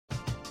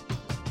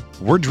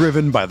We're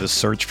driven by the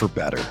search for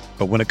better.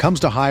 But when it comes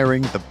to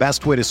hiring, the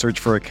best way to search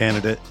for a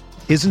candidate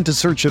isn't to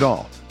search at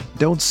all.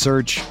 Don't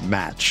search,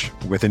 match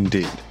with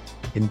Indeed.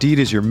 Indeed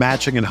is your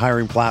matching and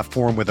hiring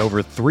platform with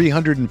over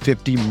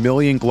 350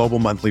 million global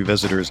monthly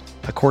visitors,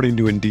 according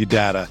to Indeed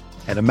data,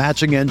 and a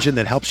matching engine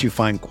that helps you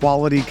find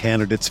quality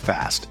candidates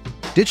fast.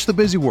 Ditch the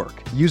busy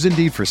work. Use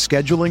Indeed for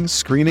scheduling,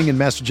 screening, and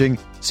messaging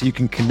so you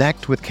can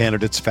connect with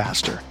candidates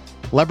faster.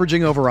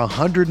 Leveraging over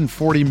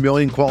 140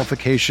 million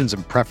qualifications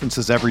and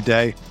preferences every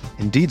day,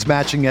 Indeed's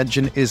matching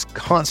engine is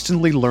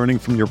constantly learning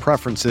from your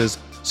preferences,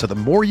 so the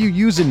more you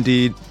use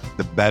Indeed,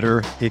 the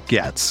better it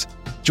gets.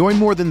 Join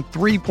more than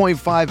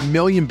 3.5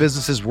 million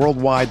businesses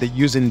worldwide that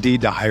use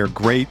Indeed to hire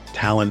great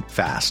talent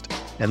fast.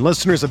 And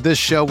listeners of this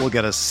show will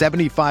get a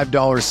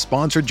 $75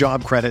 sponsored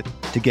job credit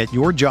to get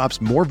your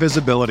jobs more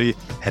visibility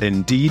at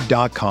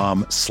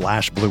Indeed.com/Blue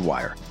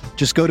Wire.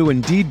 Just go to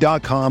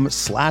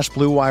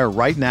Indeed.com/Blue Wire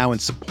right now and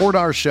support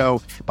our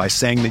show by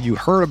saying that you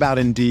heard about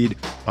Indeed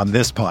on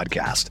this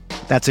podcast.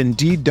 That's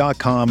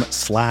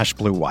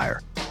Indeed.com/Blue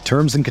Wire.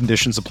 Terms and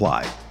conditions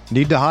apply.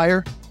 Need to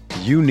hire?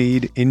 You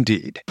need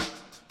Indeed.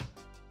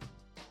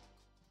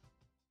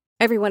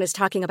 Everyone is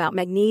talking about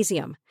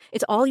magnesium.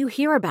 It's all you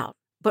hear about.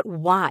 But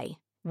why?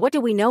 What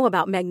do we know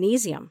about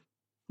magnesium?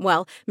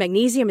 Well,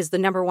 magnesium is the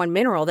number one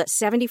mineral that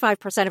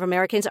 75% of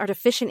Americans are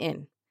deficient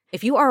in.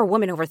 If you are a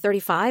woman over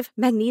 35,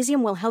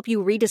 magnesium will help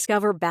you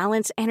rediscover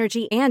balance,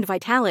 energy, and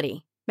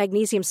vitality.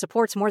 Magnesium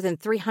supports more than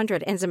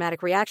 300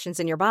 enzymatic reactions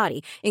in your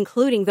body,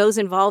 including those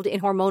involved in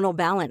hormonal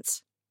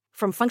balance.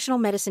 From functional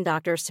medicine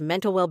doctors to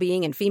mental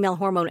well-being and female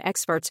hormone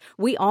experts,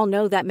 we all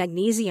know that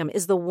magnesium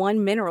is the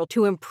one mineral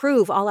to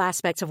improve all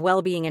aspects of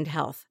well-being and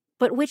health.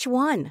 But which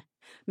one?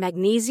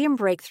 Magnesium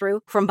Breakthrough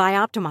from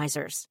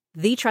Bioptimizers,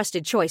 the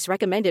trusted choice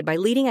recommended by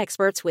leading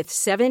experts with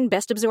 7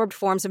 best-absorbed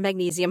forms of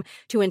magnesium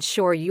to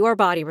ensure your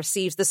body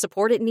receives the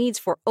support it needs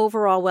for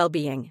overall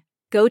well-being.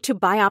 Go to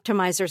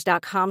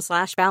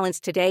bioptimizers.com/balance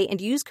today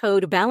and use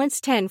code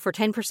BALANCE10 for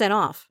 10%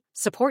 off.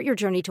 Support your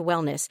journey to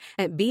wellness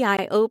at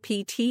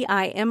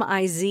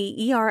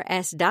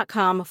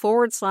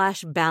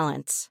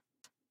bioptimizers.com/balance.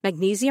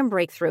 Magnesium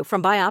Breakthrough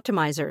from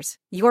Bioptimizers,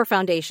 your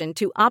foundation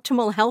to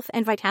optimal health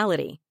and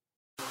vitality.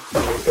 Now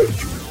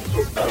entering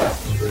the Pat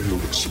Mayo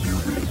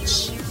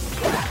Experience.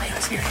 Pat Mayo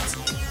Experience.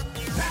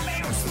 Pat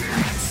Mayo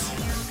Experience.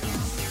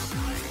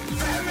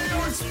 Pat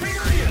Mayo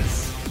Experience.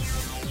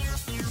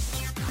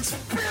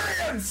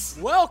 Experience.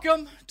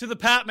 Welcome to the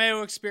Pat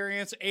Mayo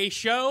Experience, a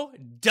show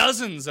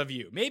dozens of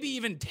you, maybe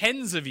even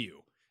tens of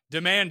you,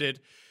 demanded.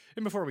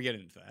 And before we get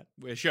into that,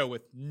 a show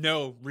with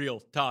no real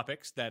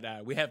topics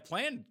that we have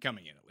planned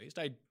coming in, at least,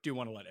 I do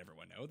want to let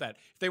everyone know that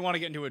if they want to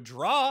get into a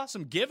draw,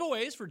 some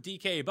giveaways for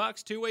DK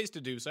Bucks, 2 ways to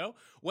do so.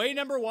 Way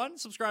number 1,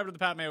 subscribe to the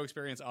Pat Mayo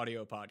Experience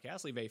audio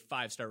podcast. Leave a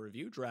 5-star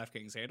review,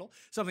 DraftKings handle,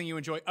 something you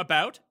enjoy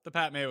about the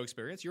Pat Mayo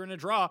Experience. You're in a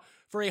draw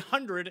for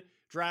 100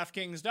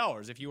 DraftKings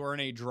dollars. If you are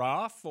in a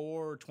draw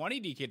for 20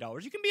 DK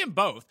dollars, you can be in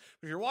both.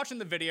 But if you're watching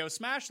the video,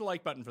 smash the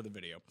like button for the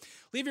video.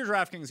 Leave your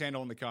DraftKings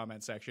handle in the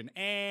comment section,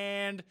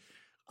 and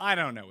I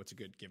don't know what's a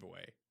good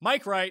giveaway.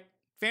 Mike Wright,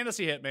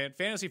 Fantasy Hitman,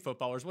 Fantasy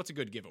Footballers, what's a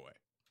good giveaway?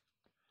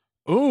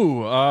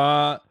 Ooh,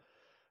 a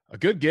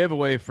good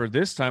giveaway for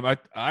this time.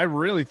 I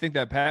really think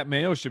that Pat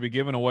Mayo should be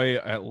giving away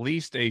at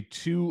least a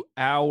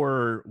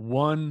 2-hour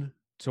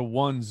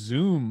 1-to-1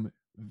 Zoom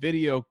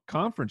video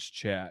conference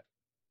chat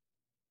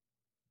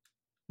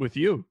with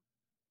you.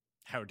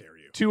 How dare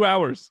you? 2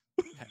 hours.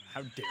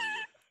 How dare you?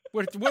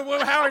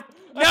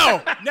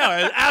 No,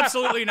 it's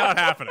absolutely not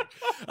happening.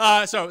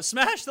 So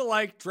smash the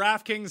like,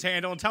 DraftKings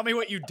handle, and tell me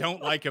what you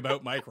don't like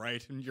about Mike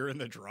Wright, and you're in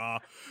the draw.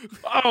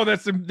 Oh,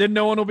 then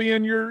no one will be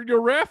in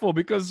your raffle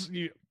because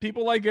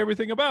people like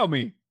everything about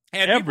me.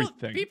 And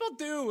everything. People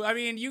do. I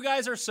mean, you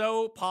guys are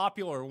so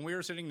popular. When we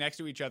were sitting next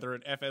to each other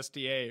at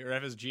FSTA or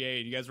FSGA,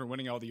 and you guys were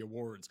winning all the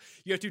awards,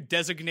 you have to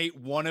designate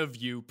one of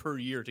you per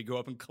year to go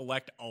up and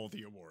collect all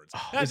the awards.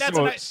 That's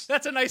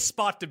a nice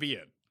spot to be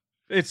in.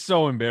 It's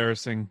so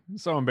embarrassing.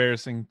 So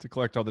embarrassing to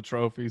collect all the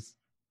trophies.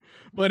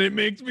 But it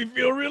makes me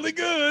feel really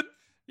good.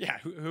 Yeah,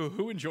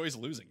 who enjoys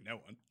losing? No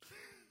one.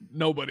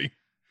 Nobody.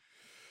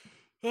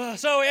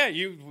 So yeah,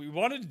 we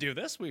wanted to do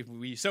this.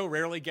 We so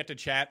rarely get to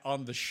chat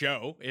on the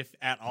show, if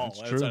at all,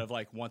 outside of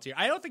like once a year.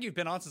 I don't think you've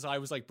been on since I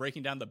was like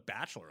breaking down The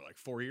Bachelor like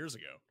 4 years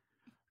ago.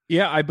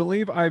 Yeah, I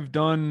believe I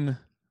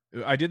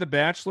did The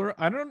Bachelor.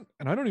 I don't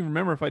even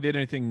remember if I did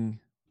anything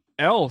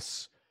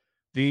else.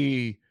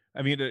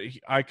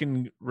 I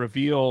can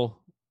reveal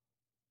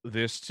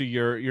this to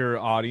your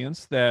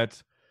audience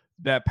that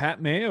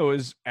Pat Mayo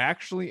is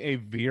actually a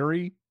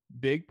very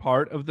big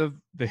part of the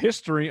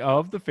history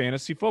of the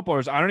Fantasy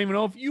Footballers. I don't even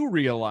know if you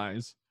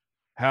realize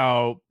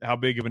how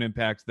big of an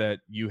impact that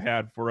you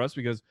had for us,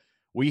 because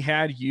we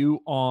had you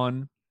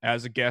on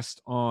as a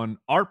guest on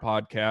our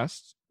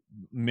podcast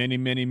many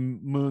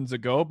moons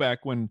ago,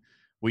 back when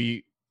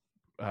we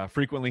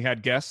frequently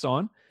had guests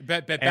on.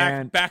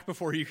 Back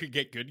before you could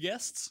get good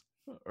guests.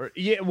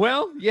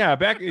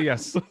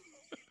 Yes.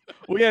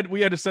 we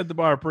had to set the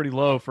bar pretty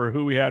low for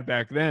who we had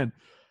back then.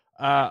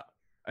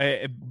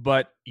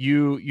 But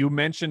you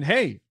mentioned,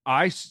 hey,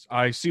 I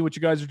see what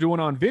you guys are doing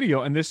on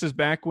video, and this is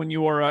back when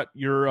you were at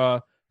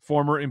your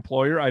former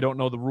employer. I don't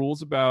know the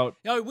rules about.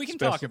 No, we can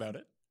talk about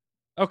it.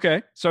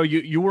 Okay, so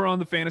you were on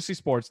the Fantasy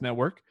Sports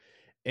Network,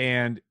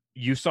 and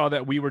you saw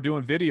that we were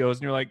doing videos,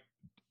 and you're like,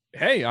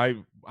 hey,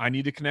 I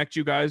need to connect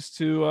you guys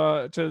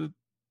to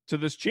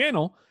this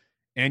channel,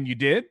 and you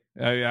did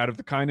out of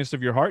the kindness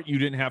of your heart. You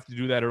didn't have to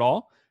do that at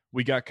all.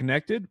 We got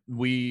connected.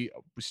 We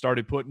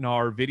started putting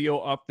our video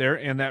up there,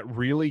 and that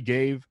really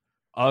gave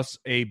us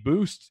a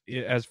boost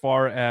as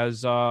far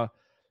as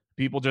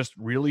people just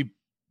really,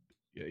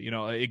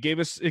 it gave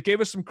us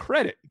some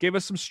credit, it gave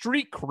us some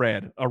street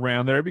cred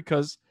around there,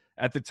 because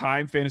at the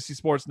time, Fantasy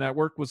Sports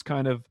Network was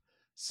kind of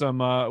some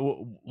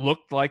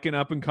looked like an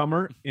up and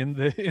comer in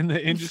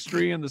the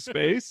industry and the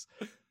space.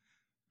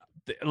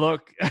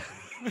 Look,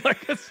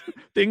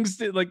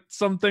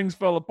 some things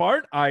fell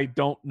apart. I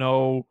don't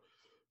know.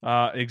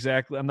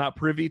 Exactly. I'm not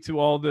privy to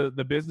all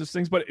the business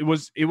things, but it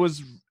was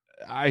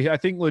I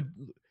think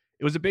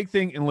it was a big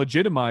thing in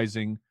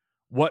legitimizing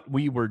what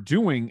we were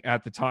doing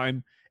at the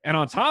time. And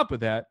on top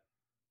of that,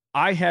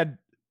 I had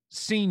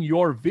seen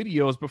your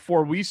videos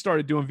before we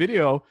started doing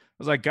video. I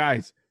was like,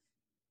 guys,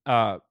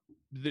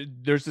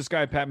 there's this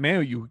guy, Pat Mayo,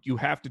 you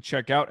have to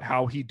check out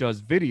how he does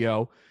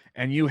video.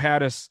 And you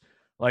had us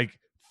like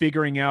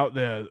figuring out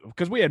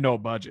because we had no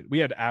budget. We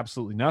had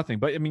absolutely nothing.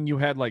 But I mean, you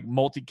had like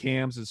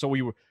multicams. And so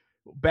we were,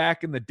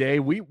 back in the day,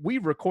 we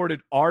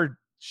recorded our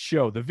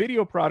show. The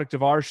video product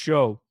of our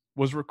show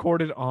was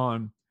recorded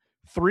on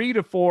 3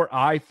 to 4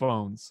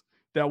 iPhones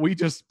that we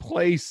just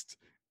placed,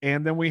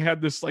 and then we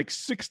had this like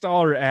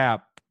 $6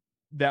 app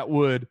that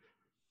would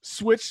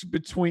switch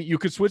between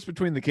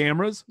the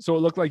cameras, so it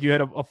looked like you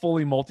had a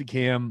fully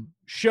multicam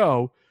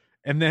show.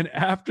 And then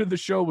after the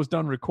show was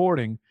done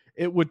recording,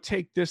 it would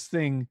take this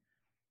thing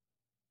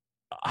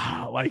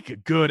like a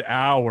good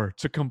hour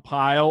to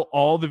compile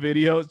all the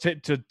videos,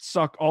 to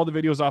suck all the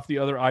videos off the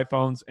other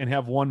iPhones and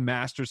have one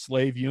master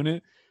slave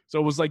unit. So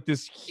it was like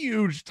this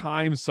huge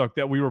time suck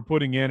that we were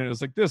putting in. And it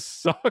was like, this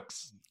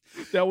sucks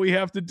that we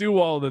have to do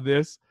all of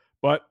this,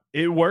 but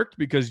it worked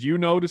because you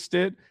noticed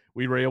it.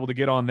 We were able to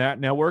get on that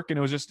network, and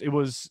it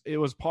was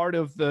part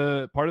of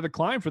the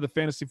climb for the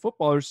fantasy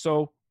footballers.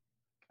 So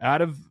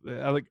out of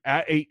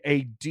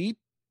a deep,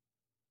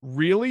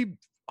 really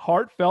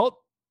heartfelt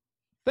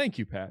thank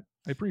you, Pat.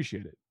 I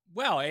appreciate it.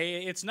 Well,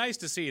 it's nice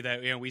to see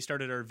that we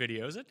started our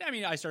videos. I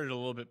mean, I started a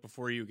little bit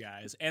before you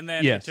guys, and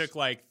then It took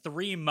like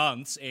 3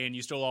 months, and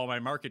you stole all my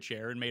market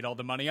share and made all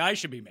the money I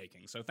should be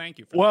making. So thank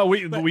you. Well,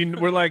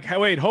 we're like, hey,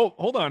 wait,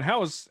 hold on.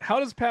 How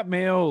does Pat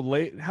Mayo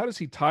how does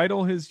he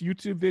title his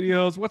YouTube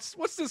videos?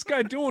 What's this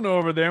guy doing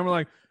over there? And we're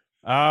like,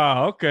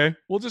 okay,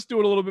 we'll just do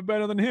it a little bit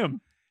better than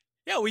him.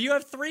 Yeah, well, you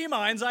have 3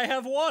 minds, I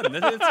have 1.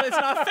 It's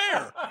not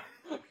fair.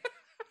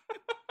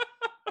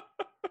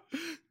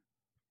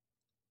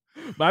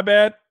 My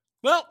bad.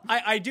 Well,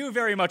 I do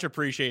very much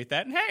appreciate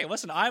that. And hey,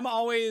 listen, I'm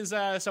always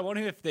someone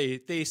who, if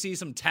they see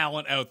some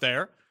talent out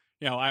there,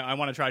 I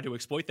want to try to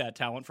exploit that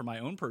talent for my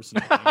own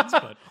personal gains.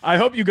 But I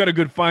hope you got a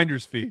good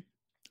finder's fee.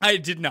 I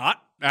did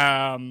not.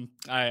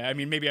 I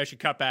mean, maybe I should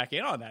cut back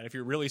in on that if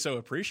you're really so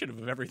appreciative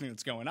of everything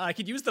that's going on. I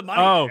could use the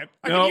money.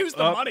 I could use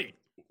the money.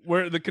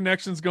 Where the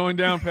connection's going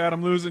down, Pat,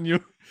 I'm losing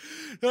you.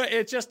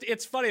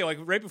 It's funny. Like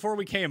right before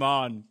we came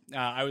on,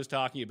 I was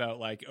talking about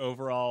like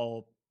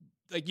overall.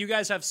 Like you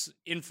guys have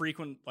you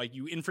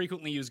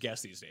infrequently use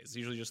guests these days. It's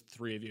usually just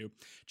 3 of you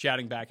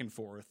chatting back and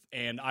forth.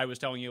 And I was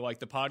telling you, like,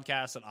 the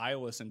podcasts that I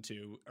listen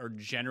to are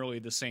generally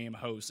the same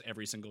hosts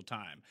every single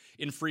time.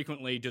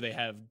 Infrequently do they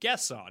have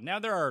guests on. Now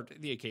there are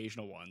the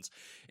occasional ones.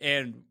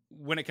 And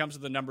when it comes to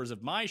the numbers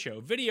of my show,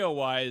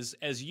 video-wise,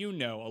 as you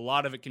know, a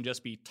lot of it can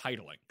just be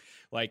titling.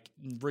 Like,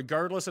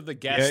 regardless of the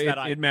guests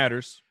it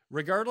matters.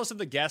 Regardless of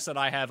the guests that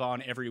I have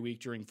on every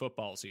week during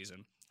football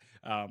season,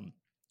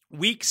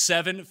 Week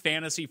 7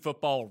 fantasy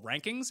football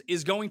rankings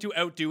is going to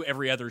outdo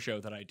every other show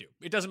that I do.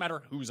 It doesn't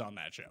matter who's on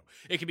that show.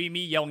 It could be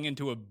me yelling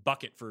into a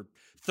bucket for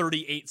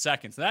 38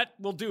 seconds. That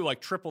will do like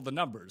triple the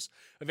numbers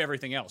of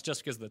everything else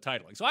just because of the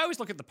titling. So I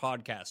always look at the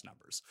podcast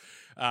numbers,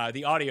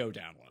 the audio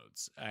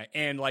downloads.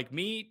 And like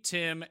me,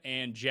 Tim,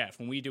 and Jeff,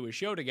 when we do a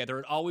show together,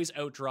 it always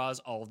outdraws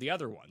all of the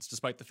other ones,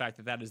 despite the fact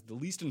that that is the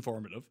least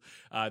informative.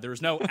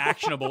 There's no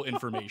actionable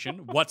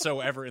information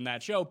whatsoever in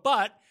that show,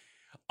 but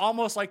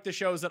almost like the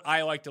shows that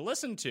I like to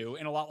listen to,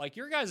 and a lot like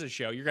your guys'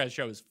 show. Your guys'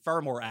 show is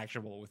far more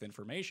actionable with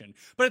information.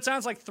 But it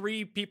sounds like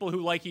 3 people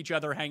who like each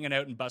other hanging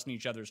out and busting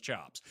each other's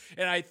chops.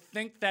 And I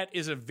think that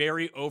is a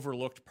very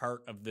overlooked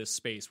part of this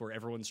space where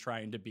everyone's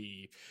trying to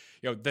be,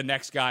 the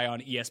next guy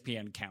on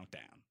ESPN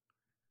Countdown.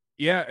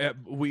 Yeah,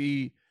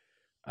 we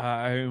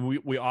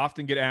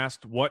often get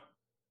asked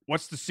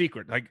what's the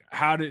secret? Like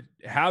how did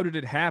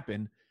it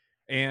happen?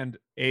 And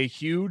a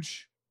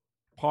huge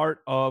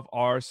part of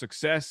our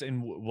success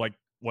and like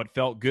what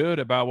felt good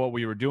about what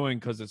we were doing,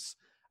 because the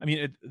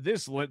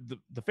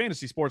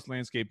fantasy sports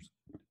landscape,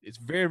 it's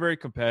very, very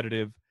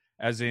competitive,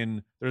 as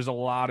in there's a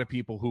lot of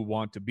people who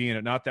want to be in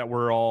it. Not that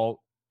we're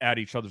all at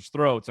each other's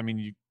throats. I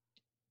mean,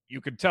 you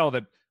could tell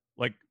that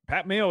like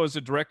Pat Mayo is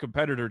a direct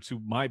competitor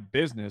to my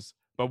business,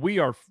 but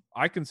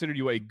I consider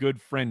you a good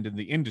friend in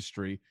the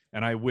industry,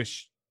 and I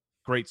wish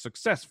great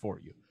success for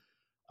you.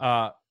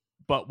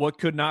 But what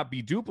could not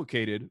be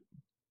duplicated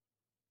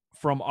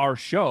from our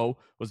show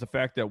was the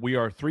fact that we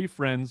are 3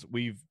 friends.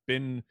 We've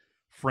been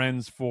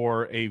friends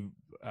for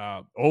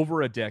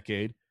over a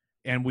decade,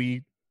 and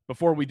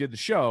before we did the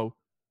show,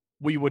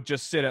 we would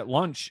just sit at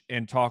lunch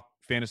and talk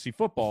fantasy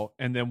football,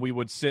 and then we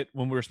would sit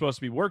when we were supposed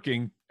to be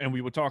working and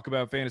we would talk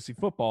about fantasy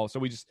football.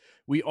 So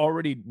we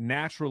already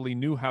naturally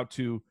knew how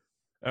to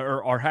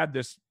or had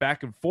this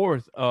back and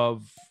forth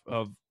of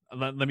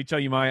let me tell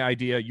you my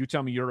idea, you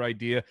tell me your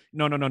idea.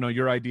 No,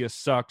 your idea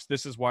sucks.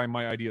 This is why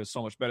my idea is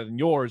so much better than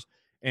yours.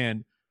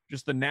 And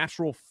just the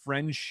natural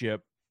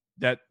friendship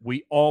that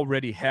we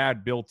already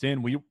had built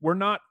in. We're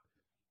not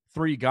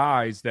 3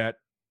 guys that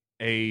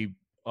a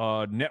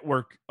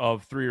network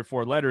of 3 or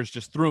 4 letters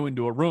just threw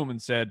into a room and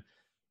said,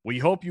 we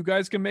hope you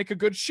guys can make a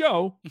good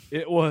show.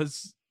 It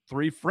was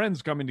 3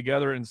 friends coming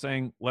together and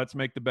saying, let's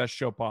make the best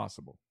show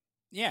possible.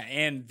 Yeah,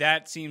 and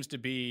that seems to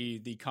be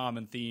the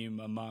common theme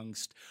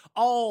amongst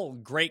all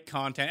great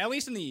content, at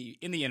least in the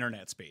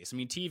internet space. I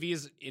mean, TV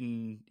is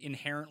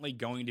inherently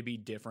going to be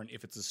different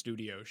if it's a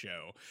studio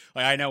show.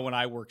 Like, I know when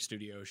I work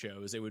studio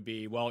shows, it would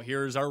be, well,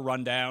 here's our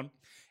rundown,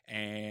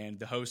 and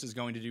the host is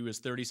going to do his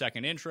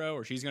 30-second intro,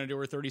 or she's going to do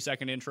her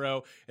 30-second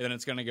intro, and then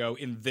it's going to go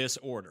in this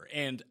order.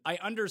 And I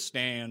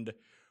understand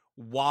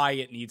why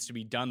it needs to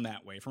be done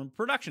that way from a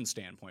production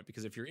standpoint,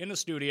 because if you're in a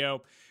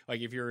studio, like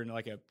if you're in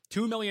like a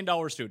 $2 million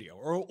studio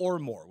or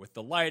more with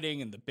the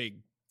lighting and the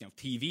big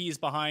TVs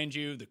behind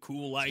you, the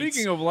cool lights.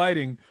 Speaking of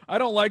lighting, I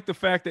don't like the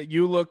fact that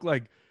you look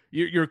like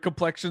your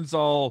complexion's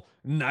all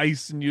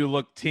nice and you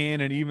look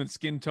tan and even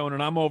skin tone,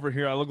 and I'm over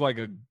here, I look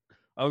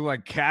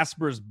like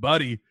Casper's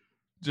buddy,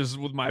 just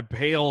with my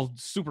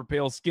super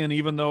pale skin,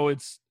 even though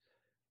it's,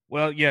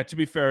 well, yeah, to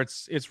be fair,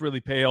 it's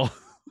really pale.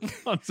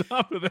 On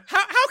top of that,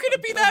 how can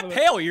it be that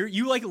pale?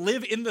 You like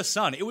live in the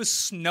sun. It was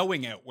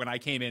snowing out when I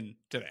came in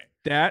today.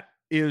 That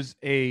is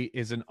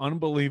an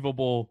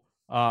unbelievable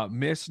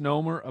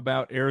misnomer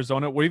about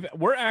Arizona.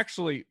 We're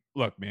actually,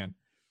 look, man,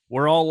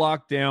 we're all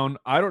locked down.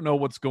 I don't know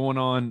what's going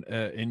on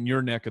in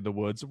your neck of the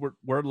woods.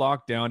 We're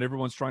locked down.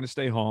 Everyone's trying to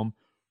stay home.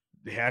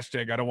 The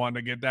hashtag I don't want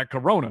to get that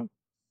corona.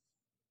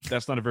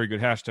 That's not a very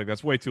good hashtag.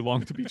 That's way too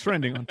long to be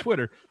trending on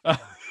Twitter.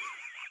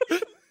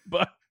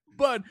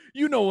 But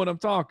you know what I'm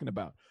talking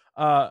about.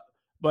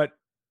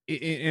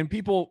 And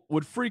people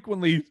would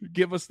frequently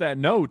give us that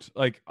note,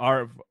 like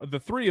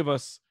the 3 of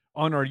us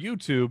on our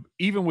YouTube,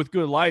 even with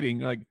good lighting,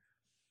 like,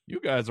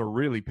 you guys are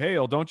really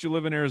pale. Don't you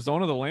live in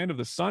Arizona, the land of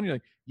the sun? You're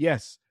like,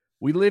 yes,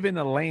 we live in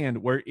a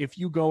land where if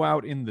you go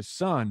out in the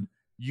sun,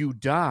 you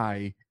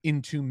die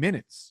in 2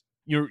 minutes.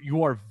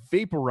 You are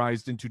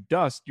vaporized into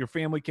dust. Your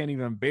family can't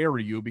even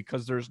bury you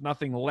because there's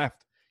nothing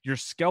left. Your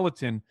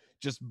skeleton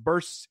just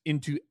bursts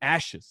into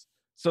ashes.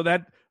 So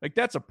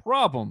that's a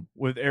problem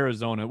with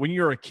Arizona. When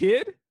you're a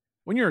kid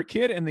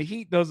and the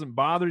heat doesn't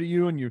bother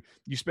you, and you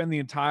spend the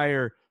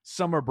entire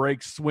summer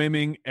break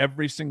swimming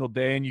every single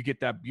day, and you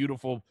get that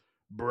beautiful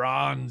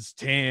bronze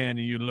tan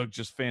and you look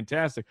just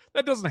fantastic.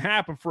 That doesn't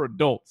happen for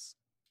adults,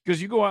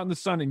 because you go out in the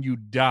sun and you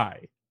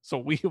die. So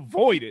we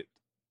avoid it.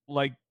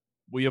 Like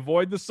we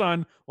avoid the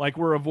sun like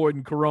we're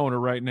avoiding corona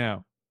right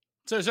now.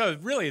 So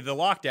really the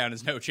lockdown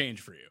is no change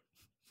for you.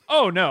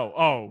 Oh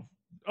no.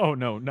 Oh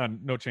no,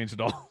 no change at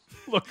all.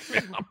 Look,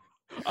 man,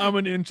 I'm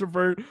an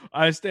introvert.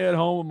 I stay at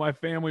home with my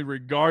family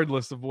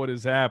regardless of what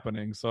is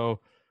happening. So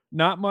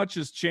not much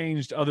has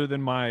changed other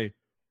than my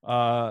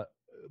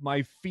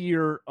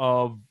fear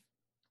of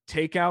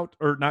takeout,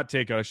 or not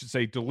takeout, I should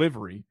say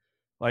delivery.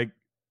 Like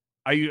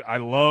I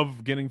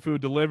love getting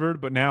food delivered,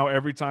 but now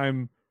every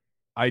time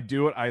I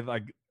do it, I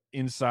like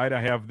inside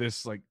I have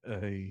this like,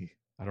 I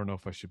don't know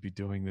if I should be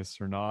doing this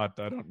or not.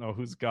 I don't know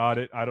who's got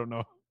it. I don't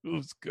know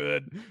who's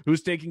good,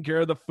 who's taking care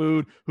of the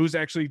food,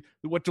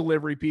 what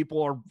delivery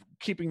people are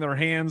keeping their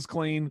hands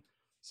clean.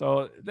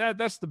 So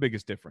that's the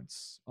biggest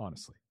difference,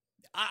 honestly.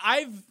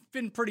 I've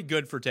been pretty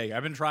good for takeout.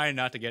 I've been trying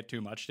not to get too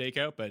much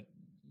takeout, but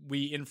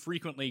we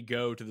infrequently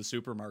go to the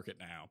supermarket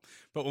now.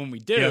 But when we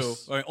do,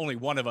 yes, only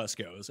one of us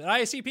goes. And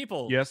I see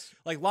people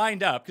like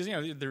lined up,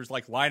 because there's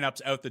like lineups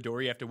out the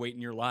door. You have to wait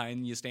in your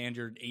line. You stand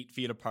your 8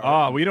 feet apart.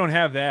 Oh, we don't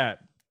have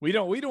that. We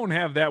don't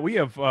have that. We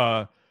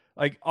have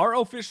like our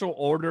official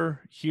order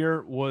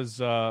here was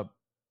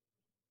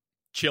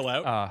chill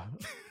out.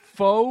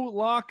 Faux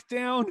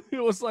lockdown.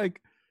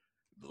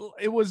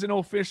 It was an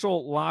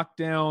official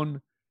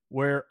lockdown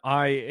where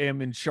I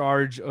am in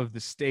charge of the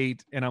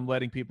state and I'm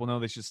letting people know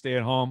they should stay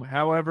at home.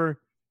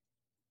 However,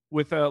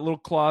 with a little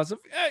clause of,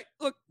 hey,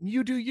 look,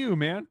 you do you,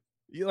 man.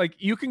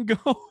 You can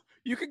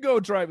go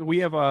drive. We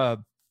have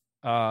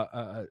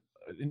an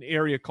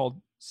area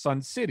called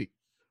Sun City.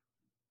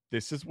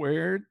 This is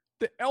where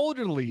the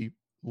elderly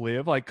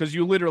live, because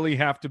you literally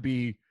have to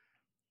be,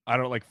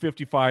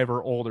 55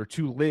 or older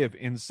to live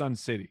in Sun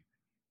City.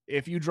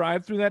 If you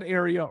drive through that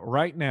area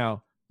right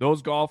now,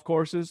 those golf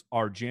courses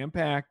are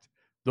jam-packed.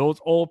 Those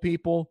old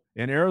people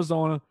in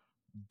Arizona,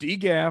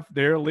 DGAF,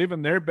 they're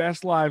living their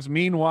best lives.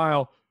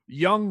 Meanwhile,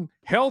 young,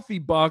 healthy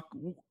Buck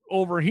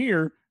over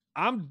here,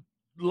 I'm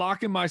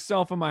locking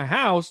myself in my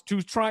house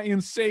to try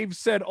and save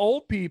said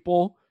old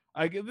people.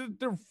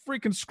 They're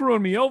freaking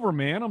screwing me over,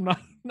 man.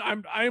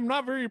 I'm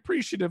not very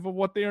appreciative of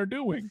what they are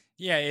doing.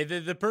 Yeah,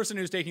 the person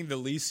who's taking the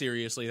least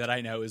seriously that I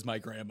know is my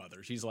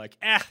grandmother. She's like,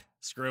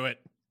 screw it.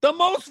 The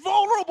most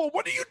vulnerable.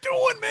 What are you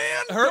doing,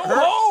 man? Go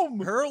home.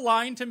 Her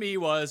line to me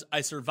was,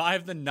 I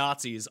survived the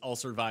Nazis, I'll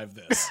survive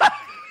this.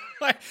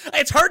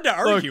 It's hard to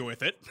argue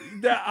with it.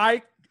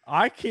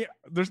 I can't.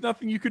 There's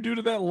nothing you could do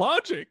to that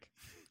logic.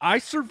 I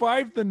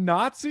survived the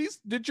Nazis?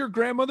 Did your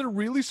grandmother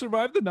really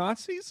survive the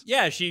Nazis?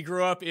 Yeah, she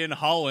grew up in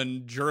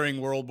Holland during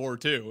World War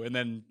II, and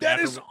then that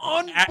is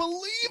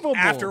unbelievable.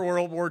 After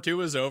World War II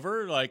was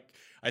over, like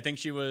I think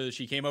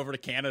she came over to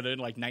Canada in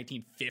like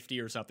 1950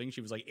 or something.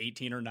 She was like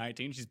 18 or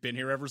 19. She's been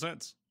here ever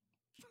since.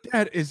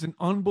 That is an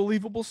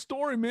unbelievable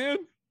story, man.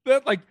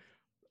 That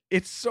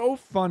it's so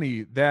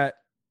funny that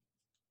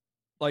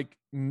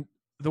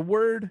the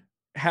word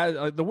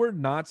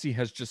Nazi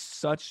has just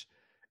such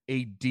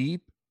a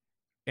deep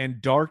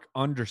and dark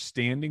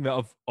understanding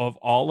of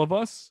all of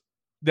us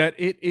that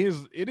it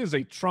is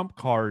a trump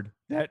card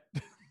that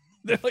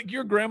like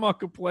your grandma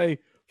could play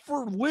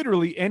for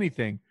literally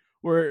anything.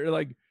 Where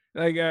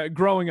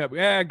growing up,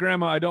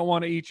 grandma, I don't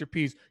want to eat your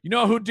peas. You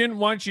know who didn't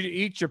want you to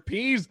eat your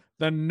peas?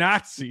 The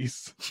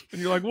Nazis. And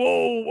you're like,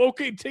 whoa,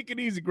 okay, take it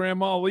easy,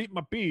 grandma. I'll eat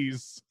my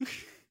peas.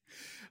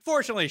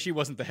 Fortunately, she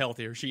wasn't the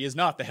healthier. She is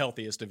not the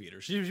healthiest of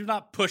eaters. She's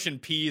not pushing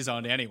peas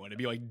onto anyone. It'd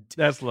be like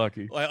that's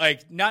lucky.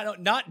 Like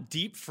not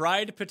deep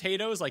fried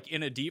potatoes, like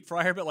in a deep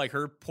fryer, but like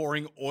her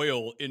pouring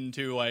oil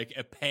into like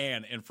a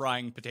pan and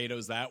frying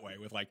potatoes that way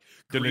with like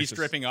grease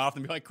dripping off,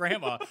 and be like,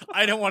 Grandma,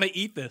 I don't want to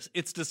eat this.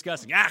 It's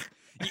disgusting.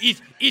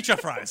 Eat your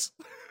fries.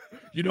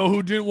 You know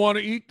who didn't want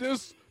to eat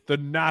this? The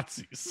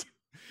Nazis.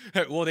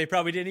 Well, they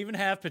probably didn't even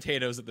have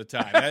potatoes at the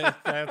time.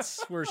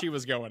 That's where she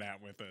was going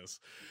at with this.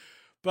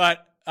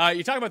 But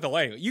you talk about the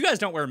lighting. You guys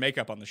don't wear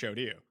makeup on the show,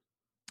 do you?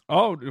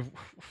 Oh,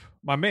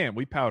 my man,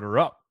 we powder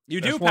up. You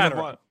do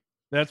powder up.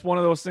 That's one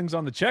of those things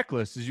on the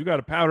checklist is you got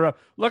to powder up.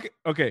 Look,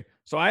 okay,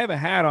 so I have a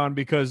hat on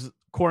because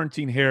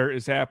quarantine hair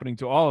is happening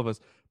to all of us.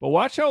 But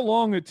watch how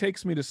long it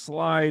takes me to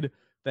slide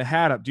the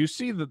hat up. Do you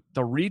see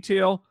the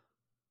retail?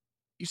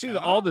 You see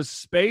all the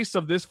space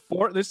of this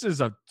this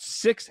is a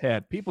 6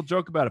 head. People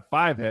joke about a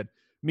 5 head.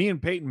 Me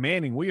and Peyton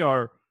Manning, we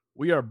are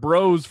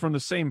bros from the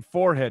same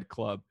 4-head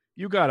club.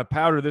 You got to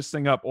powder this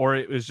thing up, or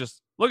it was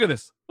just, look at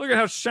this. Look at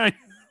how shiny.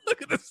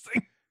 Look at this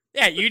thing.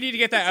 Yeah, you need to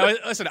get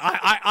that. Listen,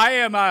 I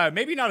am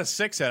maybe not a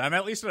 6 head. I'm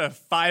at least at a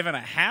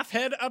 5.5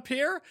 head up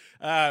here.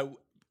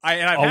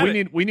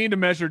 We need to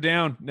measure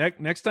down.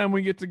 Next time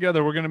we get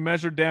together, we're going to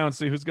measure down,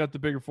 see who's got the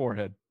bigger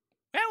forehead.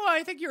 Yeah, well,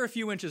 I think you're a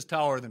few inches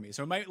taller than me,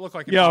 so it might look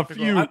like a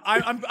few.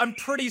 I'm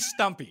pretty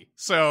stumpy,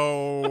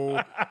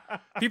 so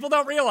people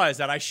don't realize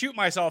that I shoot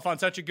myself on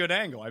such a good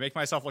angle. I make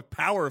myself look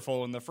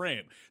powerful in the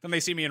frame. Then they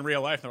see me in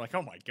real life, and they're like,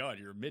 "Oh my god,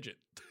 you're a midget."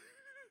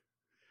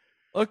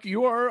 Look,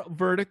 you are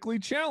vertically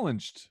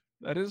challenged.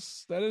 That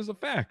is a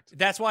fact.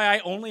 That's why I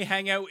only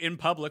hang out in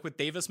public with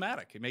Davis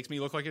Maddock. It makes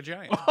me look like a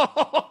giant.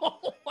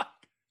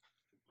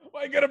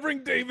 I gotta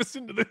bring Davis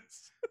into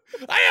this.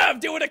 I am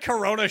doing a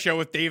Corona show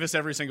with Davis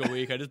every single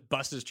week. I just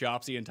bust his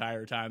chops the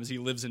entire time as he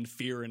lives in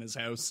fear in his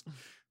house.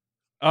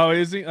 Oh,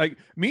 is he? Like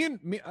me,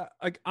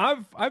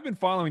 I've been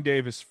following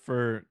Davis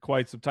for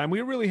quite some time.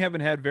 We really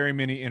haven't had very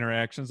many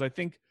interactions. I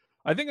think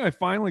I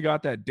finally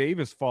got that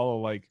Davis follow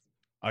like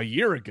a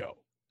year ago.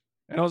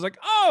 And I was like,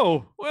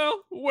 oh,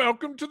 well,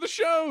 welcome to the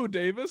show,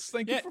 Davis.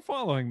 Thank you for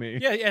following me.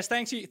 Yeah, yes,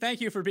 thank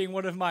you for being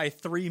one of my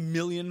 3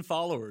 million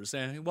followers,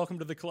 and welcome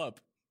to the club.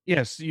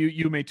 Yes,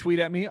 you may tweet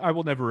at me. I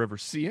will never ever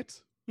see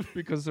it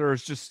because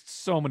there's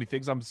just so many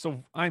things. I'm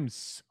so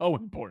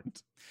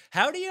important.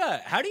 How do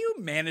you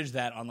manage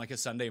that on like a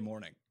Sunday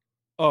morning?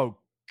 Oh,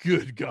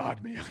 good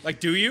God, man. Like,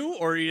 do you,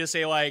 or you just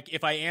say like,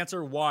 if I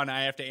answer one,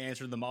 I have to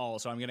answer them all,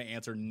 so I'm going to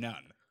answer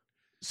none?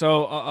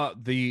 So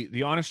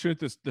the honest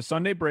truth is the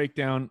Sunday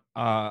breakdown.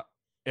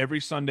 Every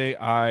Sunday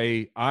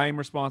I'm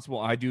responsible.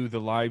 I do the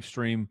live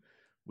stream.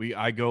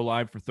 I go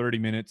live for 30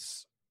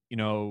 minutes.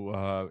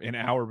 An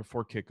hour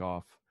before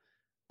kickoff.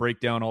 Break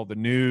down all the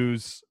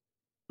news.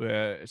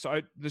 The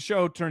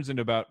show turns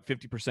into about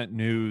 50%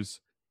 news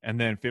and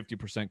then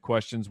 50%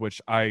 questions,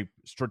 which I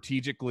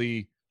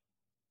strategically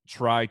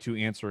try to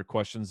answer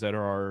questions that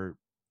are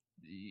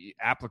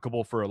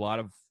applicable for a lot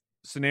of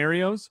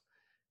scenarios.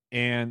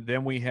 And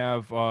then we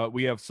have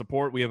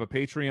support. We have a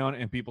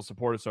Patreon, and people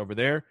support us over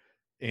there.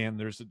 And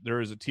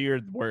there is a tier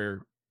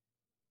where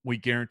we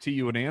guarantee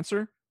you an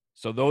answer.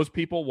 So those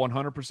people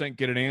 100%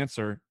 get an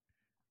answer.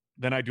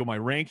 Then I do my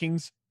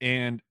rankings,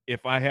 and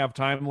if I have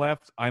time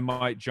left, I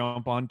might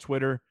jump on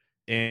Twitter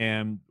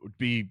and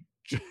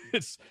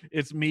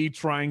it's me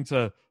trying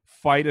to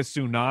fight a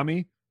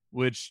tsunami,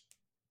 which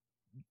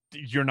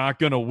you're not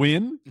going to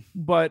win,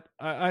 but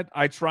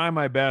I try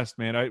my best,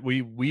 man.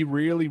 We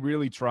really,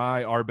 really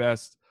try our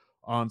best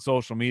on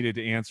social media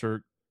to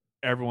answer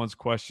everyone's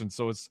questions.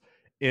 So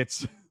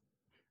it's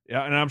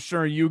Yeah, and I'm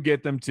sure you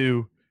get them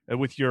too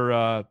with your.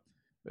 I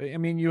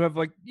mean, you have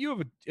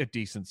a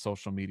decent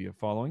social media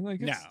following. Like,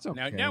 it's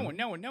okay. No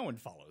one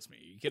follows me.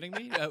 Are you kidding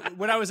me? It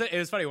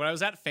was funny when I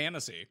was at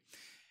Fantasy.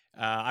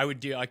 I would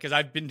do, because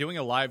I've been doing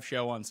a live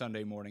show on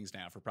Sunday mornings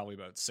now for probably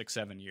about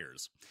 6-7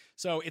 years.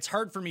 So it's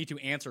hard for me to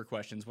answer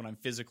questions when I'm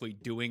physically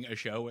doing a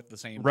show at the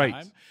same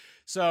time.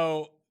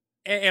 So,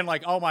 and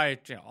like all my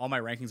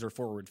rankings are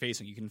forward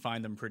facing. You can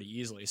find them pretty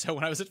easily. So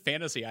when I was at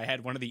Fantasy, I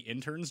had one of the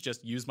interns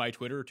just use my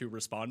Twitter to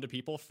respond to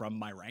people from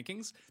my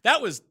rankings.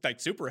 That was like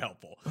super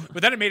helpful.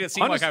 But then it made it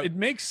seem it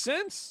makes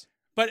sense.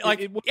 But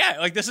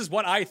like this is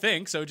what I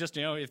think. So just,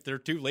 if they're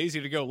too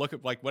lazy to go look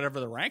at like whatever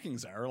the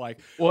rankings are, like,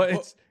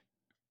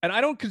 and I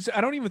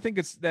don't even think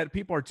it's that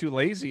people are too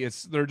lazy.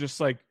 They're just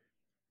like,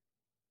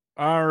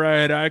 all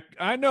right,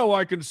 I know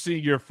I can see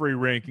your free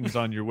rankings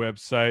on your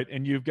website,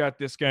 and you've got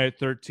this guy at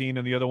 13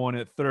 and the other one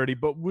at 30,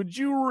 but would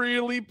you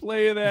really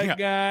play that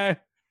guy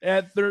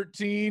at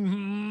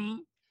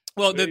 13?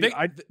 Well,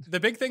 the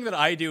big thing that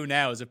I do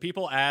now is if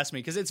people ask me,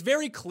 because it's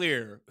very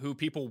clear who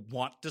people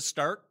want to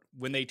start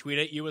when they tweet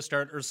at you a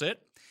start or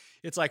sit.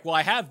 It's like, well,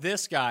 I have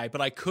this guy,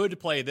 but I could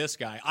play this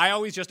guy. I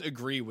always just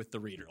agree with the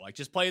reader. Like,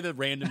 just play the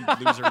random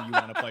loser you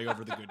want to play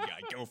over the good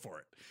guy. Go for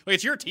it. Like,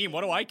 it's your team. What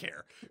do I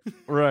care?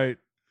 Right.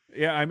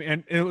 Yeah, I mean,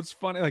 and it was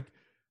funny. Like,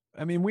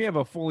 I mean, we have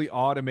a fully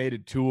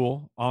automated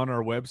tool on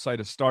our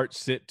website, a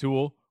start-sit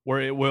tool, where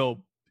it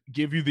will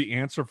give you the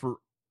answer for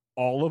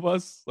all of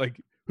us. Like,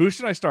 who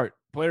should I start?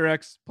 Player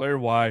X, player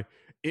Y.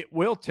 It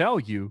will tell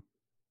you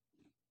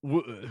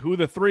who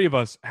the three of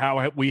us,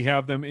 how we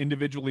have them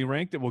individually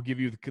ranked. It will give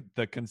you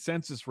the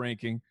consensus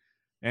ranking.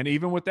 And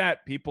even with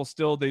that, people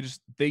still, they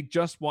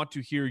just want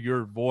to hear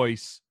your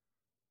voice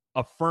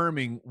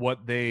affirming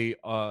what the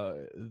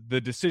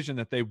decision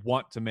that they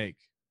want to make.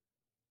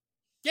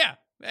 Yeah.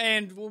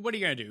 And what are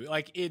you going to do?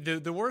 Like,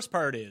 the worst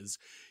part is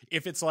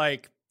if it's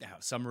like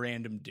some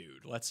random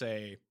dude, let's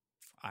say,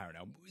 I don't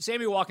know,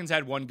 Sammy Watkins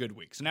had one good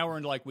week. So now we're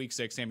into like week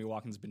 6. Sammy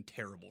Watkins has been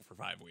terrible for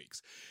 5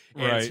 weeks.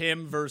 And it's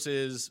him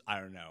versus, I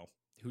don't know,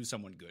 who's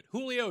someone good?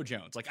 Julio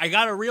Jones. Like, I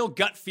got a real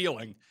gut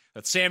feeling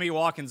that Sammy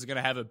Watkins is going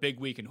to have a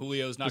big week and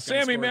Julio's not going to score.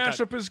 The Sammy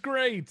mashup is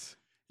great.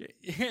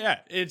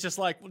 Yeah. It's just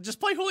like, well, just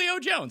play Julio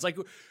Jones. Like,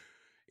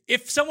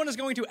 if someone is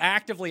going to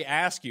actively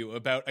ask you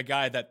about a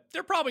guy that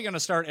they're probably going to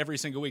start every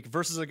single week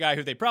versus a guy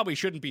who they probably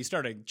shouldn't be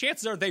starting,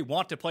 chances are they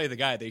want to play the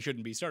guy they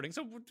shouldn't be starting.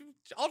 So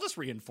I'll just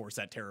reinforce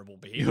that terrible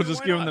behavior. You'll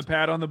just give him the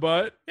pat on the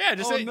butt? Yeah,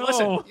 just say,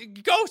 listen,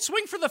 go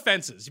swing for the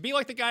fences. Be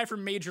like the guy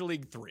from Major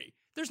League 3.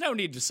 There's no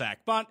need to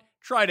sack bunt.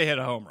 Try to hit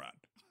a home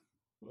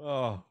run.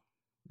 Oh,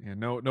 yeah,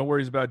 no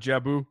worries about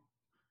Jabu?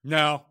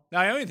 No,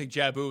 I don't even think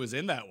Jabu was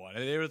in that one.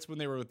 It's when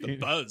they were with the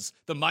Buzz,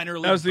 the minor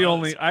league. That was the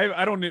Buzz. only.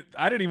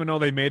 I didn't even know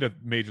they made a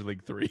Major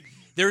League 3.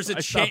 There's a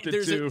chance.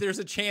 There's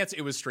a chance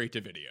it was straight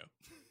to video.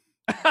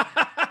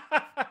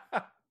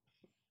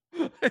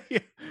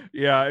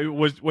 Yeah, it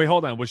was. Wait,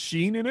 hold on. Was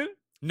Sheen in it?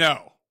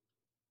 No.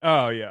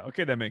 Oh yeah.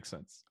 Okay, that makes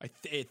sense. I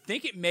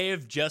think it may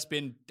have just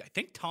been. I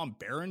think Tom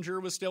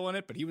Berenger was still in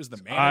it, but he was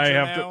the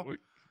manager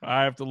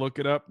I have to look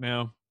it up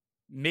now.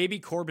 Maybe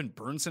Corbin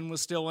Burnson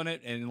was still in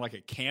it in like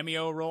a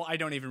cameo role. I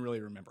don't even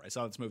really remember. I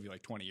saw this movie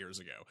like 20 years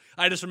ago.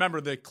 I just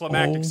remember the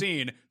climactic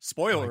scene,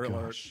 spoiler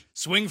alert,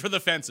 swing for the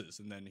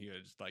fences. And then he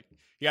was like,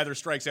 he either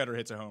strikes out or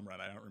hits a home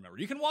run. I don't remember.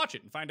 You can watch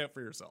it and find out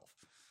for yourself.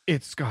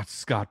 It's got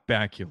Scott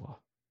Bakula.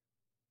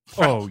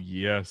 Oh,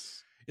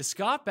 yes. Is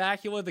Scott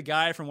Bakula the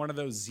guy from one of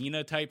those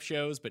Xena type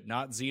shows, but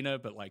not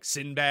Xena, but like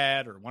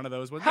Sinbad or one of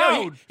those ones?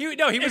 No, he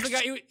was the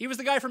guy. He was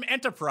the guy from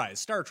Enterprise,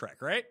 Star Trek,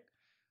 right?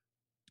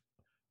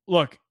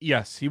 Look,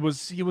 yes, he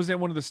was in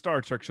one of the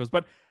Star Trek shows,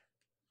 but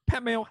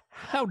Pat Mayo,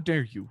 how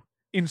dare you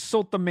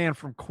insult the man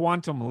from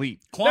Quantum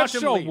Leap?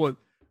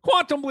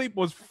 Quantum Leap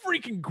was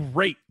freaking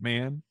great,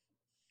 man.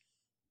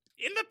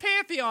 In the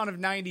pantheon of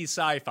 90s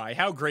sci-fi,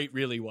 how great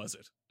really was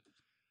it?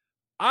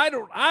 I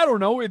don't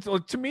know.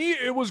 To me,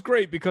 it was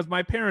great because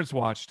my parents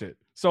watched it.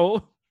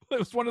 So it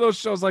was one of those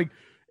shows like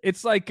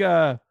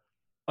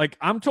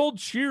I'm told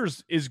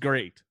Cheers is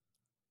great.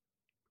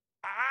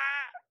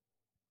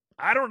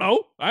 I don't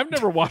know. I've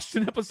never watched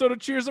an episode of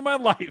Cheers in my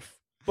life,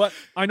 but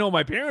I know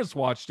my parents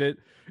watched it,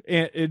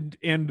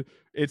 and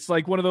it's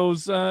like one of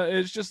those.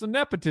 It's just a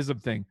nepotism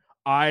thing.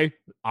 I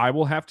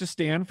will have to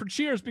stand for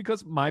Cheers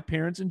because my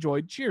parents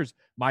enjoyed Cheers.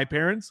 My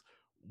parents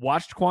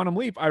watched Quantum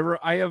Leap.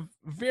 I have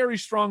very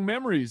strong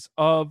memories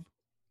of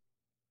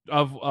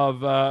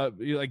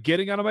like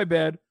getting out of my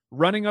bed,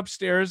 running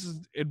upstairs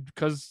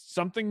because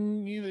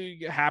something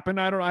happened.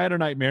 I had a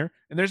nightmare,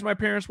 and there's my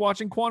parents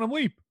watching Quantum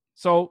Leap.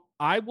 So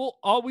I will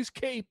always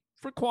cape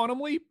for Quantum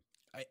Leap.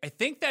 I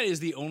think that is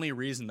the only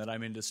reason that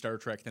I'm into Star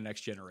Trek The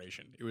Next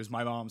Generation. It was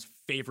my mom's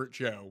favorite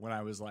show when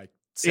I was like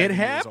 7 It years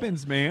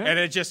happens, old. man. And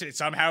it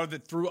somehow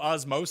through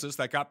osmosis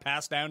that got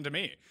passed down to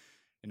me.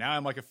 And now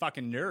I'm like a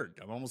fucking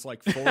nerd. I'm almost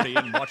like 40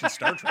 and watching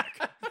Star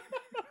Trek.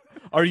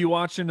 Are you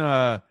watching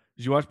did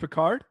you watch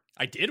Picard?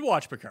 I did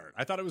watch Picard.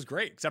 I thought it was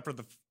great, except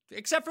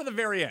for the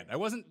very end. I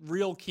wasn't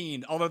real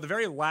keen, although the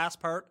very last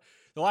part,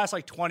 The last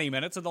like 20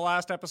 minutes of the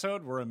last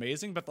episode were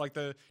amazing, but like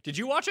did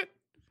you watch it?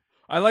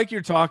 I like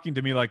you're talking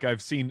to me like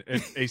I've seen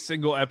a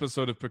single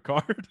episode of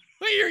Picard.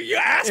 Well, you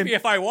asked me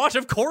if I watched.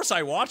 Of course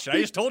I watched it.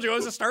 I just told you I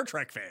was a Star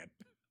Trek fan.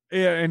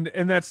 Yeah,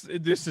 and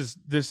this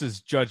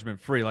is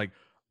judgment free. Like,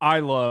 I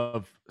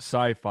love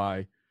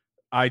sci-fi.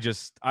 I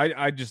just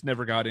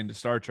never got into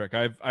Star Trek.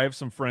 I have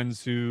some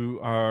friends who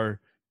are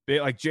big,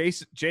 like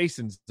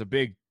Jason's a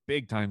big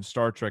time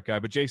Star Trek guy,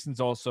 but Jason's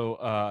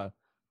also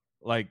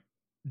like,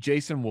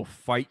 Jason will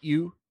fight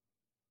you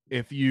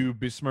if you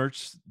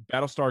besmirch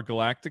Battlestar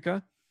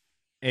Galactica.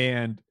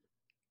 And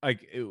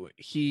like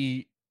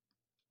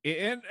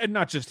and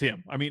not just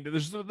him. I mean,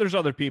 there's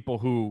other people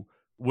who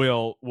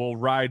will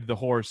ride the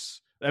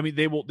horse. I mean,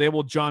 they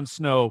will Jon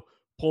Snow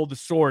pull the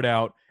sword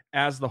out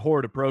as the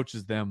Horde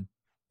approaches them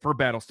for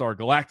Battlestar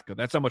Galactica.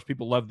 That's how much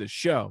people love this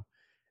show.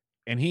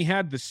 And he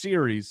had the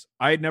series.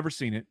 I had never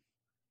seen it.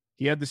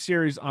 He had the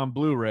series on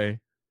Blu-ray.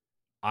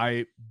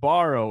 I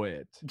borrow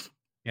it,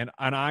 and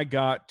I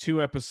got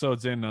 2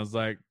 episodes in. And I was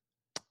like,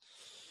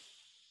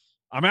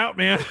 I'm out,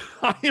 man.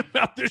 I am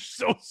out. This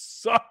show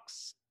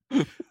sucks.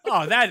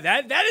 Oh,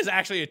 that is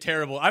actually a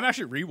terrible. I'm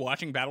actually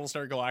rewatching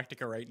Battlestar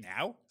Galactica right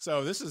now,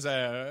 so this is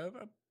a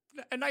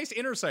nice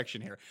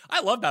intersection here.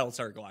 I love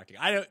Battlestar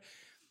Galactica.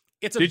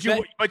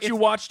 You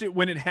watched it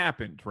when it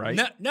happened, right?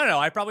 No.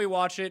 I probably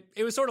watched it.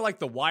 It was sort of like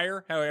The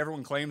Wire, how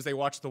everyone claims they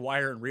watched The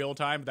Wire in real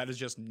time. That is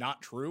just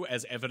not true,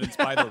 as evidenced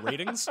by the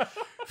ratings.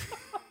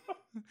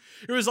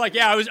 It was like,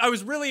 yeah, I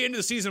was really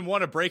into season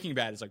 1 of Breaking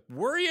Bad. It's like,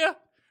 were you?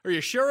 Are you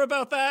sure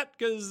about that?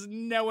 Because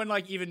no one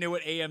like even knew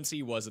what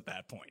AMC was at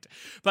that point.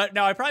 But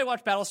no, I probably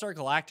watched Battlestar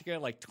Galactica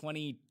like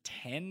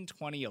 2010,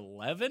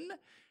 2011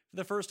 for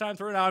the first time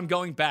through. Now I'm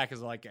going back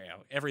because like, you know,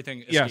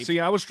 everything. Escaped. Yeah, see,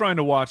 I was trying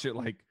to watch it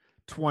like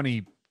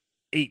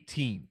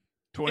 2018,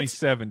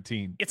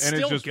 2017. It's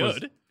still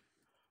good.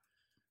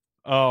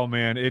 Oh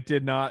man, it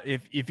did not.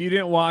 If you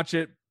didn't watch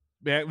it,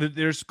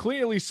 there's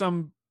clearly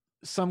some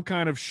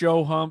kind of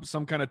show hump,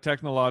 some kind of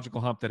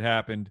technological hump that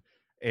happened,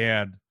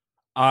 and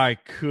I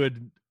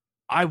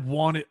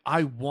wanted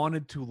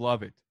to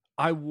love it.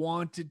 I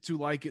wanted to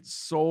like it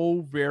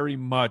so very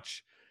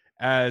much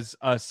as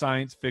a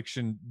science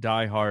fiction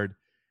diehard.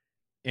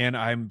 And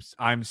I'm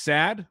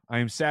sad. I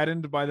am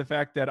saddened by the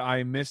fact that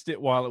I missed it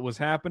while it was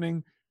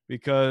happening,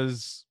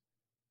 because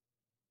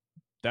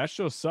that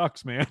show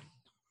sucks, man.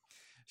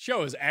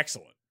 Show is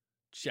excellent.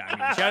 I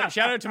mean,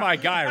 shout out to my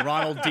guy,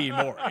 Ronald D.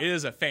 Moore. It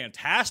is a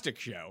fantastic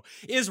show.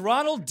 Is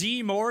Ronald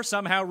D. Moore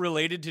somehow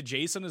related to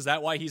Jason? Is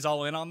that why he's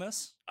all in on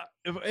this?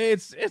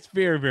 It's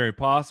very, very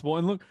possible.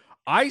 And look,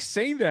 I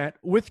say that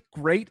with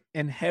great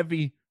and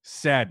heavy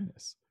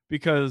sadness,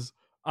 because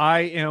I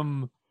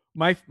am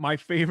my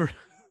favorite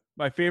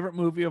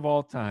movie of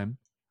all time.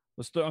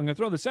 I'm going to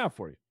throw this out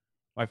for you.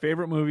 My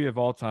favorite movie of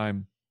all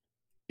time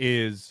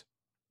is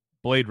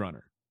Blade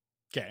Runner.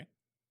 Okay.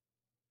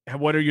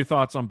 What are your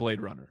thoughts on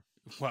Blade Runner?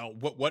 Well,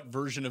 what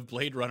version of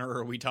Blade Runner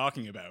are we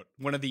talking about?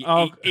 One of the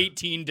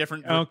 18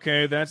 different.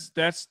 Okay, that's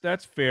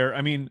fair.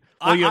 I mean,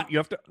 well, you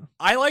have to.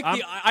 I like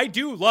I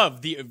do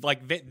love the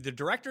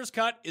director's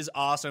cut is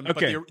awesome,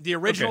 okay. But the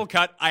original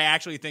cut I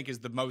actually think is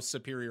the most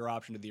superior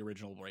option to the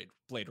original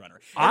Blade Runner.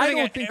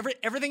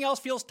 Everything else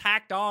feels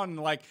tacked on.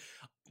 Like,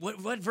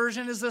 what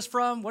version is this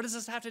from? What does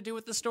this have to do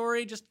with the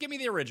story? Just give me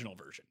the original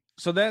version.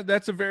 So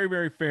that's a very,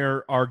 very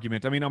fair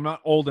argument. I mean, I'm not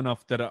old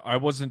enough that I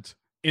wasn't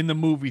in the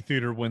movie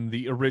theater when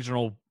the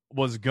original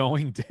was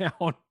going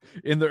down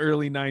in the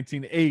early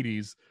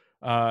 1980s.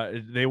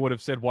 They would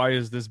have said, why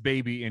is this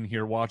baby in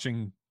here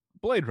watching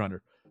Blade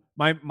Runner?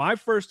 My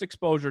first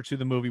exposure to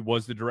the movie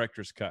was the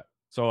director's cut.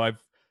 So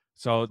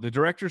the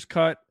director's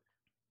cut,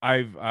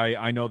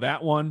 I know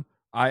that one.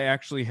 I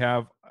actually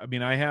have,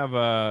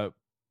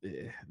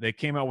 they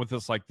came out with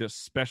this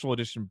special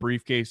edition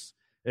briefcase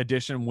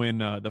edition when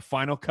the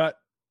final cut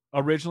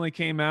originally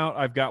came out.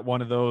 I've got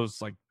one of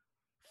those, like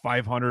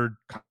 500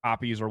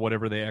 copies or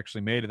whatever they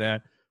actually made of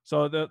that.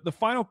 So the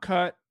final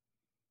cut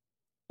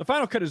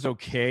is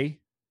okay.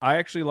 I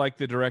actually like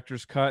the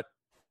director's cut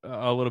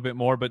a little bit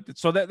more, but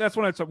so that's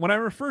when I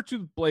refer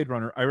to Blade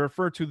Runner, I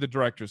refer to the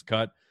director's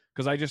cut,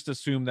 because I just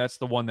assume that's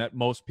the one that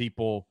most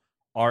people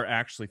are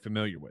actually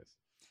familiar with.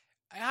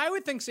 I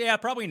would think so, yeah,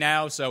 probably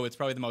now, so it's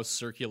probably the most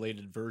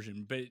circulated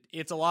version, but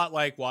it's a lot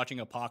like watching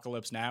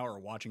Apocalypse Now or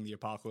watching the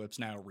Apocalypse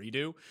Now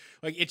redo.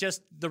 Like,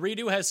 the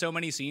redo has so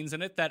many scenes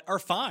in it that are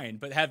fine,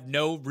 but have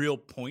no real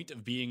point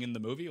of being in the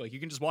movie. Like, you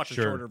can just watch a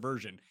shorter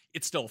version.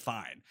 It's still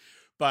fine.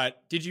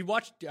 But did you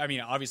watch, I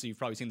mean, obviously you've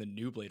probably seen the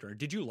new Blade Runner.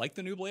 Did you like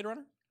the new Blade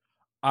Runner?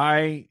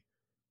 I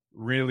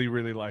really,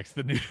 really liked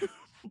the new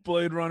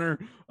Blade Runner.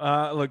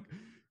 Look,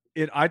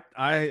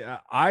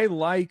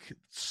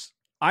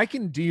 I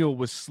can deal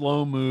with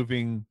slow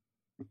moving,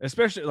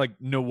 especially like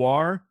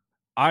noir.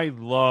 I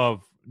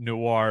love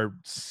noir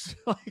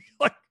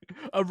like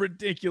a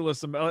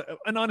ridiculous amount,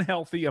 an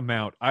unhealthy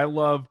amount. I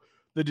love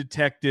the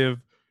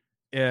detective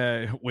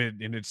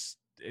it's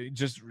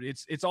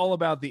all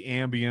about the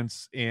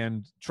ambience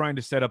and trying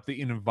to set up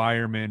the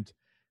environment.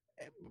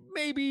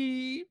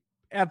 Maybe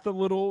at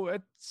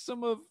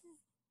some of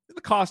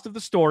the cost of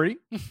the story.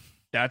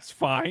 That's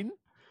fine.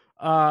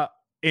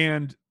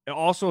 And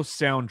also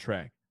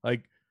soundtrack.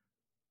 Like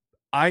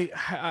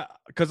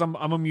because I'm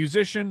a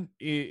musician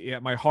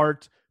at my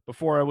heart.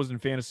 Before I was in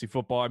fantasy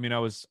football, I mean,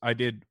 I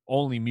did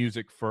only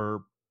music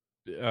for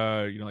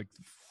like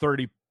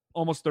 30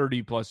 almost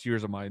 30 plus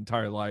years of my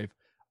entire life.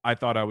 I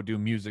thought I would do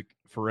music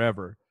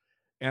forever.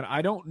 And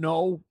I don't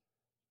know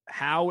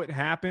how it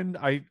happened.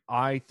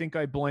 I think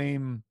I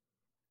blame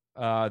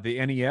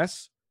the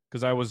NES,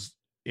 because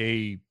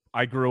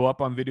I grew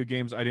up on video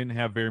games. I didn't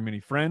have very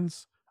many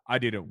friends. I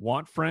didn't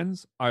want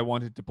friends. I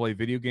wanted to play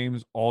video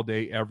games all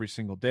day, every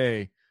single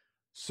day.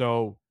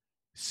 So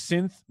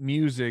synth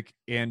music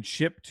and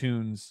chip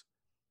tunes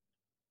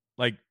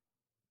like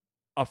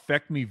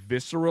affect me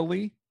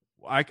viscerally.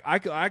 I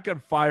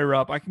could fire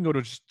up. I can go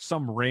to just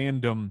some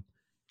random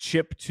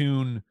chip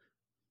tune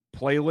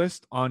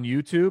playlist on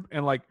YouTube,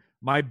 and like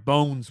my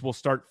bones will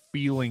start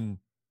feeling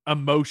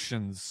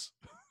emotions,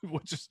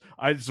 which is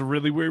it's a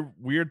really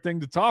weird thing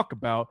to talk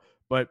about,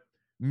 but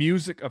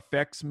music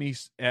affects me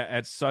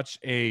at such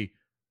a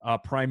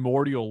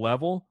primordial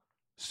level.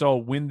 So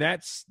when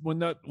those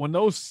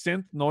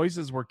synth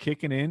noises were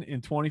kicking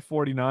in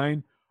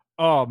 2049,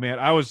 oh man,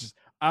 I was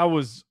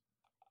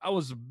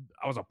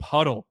a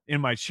puddle in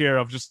my chair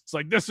of just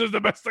like, this is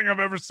the best thing I've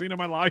ever seen in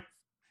my life.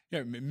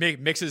 Yeah,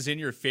 mixes in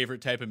your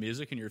favorite type of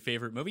music and your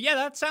favorite movie. Yeah,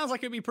 that sounds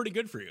like it'd be pretty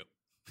good for you.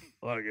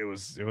 Like it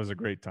was a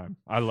great time.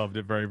 I loved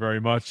it very,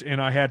 very much.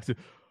 And I had to,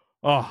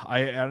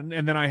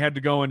 and then I had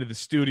to go into the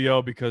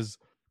studio because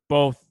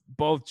both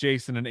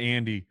Jason and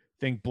Andy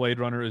think Blade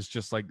Runner is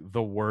just like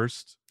the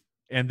worst.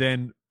 And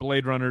then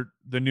Blade Runner,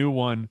 the new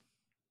one,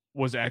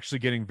 was actually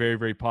getting very,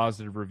 very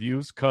positive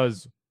reviews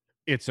because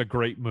it's a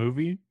great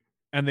movie.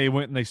 And they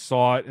went and they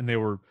saw it and they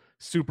were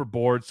super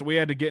bored. So we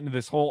had to get into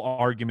this whole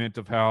argument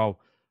of how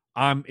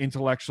I'm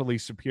intellectually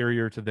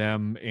superior to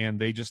them, and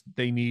they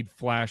need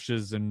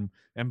flashes and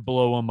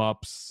blow them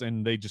ups,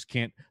 and they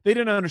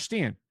didn't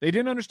understand. They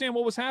didn't understand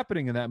what was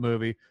happening in that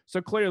movie.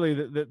 So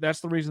clearly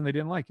that's the reason they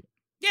didn't like it.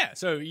 Yeah.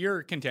 So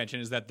your contention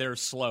is that they're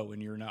slow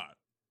and you're not.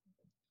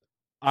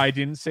 I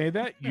didn't say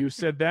that. You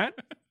said that.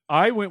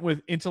 I went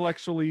with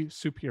intellectually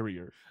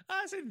superior.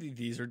 I said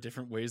these are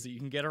different ways that you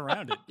can get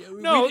around it.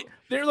 No,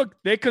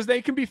 because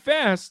they can be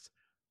fast.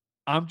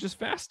 I'm just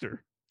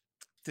faster.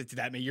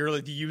 That mean you're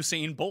like the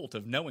Usain Bolt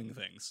of knowing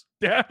things.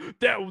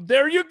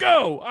 There you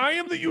go. I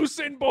am the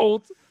Usain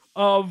Bolt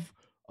of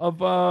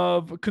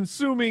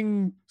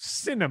consuming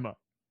cinema.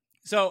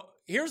 So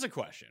here's a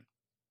question.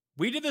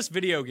 We did this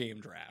video game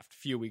draft a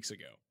few weeks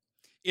ago.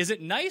 Is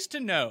it nice to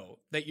know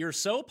that you're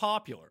so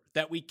popular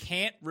that we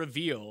can't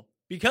reveal,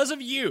 because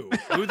of you,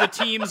 who the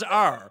teams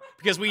are?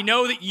 Because we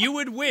know that you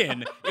would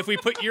win if we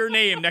put your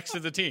name next to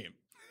the team.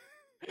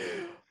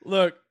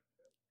 Look,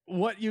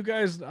 what you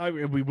guys,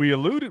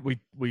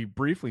 we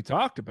briefly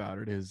talked about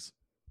it, is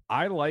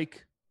I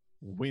like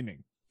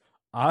winning.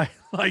 I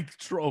like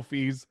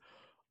trophies.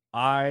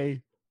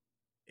 I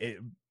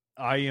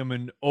am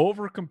an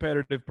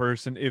over-competitive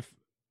person. If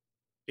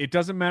it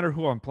doesn't matter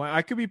who I'm playing.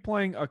 I could be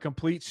playing a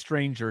complete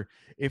stranger.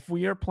 If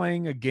we are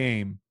playing a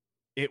game,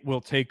 it will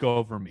take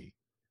over me.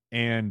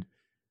 And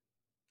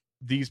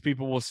these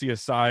people will see a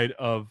side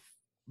of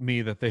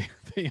me that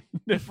they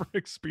never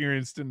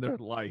experienced in their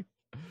life.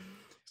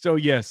 So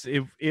yes,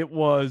 it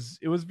was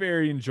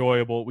very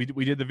enjoyable. We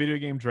did the video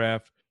game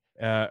draft.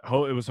 It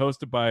was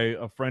hosted by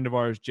a friend of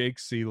ours, Jake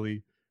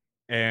Seeley,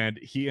 and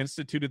he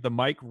instituted the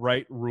Mike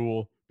Wright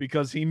rule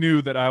because he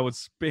knew that I would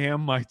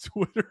spam my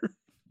Twitter.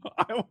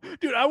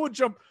 I would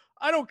jump.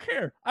 I don't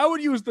care. I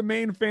would use the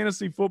main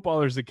fantasy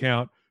footballers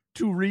account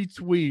to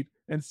retweet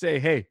and say,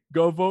 hey,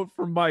 go vote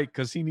for Mike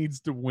because he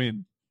needs to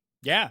win.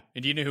 Yeah.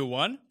 And do you know who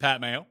won?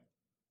 Pat Mayo.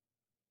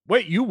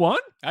 Wait, you won?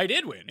 I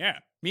did win, yeah.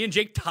 Me and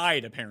Jake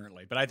tied,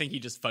 apparently, but I think he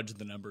just fudged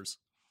the numbers.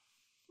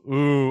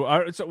 Ooh.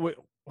 Wait,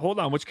 hold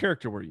on. Which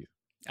character were you?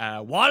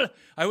 I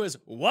was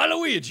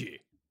Waluigi.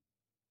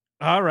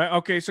 All right.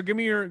 Okay. So give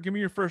me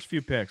your first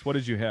few picks. What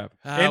did you have?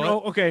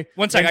 Okay.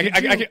 One second.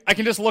 I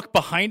can just look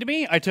behind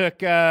me. I took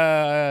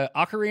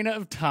Ocarina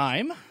of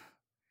Time.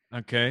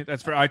 Okay,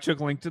 that's fair. I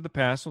took Link to the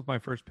Past with my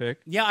first pick.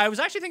 Yeah, I was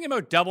actually thinking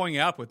about doubling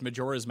up with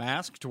Majora's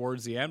Mask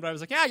towards the end, but I was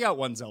like, yeah, I got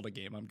one Zelda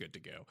game. I'm good to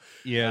go.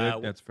 Yeah,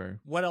 that's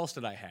fair. What else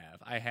did I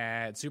have? I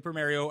had Super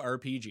Mario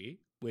RPG,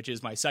 which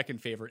is my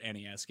second favorite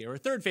NES game, or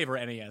third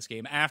favorite NES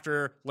game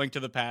after Link to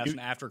the Past and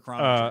after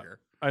Chrono Trigger.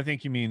 I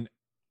think you mean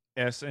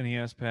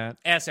SNES, Pat.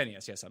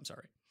 SNES, yes, I'm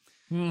sorry.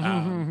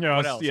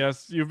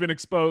 Yes, you've been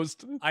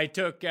exposed. I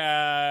took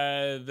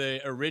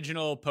the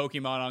original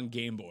Pokemon on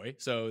Game Boy,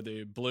 so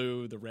the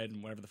blue, the red,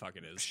 and whatever the fuck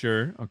it is.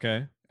 Sure,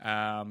 okay.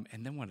 And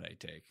then what did I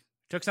take?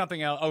 Took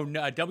something else. Oh,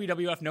 no,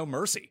 WWF No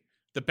Mercy,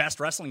 the best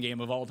wrestling game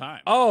of all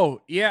time.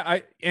 Oh, yeah,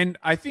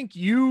 I think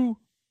you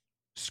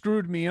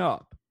screwed me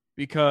up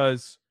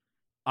because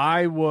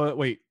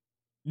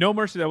No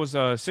Mercy, that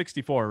was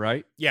 64,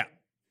 right? Yeah.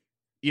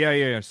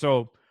 Yeah.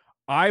 So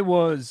I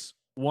was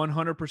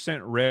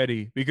 100%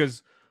 ready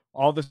because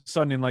all of a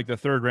sudden in like the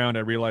third round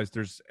I realized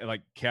there's like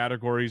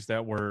categories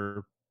that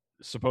were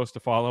supposed to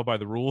follow by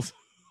the rules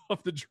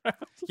of the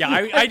draft. Yeah,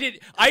 I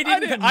didn't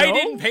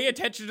know. pay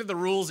attention to the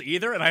rules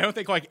either, and I don't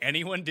think like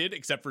anyone did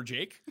except for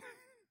Jake.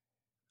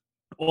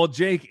 Well,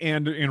 Jake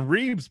and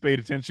Reeves paid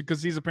attention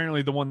because he's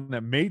apparently the one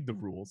that made the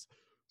rules.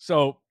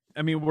 So,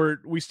 I mean,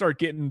 we start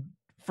getting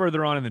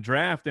further on in the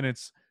draft, and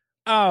it's,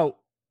 oh,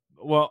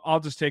 well, I'll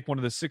just take one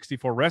of the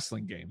 64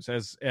 wrestling games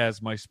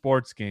as my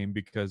sports game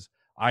because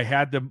I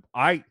have them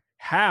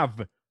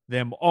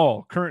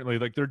all currently.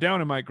 Like, they're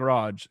down in my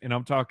garage, and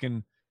I'm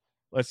talking,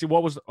 let's see,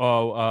 what was,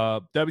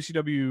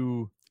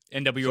 WCW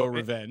NWO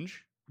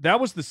Revenge. That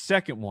was the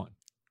second one.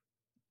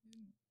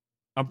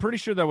 I'm pretty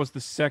sure that was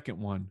the second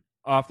one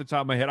off the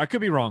top of my head. I could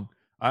be wrong.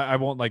 I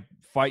won't like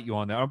fight you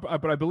on that,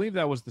 but I believe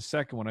that was the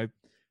second one. I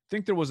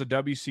think there was a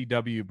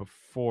WCW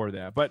before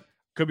that, but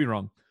could be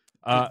wrong.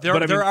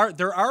 There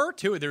are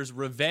two. There's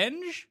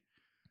Revenge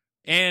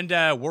and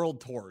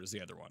World Tour is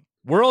the other one.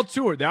 World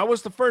Tour. That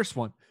was the first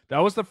one. That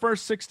was the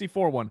first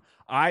 64 one.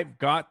 I've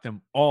got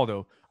them all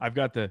though. I've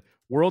got the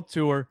World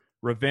Tour,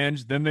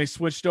 Revenge. Then they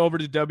switched over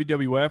to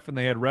WWF and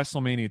they had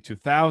WrestleMania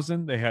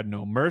 2000. They had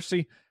No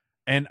Mercy,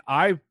 and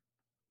I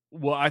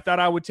thought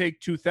I would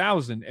take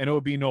 2000 and it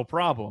would be no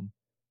problem.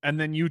 And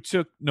then you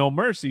took No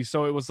Mercy.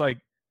 So it was like,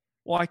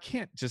 well, I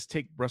can't just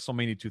take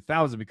WrestleMania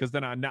 2000 because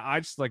then I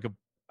just like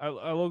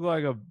I look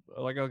like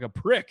a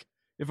prick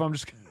if I'm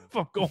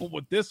going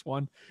with this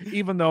one,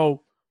 even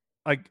though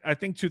like I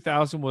think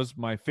 2000 was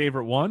my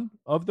favorite one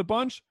of the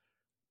bunch,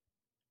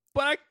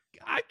 but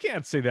I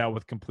can't say that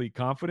with complete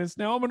confidence.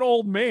 Now I'm an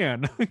old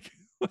man,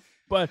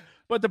 but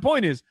the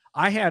point is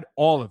I had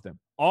all of them,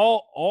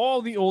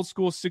 all the old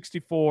school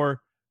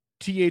 64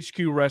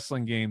 THQ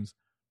wrestling games.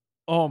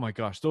 Oh my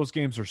gosh, those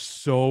games are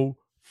so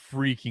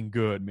freaking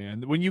good,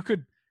 man. When you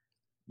could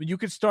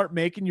start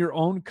making your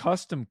own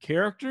custom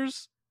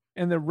characters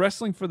and the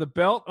wrestling for the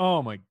belt.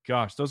 Oh my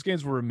gosh, those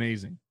games were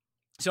amazing.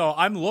 So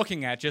I'm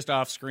looking at just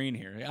off screen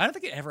here. I don't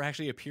think it ever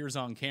actually appears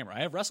on camera.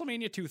 I have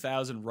WrestleMania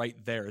 2000 right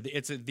there.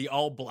 It's the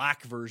all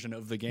black version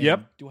of the game.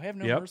 Yep. Do I have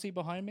No Mercy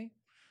behind me?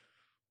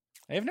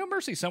 I have No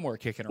Mercy somewhere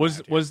kicking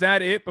around. Was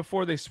that it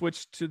before they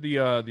switched to the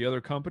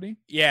other company?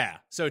 Yeah.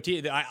 So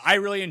I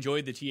really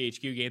enjoyed the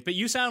THQ games, but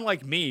you sound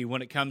like me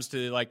when it comes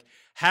to like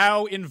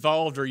how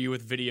involved are you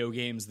with video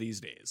games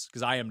these days?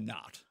 Because I am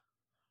not.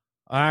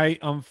 I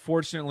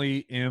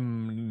unfortunately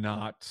am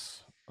not.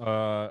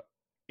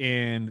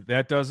 And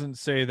that doesn't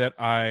say that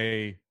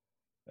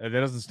that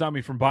doesn't stop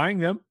me from buying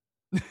them.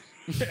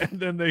 And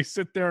then they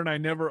sit there and I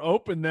never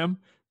open them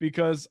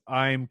because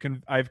I've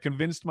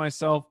convinced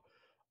myself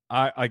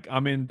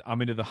I'm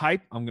into the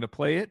hype. I'm going to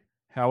play it.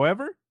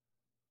 However,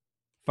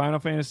 Final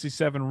Fantasy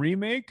VII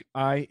Remake,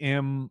 I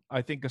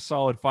think a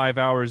solid 5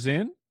 hours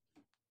in,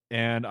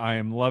 and I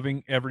am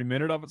loving every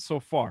minute of it so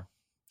far.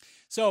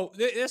 So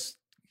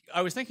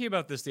I was thinking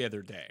about this the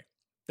other day.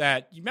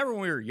 That you remember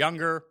when we were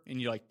younger and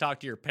you like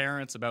talk to your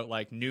parents about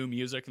like new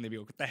music and they'd be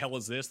like, what the hell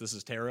is this? This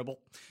is terrible.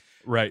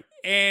 Right.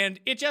 And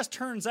it just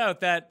turns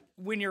out that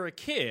when you're a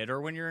kid or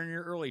when you're in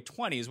your early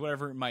 20s,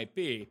 whatever it might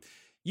be,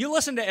 you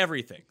listen to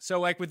everything. So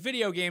like with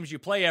video games, you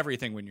play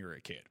everything when you're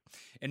a kid.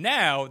 And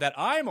now that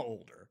I'm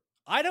older,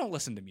 I don't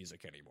listen to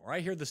music anymore.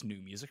 I hear this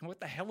new music and what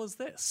the hell is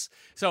this?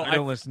 So I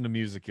don't listen to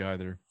music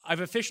either.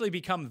 I've officially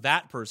become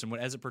that person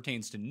as it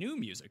pertains to new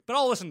music, but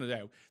I'll listen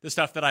to the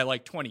stuff that I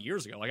liked 20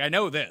 years ago. Like I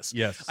know this.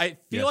 Yes. I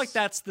feel like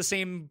that's the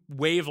same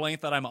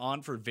wavelength that I'm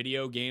on for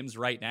video games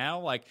right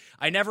now. Like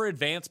I never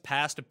advanced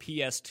past a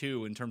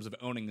PS2 in terms of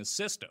owning the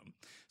system.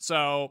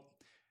 So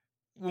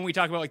when we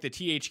talk about like the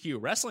THQ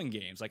wrestling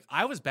games, like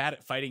I was bad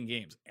at fighting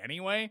games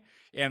anyway.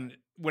 And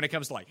when it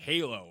comes to like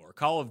Halo or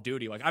Call of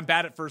Duty, like I'm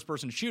bad at first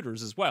person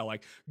shooters as well.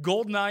 Like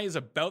GoldenEye is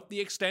about the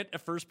extent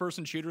of first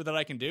person shooter that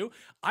I can do.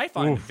 I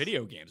find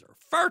video games are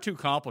far too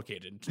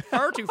complicated,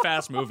 far too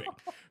fast moving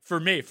for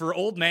me, for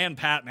old man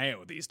Pat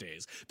Mayo these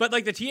days. But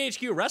like the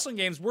THQ wrestling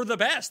games were the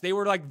best. They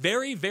were like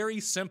very, very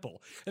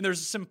simple. And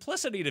there's a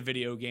simplicity to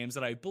video games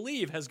that I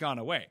believe has gone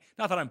away.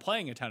 Not that I'm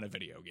playing a ton of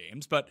video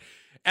games, but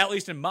at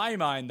least in my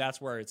mind,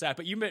 that's where it's at.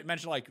 But you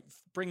mentioned like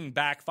bringing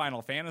back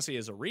Final Fantasy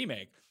as a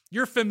remake.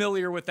 You're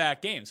familiar with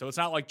that game, so it's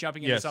not like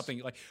jumping into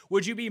something like,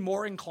 would you be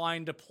more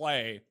inclined to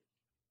play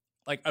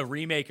like a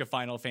remake of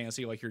Final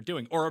Fantasy like you're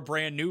doing, or a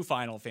brand new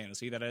Final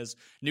Fantasy that has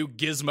new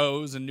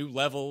gizmos and new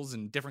levels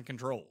and different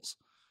controls?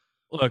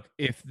 Look,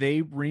 if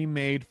they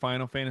remade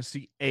Final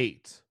Fantasy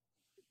VIII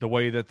the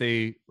way that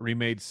they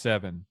remade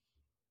 7,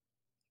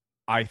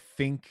 I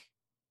think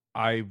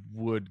I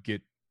would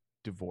get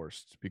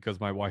divorced because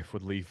my wife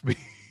would leave me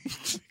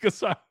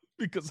because I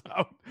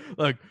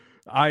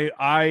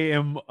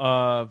am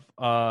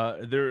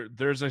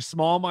there's a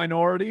small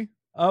minority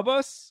of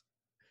us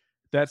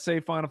that say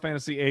Final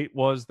Fantasy VIII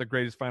was the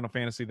greatest Final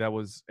Fantasy that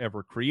was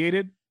ever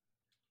created.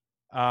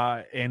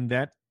 And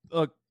that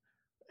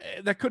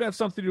could have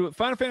something to do with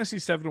Final Fantasy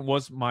VII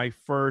was my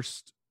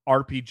first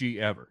RPG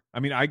ever. I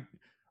mean,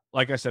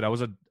 like I said, I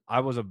was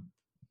a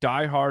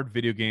diehard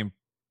video game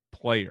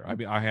player. I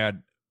mean, I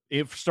had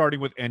it starting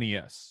with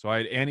NES. So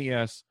I had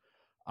NES.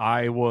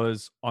 I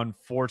was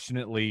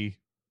unfortunately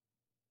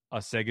a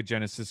Sega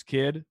Genesis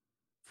kid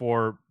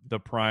for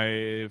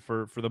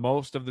the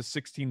most of the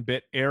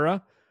 16-bit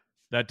era.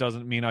 That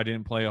doesn't mean I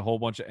didn't play a whole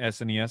bunch of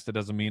SNES. That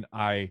doesn't mean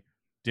I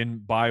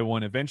didn't buy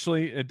one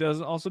eventually. It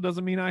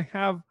doesn't mean I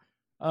have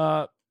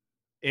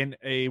in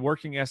a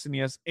working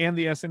SNES and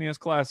the SNES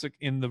Classic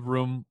in the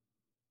room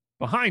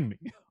behind me.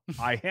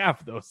 I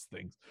have those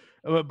things.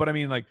 But I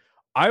mean, like,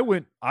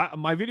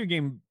 my video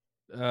game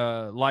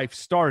life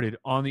started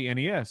on the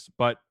NES,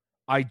 but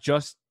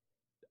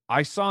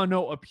I saw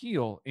no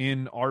appeal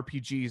in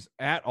RPGs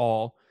at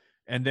all.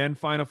 And then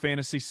Final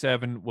Fantasy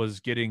VII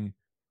was getting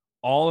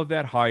all of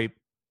that hype,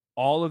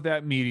 all of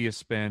that media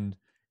spend.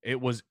 It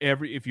was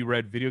if you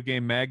read video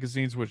game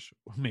magazines, which,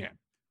 man,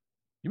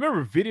 you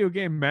remember video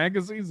game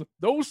magazines?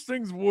 Those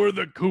things were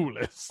the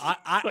coolest.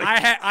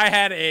 I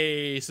had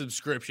a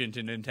subscription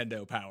to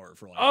Nintendo Power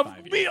for like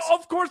 5 years.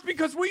 Of course,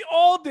 because we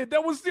all did.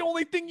 That was the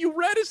only thing you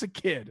read as a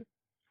kid.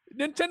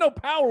 Nintendo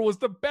Power was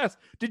the best.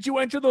 Did you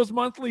enter those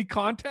monthly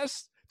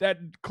contests that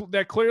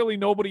clearly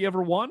nobody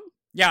ever won?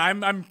 Yeah,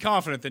 I'm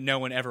confident that no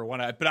one ever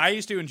won it. But I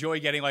used to enjoy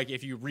getting, like,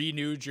 if you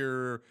renewed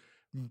your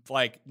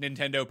like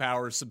Nintendo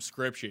Power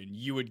subscription,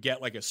 you would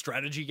get like a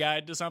strategy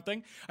guide to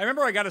something. I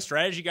remember I got a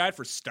strategy guide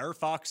for Star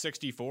Fox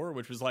 64,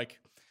 which was like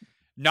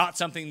not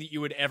something that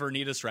you would ever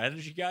need a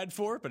strategy guide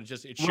for, but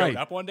it showed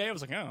up one day. I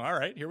was like, oh, all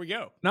right, here we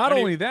go. Not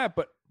only that,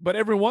 but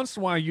every once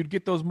in a while you'd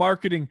get those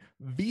marketing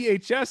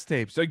VHS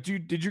tapes. Like,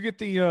 did you get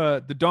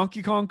the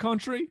Donkey Kong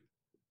Country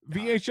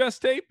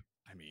VHS tape?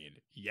 I mean,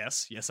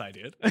 yes, I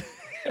did.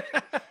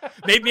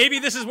 Maybe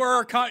this is where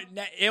our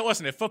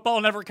listen, if football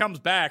never comes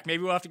back,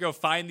 maybe we'll have to go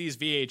find these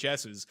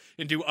VHSs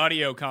and do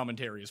audio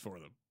commentaries for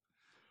them.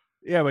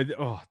 Yeah, but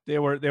they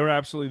were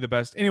absolutely the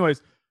best.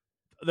 Anyways,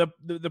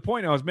 the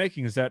point I was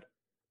making is that,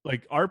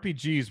 like,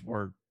 RPGs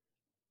were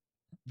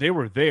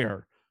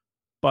there,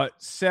 but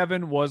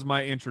 7 was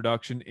my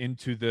introduction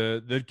into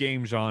the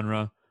game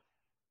genre.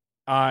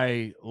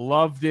 I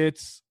loved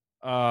it.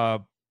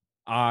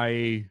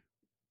 I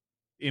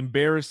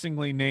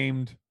embarrassingly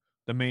named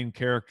the main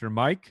character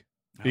Mike,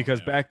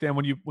 because back then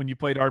when you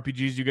played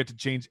RPGs, you get to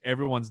change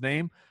everyone's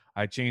name.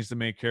 I changed the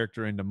main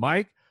character into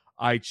Mike.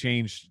 I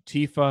changed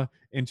Tifa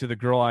into the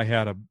girl I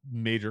had a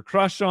major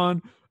crush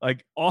on. I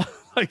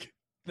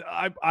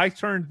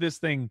turned this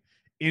thing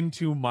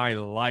into my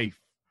life,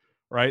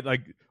 right?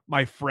 Like,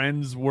 my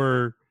friends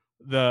were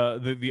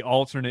the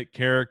alternate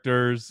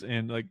characters,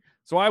 and like,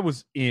 so I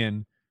was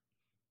in.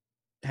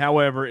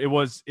 However, it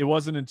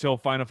wasn't until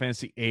Final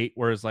Fantasy VIII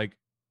where it's like,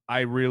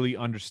 I really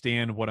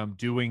understand what I'm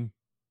doing.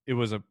 It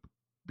was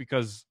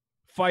because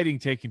fighting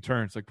taking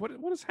turns. Like, what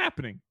is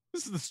happening?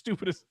 This is the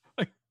stupidest.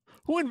 Like,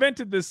 who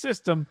invented this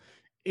system?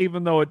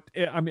 Even though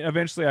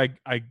eventually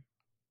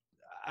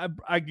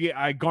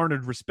I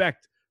garnered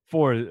respect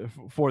for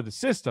the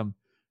system.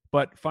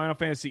 But Final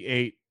Fantasy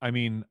VIII, I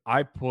mean,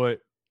 I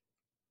put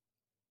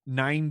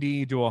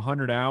 90 to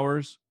 100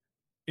 hours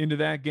into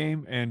that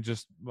game, and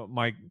just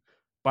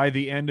by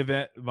the end of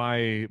it,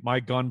 my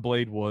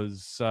gunblade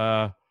was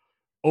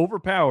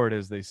overpowered,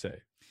 as they say.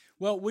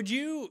 Well, when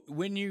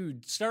you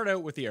start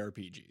out with the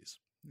RPGs,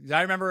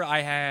 I remember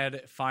I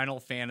had Final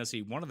Fantasy,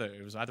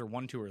 it was either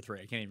 1, 2, or 3.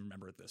 I can't even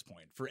remember at this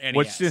point. For NES.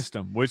 Which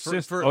system?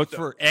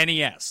 For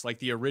NES, like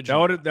the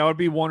original. That would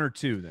be 1 or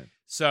 2 then.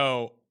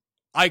 So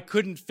I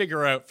couldn't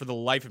figure out for the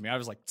life of me. I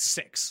was like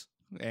 6.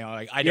 You know,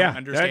 like, I don't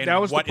understand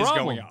what is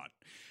going on.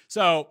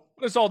 So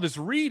there's all this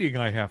reading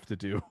I have to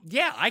do.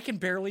 Yeah, I can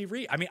barely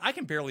read. I mean, I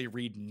can barely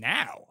read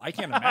now. I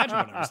can't imagine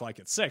what it was like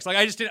at 6.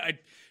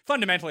 Like,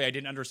 fundamentally, I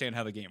didn't understand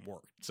how the game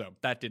worked. So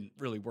that didn't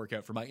really work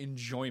out for my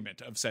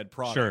enjoyment of said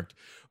product. Sure.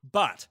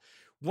 But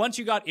once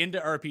you got into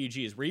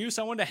RPGs, were you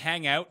someone to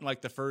hang out in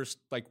like the first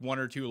like 1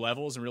 or 2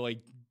 levels and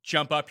really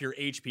jump up your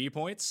HP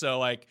points? So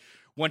like,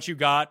 once you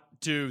got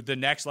to the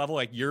next level,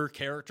 like, your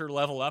character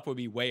level up would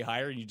be way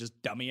higher and you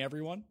just dummy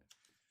everyone?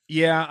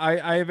 Yeah,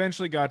 I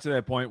eventually got to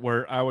that point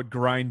where I would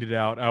grind it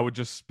out. I would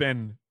just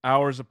spend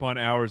hours upon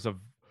hours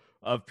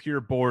of pure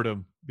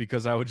boredom,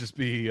 because I would just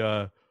be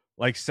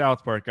like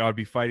South Park. I would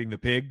be fighting the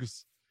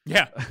pigs.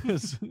 Yeah.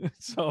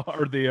 So,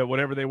 or the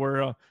whatever they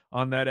were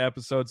on that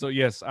episode. So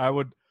yes, I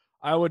would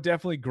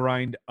definitely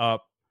grind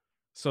up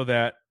so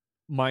that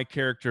my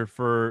character,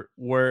 for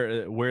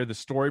where the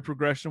story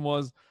progression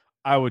was,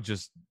 I would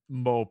just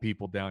mow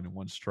people down in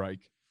one strike.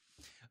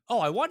 Oh,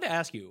 I wanted to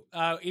ask you,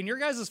 in your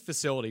guys'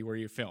 facility where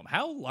you film,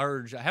 how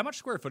much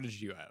square footage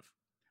do you have?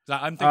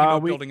 I'm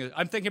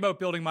thinking about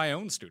building my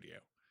own studio.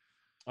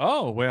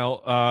 Oh,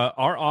 well,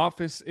 our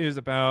office is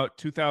about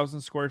 2,000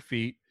 square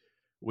feet.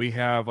 We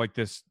have like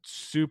this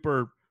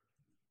super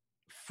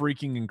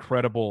freaking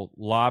incredible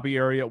lobby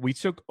area. We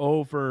took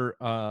over,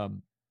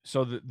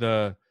 so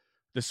the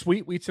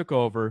suite we took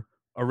over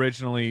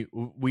originally,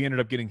 we ended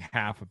up getting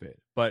half of it.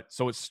 But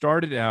so it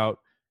started out,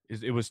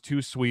 it was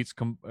 2 suites,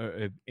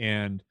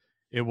 and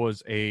it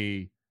was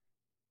a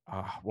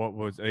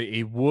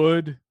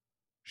wood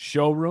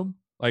showroom,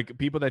 like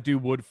people that do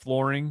wood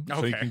flooring. Okay.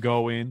 So you can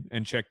go in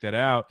and check that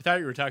out. I thought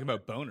you were talking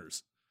about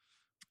boners.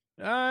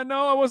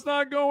 No, I was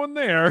not going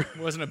there. It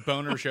wasn't a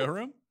boner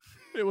showroom.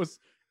 It was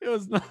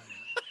not.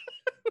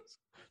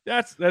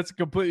 that's a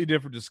completely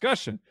different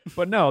discussion.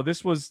 But no,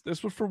 this was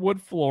for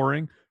wood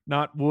flooring,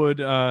 not wood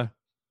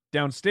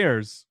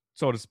downstairs,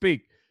 so to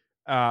speak.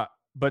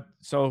 But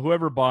so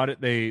whoever bought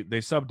it,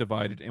 they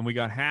subdivided, and we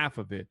got half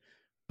of it.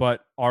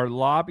 But our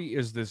lobby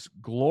is this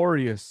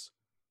glorious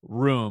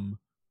room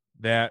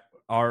that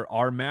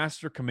our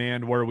master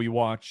command, where we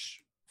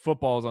watch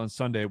footballs on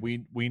Sunday.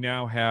 We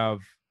now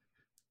have,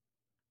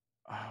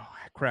 oh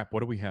crap,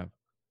 what do we have?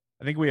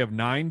 I think we have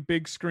 9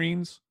 big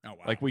screens. Oh,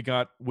 wow. Like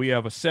we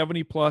have a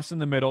 70 plus in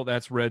the middle.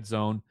 That's red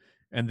zone.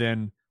 And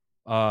then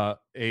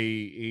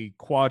a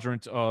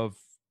quadrant of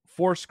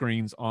 4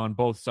 screens on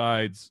both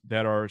sides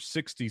that are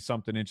 60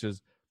 something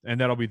inches.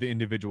 And that'll be the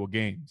individual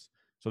games.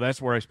 So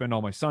that's where I spend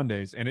all my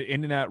Sundays. And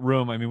in that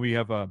room, I mean, we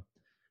have a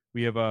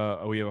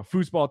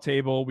foosball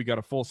table. We got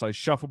a full size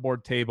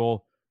shuffleboard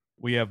table.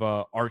 We have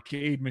a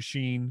arcade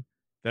machine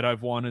that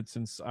I've wanted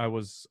since I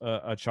was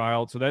a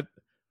child. So that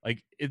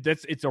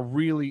it's a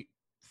really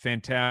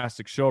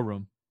fantastic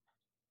showroom.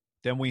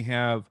 Then we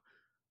have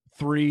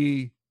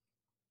three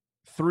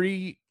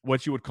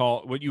what you would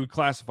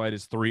classify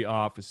as 3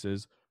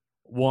 offices.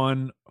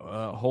 One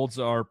holds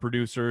our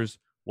producers,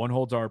 one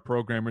holds our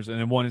programmers, and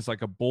then one is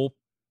like a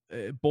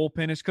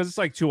bullpenish, because it's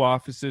like 2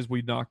 offices.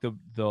 We knocked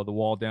the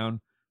wall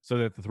down so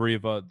that the 3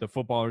 of the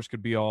footballers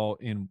could be all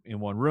in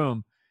one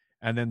room.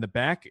 And then the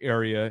back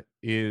area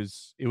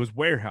was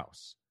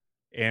warehouse,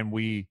 and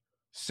we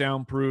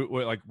soundproof,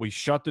 like we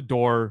shut the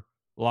door,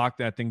 locked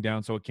that thing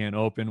down so it can't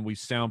open. We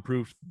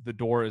soundproofed the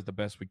door as the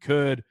best we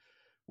could.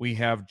 We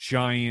have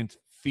giant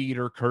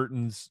feeder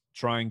curtains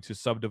trying to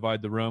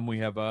subdivide the room. We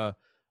have a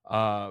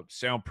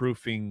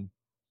soundproofing,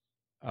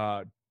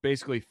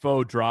 basically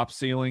faux drop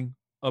ceiling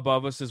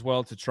above us as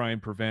well to try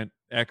and prevent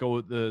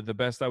echo the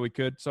best that we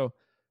could. So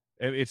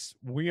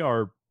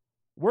we're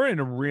in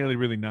a really,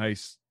 really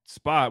nice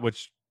spot,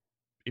 which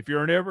if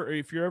you're ever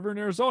in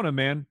Arizona,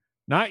 man,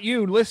 not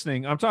you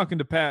listening, I'm talking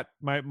to Pat,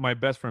 my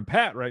best friend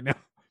Pat right now.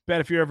 Pat,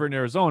 if you're ever in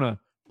Arizona,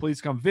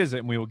 please come visit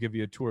and we will give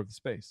you a tour of the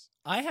space.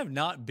 I have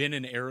not been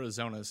in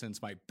Arizona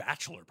since my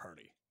bachelor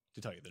party,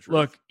 to tell you the truth.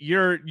 Look,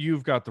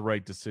 you've got the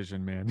right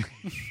decision, man.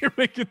 You're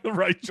making the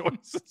right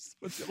choices.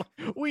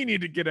 We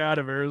need to get out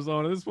of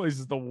Arizona. This place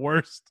is the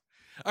worst.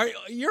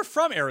 You're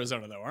from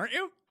Arizona, though, aren't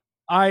you?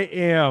 I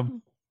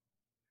am.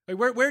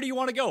 Like, where do you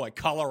want to go? Like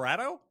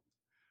Colorado?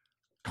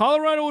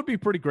 Colorado would be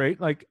pretty great.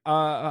 Like,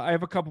 I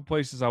have a couple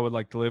places I would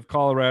like to live.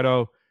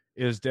 Colorado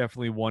is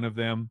definitely one of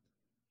them.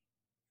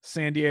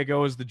 San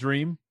Diego is the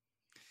dream.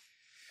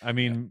 I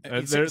mean,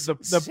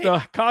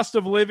 the cost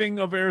of living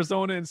of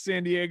Arizona and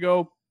San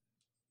Diego,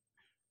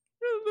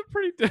 they're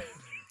pretty.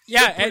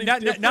 Yeah, and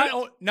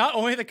not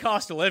only the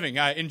cost of living.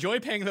 I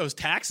enjoy paying those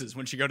taxes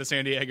when you go to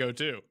San Diego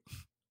too.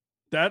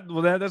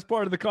 That's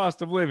part of the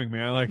cost of living,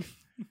 man. Like,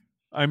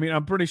 I mean,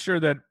 I'm pretty sure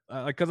that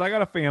because I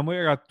got a family,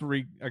 I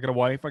got a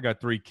wife, I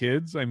got 3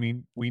 kids. I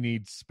mean, we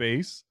need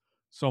space.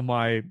 So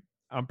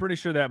I'm pretty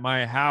sure that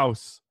my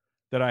house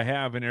that I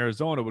have in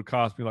Arizona would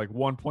cost me like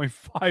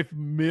 1.5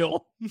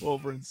 mil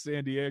over in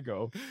San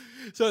Diego.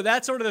 So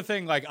that's sort of the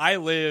thing. Like, I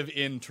live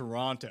in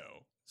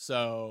Toronto,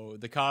 so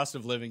the cost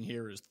of living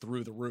here is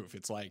through the roof.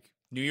 It's like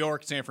New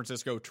York, San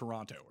Francisco,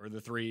 Toronto are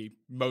the 3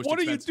 most expensive. What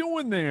are you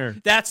doing there?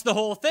 That's the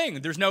whole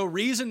thing. There's no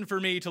reason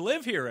for me to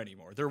live here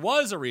anymore. There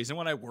was a reason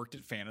when I worked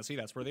at Fantasy.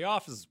 That's where the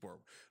offices were.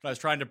 When I was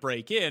trying to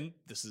break in,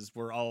 this is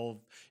where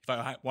if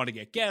I want to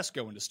get guests,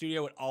 go into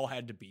studio, it all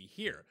had to be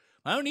here.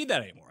 I don't need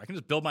that anymore. I can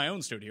just build my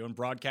own studio and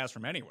broadcast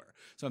from anywhere.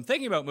 So I'm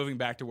thinking about moving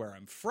back to where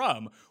I'm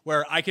from,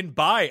 where I can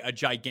buy a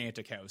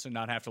gigantic house and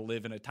not have to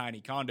live in a tiny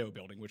condo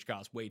building, which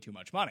costs way too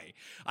much money.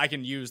 I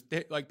can use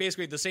like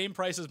basically the same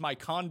price as my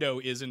condo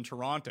is in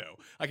Toronto.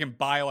 I can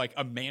buy like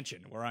a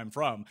mansion where I'm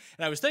from.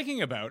 And I was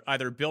thinking about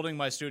either building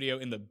my studio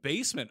in the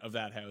basement of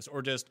that house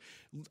or just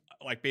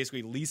like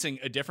basically leasing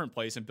a different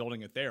place and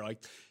building it there.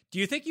 Like, do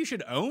you think you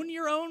should own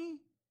your own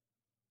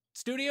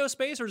studio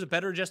space, or is it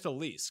better just to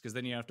lease? Because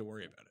then you don't have to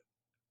worry about it.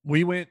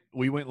 We went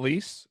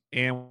lease,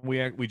 and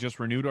we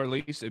just renewed our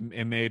lease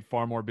and made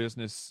far more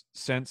business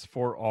sense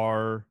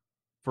for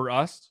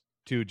us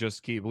to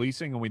just keep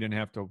leasing, and we didn't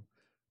have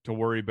to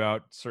worry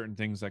about certain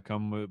things that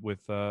come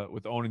with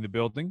owning the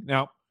building.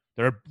 Now,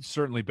 there are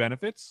certainly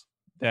benefits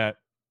that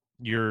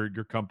your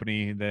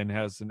company then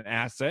has an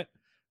asset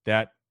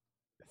that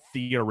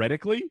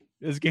theoretically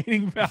is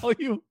gaining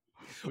value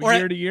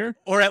year to year,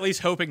 or at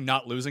least hoping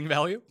not losing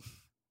value.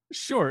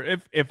 Sure,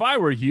 if I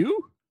were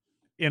you.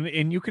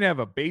 And you can have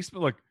a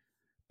basement. Look,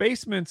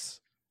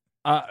 basements,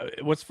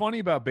 what's funny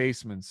about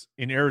basements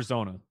in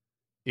Arizona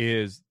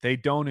is they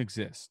don't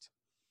exist.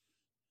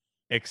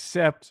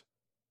 Except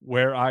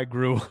where I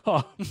grew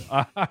up.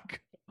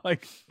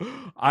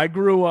 I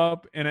grew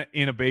up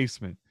in a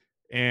basement.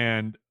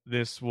 And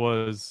this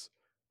was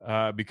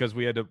because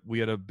we had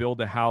to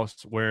build a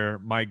house where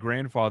my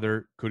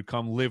grandfather could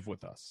come live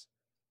with us.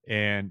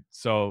 And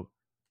so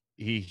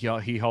he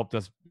helped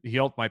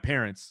my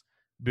parents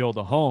build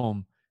a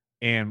home.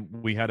 And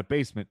we had a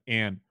basement,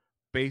 and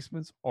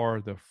basements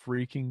are the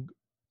freaking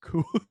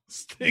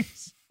coolest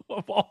things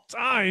of all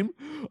time.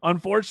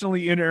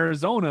 Unfortunately, in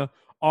Arizona,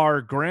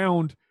 our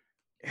ground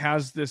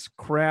has this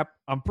crap.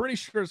 I'm pretty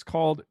sure it's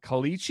called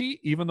caliche,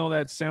 even though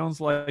that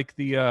sounds like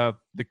the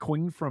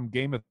queen from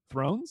Game of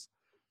Thrones.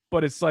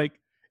 But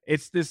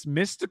it's this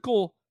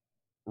mystical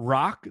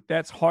rock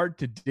that's hard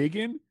to dig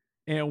in.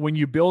 And when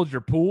you build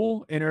your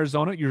pool in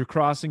Arizona, you're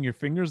crossing your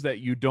fingers that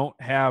you don't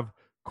have,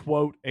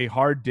 quote, a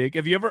hard dig.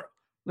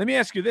 Let me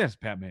ask you this,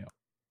 Pat Mayo.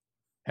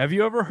 Have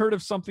you ever heard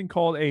of something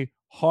called a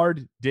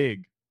hard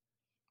dig?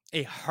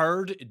 A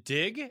hard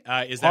dig?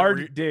 Is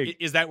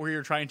that where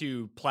you're trying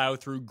to plow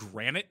through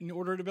granite in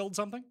order to build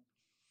something?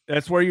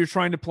 That's where you're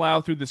trying to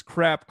plow through this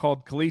crap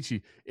called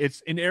caliche.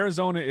 It's in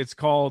Arizona. It's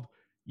called,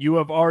 you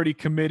have already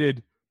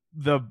committed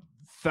the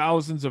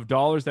thousands of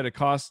dollars that it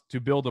costs to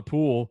build a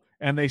pool,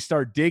 and they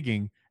start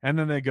digging, and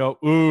then they go,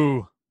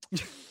 ooh,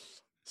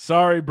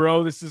 sorry,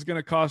 bro, this is going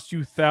to cost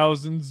you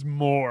thousands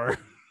more.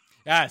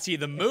 See,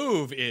 the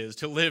move is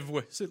to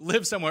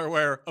live somewhere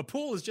where a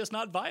pool is just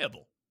not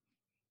viable.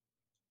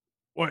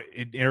 Well,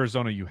 in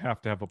Arizona, you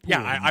have to have a pool.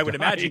 Yeah, I would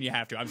imagine you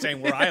have to. I'm saying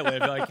where I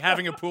live, like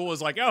having a pool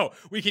is like, oh,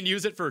 we can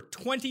use it for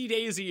 20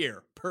 days a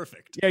year.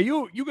 Perfect. Yeah,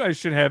 you guys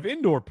should have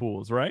indoor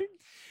pools, right?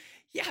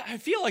 Yeah, I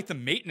feel like the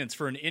maintenance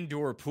for an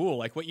indoor pool,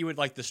 like what you would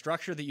like the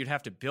structure that you'd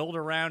have to build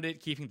around it,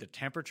 keeping the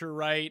temperature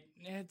right.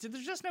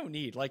 There's just no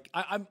need. Like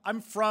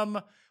I'm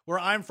from where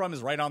I'm from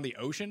is right on the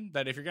ocean.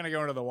 That if you're gonna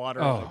go into the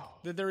water,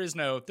 like, there is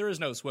no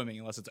swimming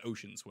unless it's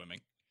ocean swimming.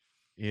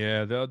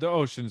 Yeah, the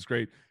ocean's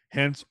great.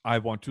 Hence, I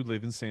want to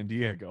live in San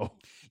Diego.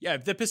 Yeah,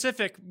 the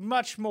Pacific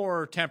much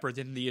more temperate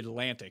than the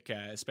Atlantic,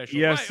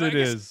 especially. Yes, it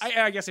is.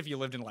 I guess if you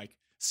lived in like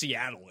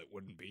Seattle, it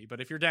wouldn't be. But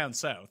if you're down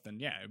south, then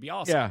yeah, it'd be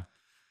awesome. Yeah.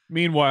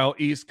 Meanwhile,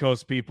 East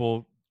Coast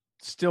people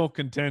still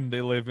contend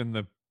they live in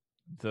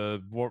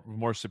the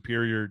more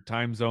superior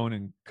time zone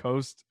and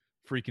coast.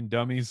 Freaking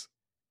dummies.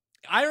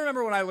 I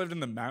remember when I lived in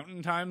the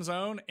mountain time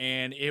zone,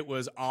 and it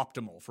was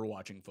optimal for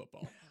watching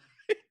football.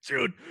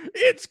 Dude,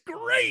 it's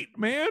great,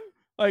 man.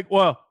 Like,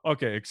 well,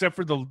 okay, except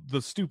for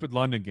the stupid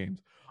London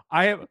games.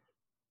 I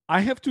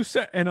have to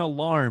set an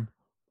alarm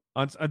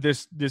on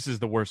this. This is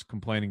the worst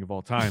complaining of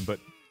all time, but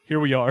here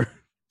we are.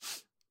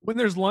 When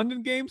there's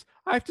London games,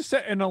 I have to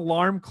set an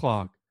alarm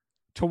clock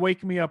to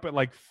wake me up at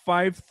like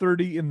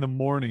 5:30 in the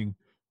morning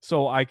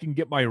so I can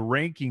get my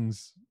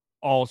rankings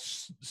all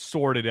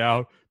sorted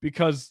out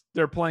because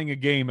they're playing a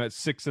game at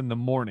 6 in the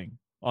morning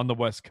on the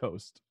West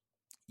Coast.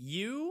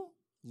 You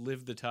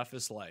live the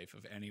toughest life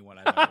of anyone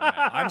I've ever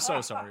met. I'm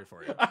so sorry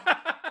for you.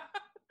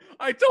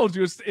 I told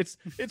you it's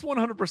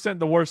 100%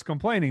 the worst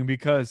complaining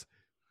because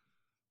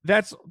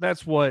that's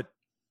what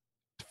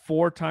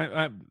 4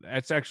 times.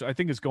 That's actually, I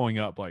think it's going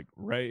up. Like,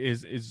 right?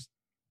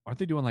 Aren't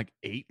they doing like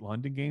 8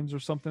 London games or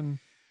something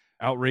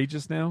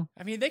outrageous now?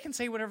 I mean, they can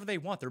say whatever they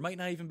want. There might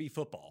not even be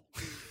football.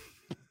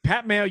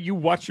 Pat Mayo, you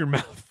watch your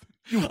mouth.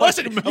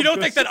 Listen, you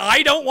don't think that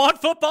I don't want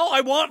football?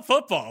 I want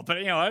football, but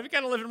I've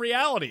got to live in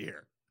reality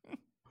here.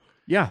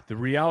 Yeah, the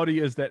reality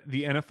is that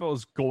the NFL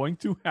is going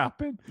to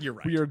happen. You're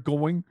right. We are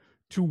going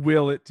to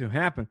will it to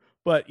happen.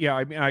 But yeah,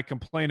 I mean, I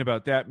complain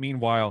about that.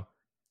 Meanwhile,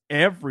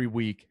 every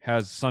week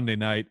has Sunday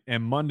night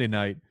and Monday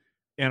night,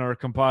 and our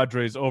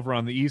compadres over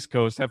on the East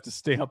Coast have to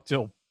stay up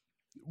till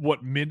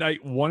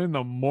midnight, 1 in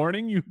the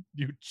morning.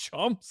 You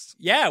chumps.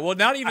 Yeah, well,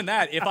 not even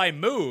that. If I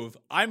move,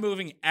 I'm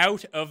moving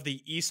out of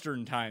the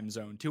Eastern time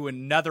zone to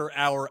another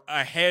hour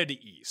ahead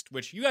east,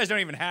 which you guys don't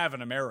even have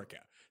in America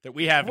that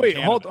we have. Wait,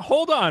 in Canada.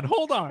 hold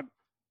on.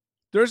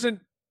 There's a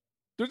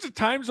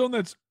time zone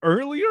that's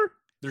earlier.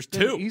 There's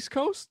 2 East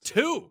Coast.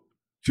 2.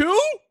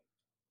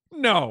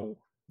 No.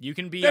 You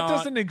can be that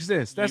doesn't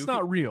exist. That's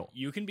not real.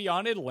 You can be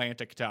on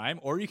Atlantic time,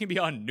 or you can be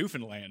on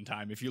Newfoundland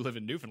time if you live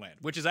in Newfoundland,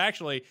 which is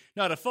actually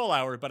not a full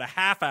hour, but a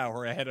half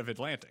hour ahead of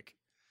Atlantic.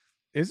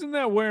 Isn't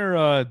that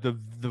where the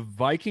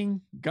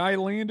Viking guy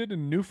landed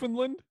in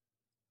Newfoundland?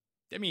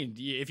 I mean,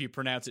 if you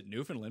pronounce it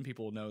Newfoundland,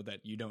 people will know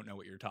that you don't know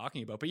what you're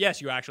talking about. But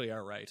yes, you actually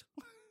are right.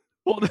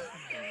 Well,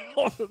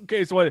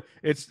 okay, so what?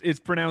 It's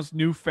pronounced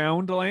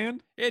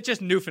Newfoundland? It's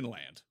just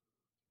Newfoundland.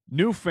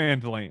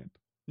 Newfoundland.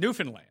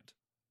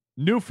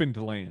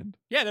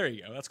 Yeah, there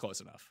you go. That's close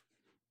enough.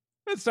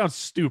 That sounds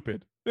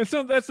stupid.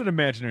 That's an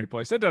imaginary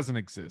place. That doesn't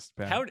exist,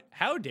 Pat.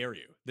 How dare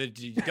you?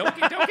 Don't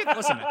get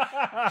listen.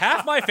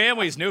 Half my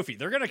family's Newfie.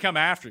 They're gonna come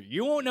after you.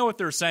 You won't know what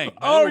they're saying.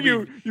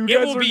 You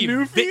guys are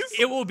Newfies?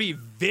 It will be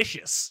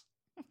vicious.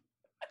 You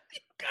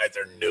guys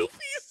are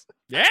Newfies?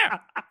 Yeah.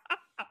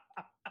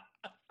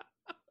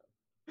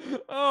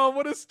 Oh,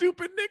 what a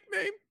stupid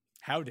nickname.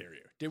 How dare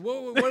you?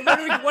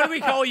 What do we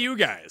call you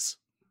guys?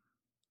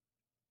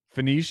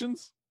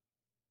 Phoenicians?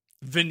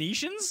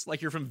 Venetians?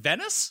 Like you're from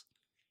Venice?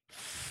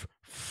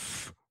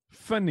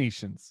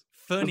 Phoenicians.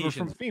 We're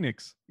from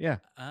Phoenix. Yeah.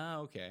 Ah,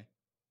 okay.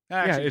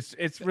 Actually, yeah,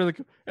 it's really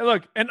cool. And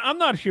look, and I'm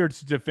not here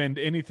to defend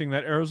anything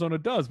that Arizona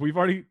does. We've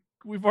already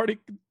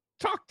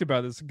talked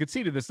about this and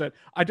conceded this, that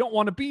I don't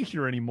want to be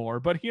here anymore,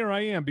 but here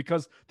I am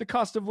because the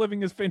cost of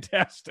living is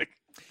fantastic.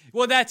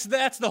 Well, that's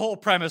the whole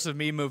premise of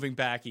me moving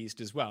back east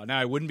as well. Now,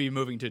 I wouldn't be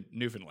moving to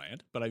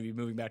Newfoundland, but I'd be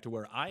moving back to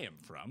where I am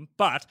from.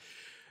 But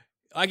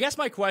I guess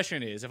my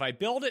question is, if I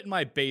build it in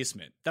my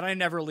basement, then I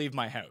never leave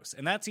my house,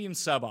 and that seems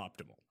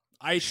suboptimal.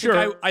 I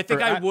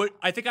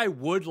think I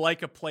would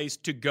like a place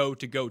to go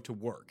to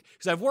work,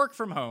 because I've worked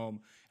from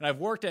home and I've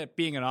worked at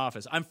being an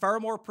office. I'm far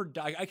more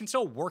I can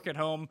still work at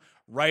home,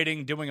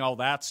 writing, doing all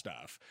that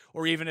stuff.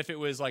 Or even if it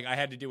was like I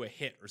had to do a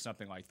hit or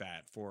something like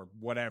that for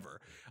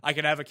whatever, I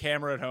could have a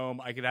camera at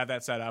home. I could have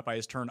that set up. I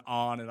just turn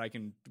on and I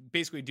can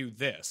basically do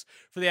this.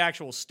 For the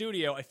actual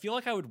studio, I feel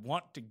like I would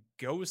want to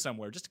go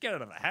somewhere just to get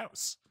out of the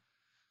house.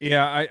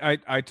 Yeah,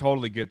 I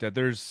totally get that.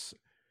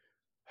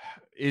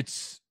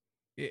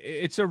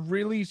 It's a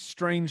really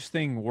strange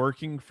thing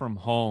working from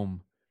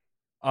home,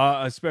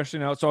 especially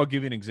now. So I'll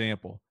give you an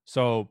example.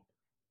 So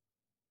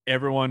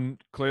everyone,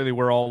 clearly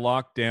we're all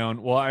locked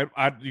down. Well,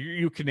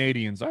 you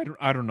Canadians, I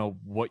don't know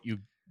what you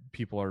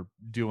people are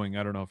doing.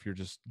 I don't know if you're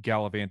just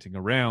gallivanting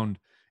around,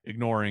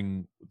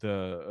 ignoring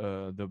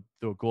the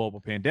global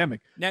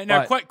pandemic.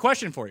 Now,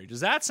 question for you: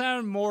 does that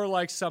sound more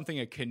like something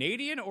a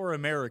Canadian or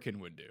American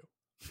would do?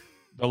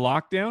 The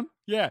lockdown?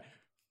 Yeah.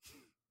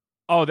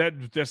 Oh,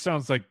 that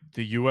sounds like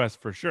the U.S.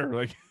 for sure.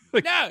 Like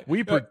no,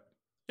 we.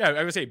 Yeah,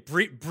 I would say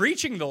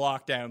breaching the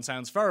lockdown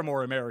sounds far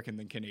more American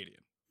than Canadian.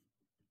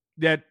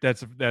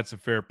 That's a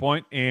fair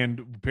point, and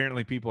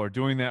apparently people are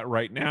doing that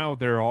right now.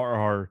 There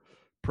are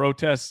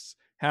protests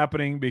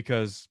happening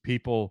because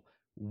people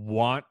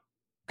want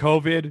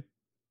COVID.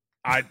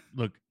 I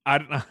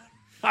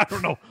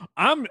don't know.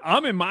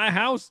 I'm in my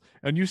house,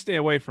 and you stay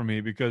away from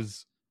me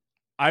because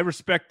I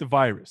respect the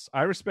virus.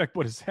 I respect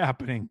what is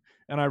happening,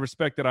 and I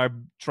respect that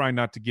I'm trying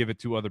not to give it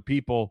to other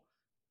people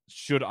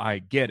should I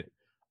get it.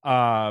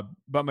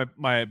 But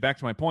my back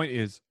to my point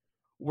is,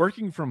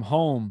 working from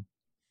home,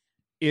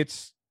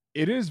 it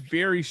is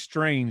very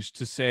strange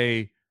to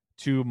say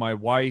to my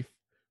wife,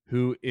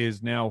 who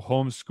is now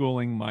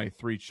homeschooling my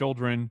 3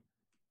 children,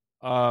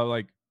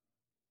 like,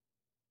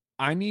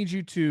 I need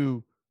you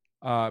to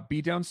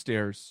be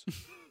downstairs,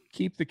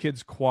 keep the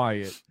kids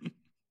quiet,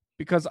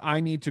 because I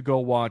need to go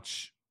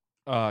watch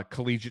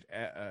collegiate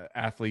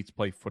athletes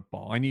play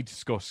football. I need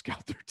to go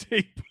scout their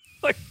tape.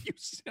 Like, you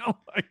sound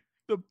like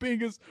the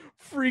biggest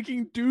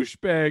freaking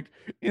douchebag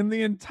in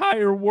the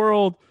entire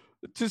world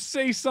to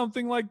say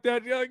something like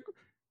that. You're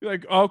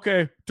like,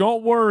 okay,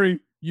 don't worry.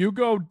 You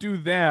go do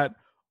that.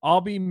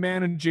 I'll be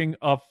managing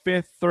a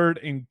 5th,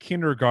 3rd, and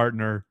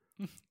kindergartner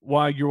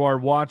while you are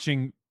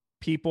watching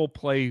people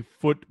play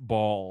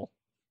football.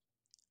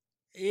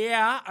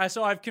 Yeah,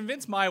 so I've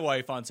convinced my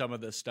wife on some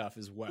of this stuff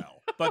as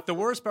well. But the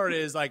worst part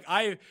is, like,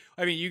 I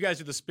mean, you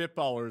guys are the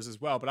spitballers as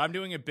well, but I'm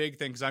doing a big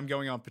thing because I'm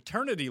going on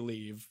paternity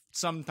leave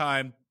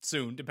sometime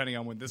soon, depending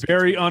on when this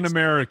very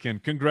un-American.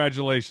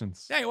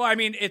 Congratulations. Yeah, well, I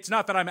mean, it's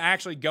not that I'm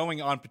actually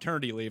going on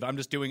paternity leave. I'm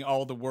just doing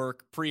all the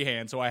work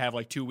pre-hand, so I have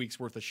like 2 weeks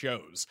worth of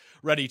shows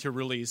ready to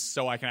release,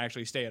 so I can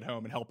actually stay at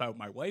home and help out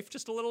my wife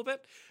just a little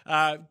bit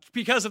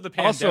because of the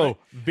pandemic. Also,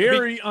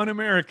 very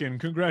un-American.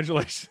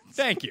 Congratulations.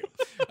 Thank you.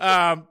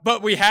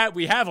 But we have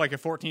like a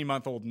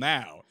 14-month-old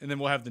now, and then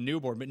we'll have the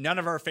newborn. But none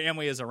of our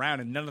family is around,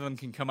 and none of them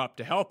can come up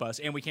to help us,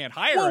 and we can't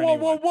hire anyone.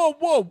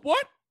 Whoa!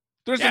 What?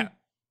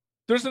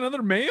 There's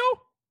another Mayo?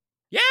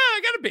 Yeah,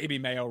 I got a baby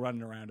Mayo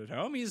running around at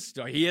home.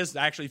 He is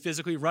actually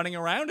physically running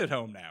around at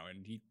home now,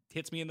 and he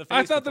hits me in the face.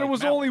 I thought there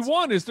was only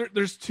one.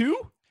 There's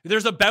 2?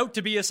 There's about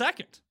to be a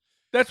second.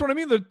 That's what I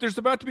mean. There's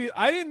about to be.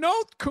 I didn't know.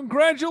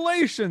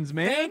 Congratulations,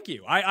 man. Thank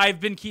you. I've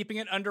been keeping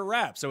it under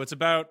wraps. So it's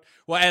about,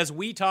 well, as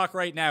we talk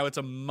right now, it's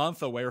a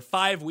month away or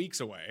 5 weeks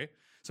away.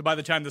 So by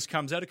the time this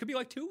comes out, it could be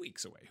like 2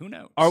 weeks away. Who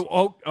knows?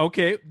 Oh,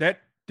 okay.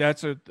 That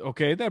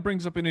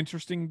brings up an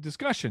interesting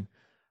discussion.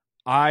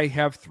 I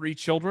have 3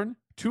 children.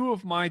 2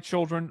 of my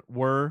children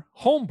were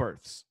home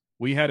births.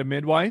 We had a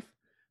midwife.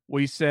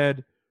 We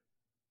said,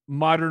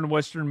 modern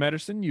Western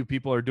medicine, you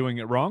people are doing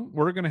it wrong.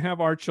 We're going to have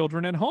our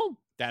children at home.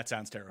 That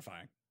sounds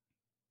terrifying.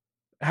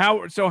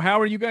 How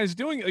are you guys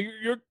doing?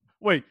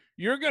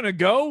 You're going to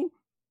go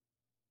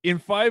in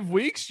 5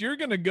 weeks? You're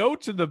going to go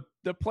to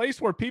the place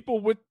where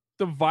people with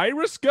the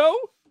virus go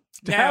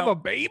to have a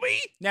baby?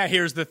 Now,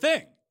 here's the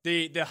thing.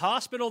 The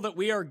hospital that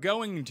we are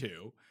going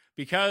to,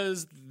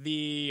 because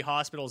the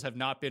hospitals have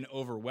not been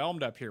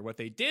overwhelmed up here, what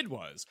they did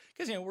was,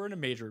 because we're in a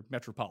major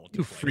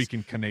metropolitan place.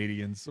 Freaking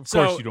Canadians. Of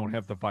course you don't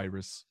have the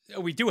virus.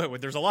 We do have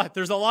it. There's a lot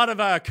of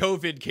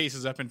COVID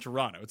cases up in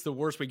Toronto. It's the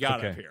worst we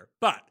got up here.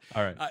 But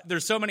all right.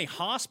 There's so many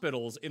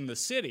hospitals in the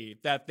city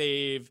that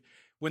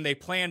when they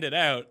planned it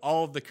out,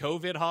 all of the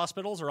COVID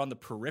hospitals are on the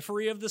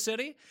periphery of the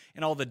city,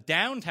 and all the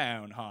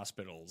downtown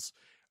hospitals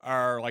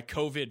are like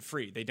COVID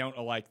free. They don't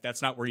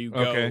that's not where you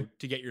go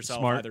to get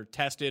yourself either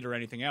tested or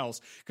anything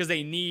else, because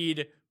they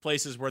need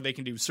places where they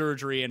can do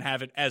surgery and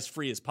have it as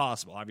free as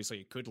possible. Obviously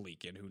it could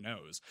leak in, who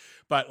knows,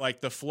 but like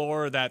the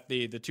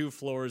 2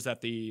 floors that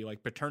the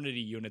like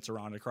paternity units are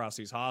on across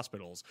these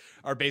hospitals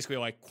are basically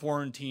like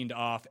quarantined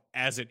off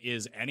as it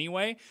is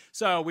anyway.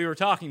 So we were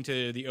talking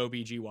to the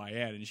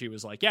OBGYN, and she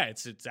was like, yeah,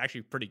 it's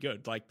actually pretty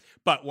good. Like,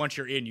 but once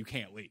you're in, you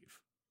can't leave.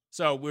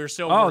 So we're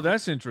still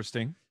that's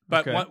interesting.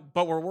 But Okay.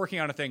 but we're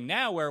working on a thing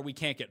now where we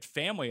can't get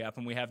family up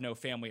and we have no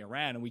family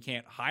around and we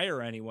can't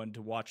hire anyone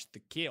to watch the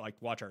kid, like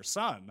watch our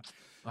son.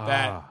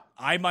 That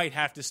I might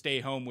have to stay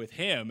home with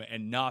him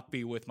and not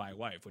be with my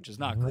wife, which is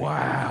not great.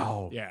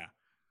 Wow. Yeah.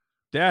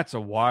 That's a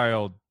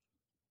wild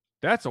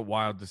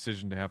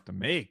decision to have to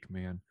make,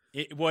 man.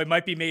 It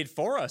might be made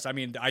for us. I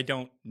mean, I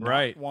don't not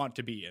Right. want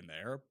to be in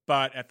there,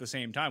 but at the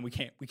same time, we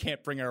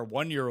can't bring our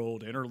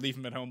 1-year-old in or leave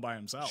him at home by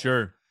himself.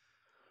 Sure.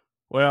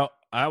 Well,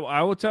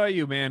 I will tell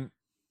you, man.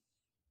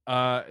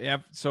 Yeah.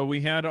 So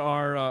we had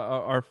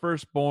our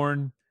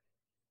firstborn,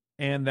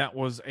 and that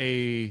was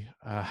it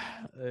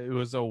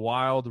was a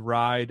wild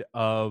ride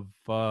of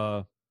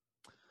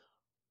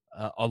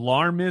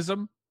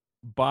alarmism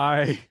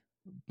by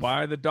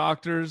the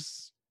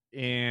doctors,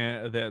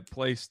 and that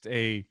placed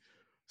a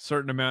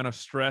certain amount of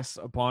stress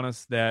upon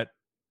us that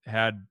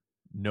had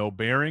no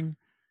bearing.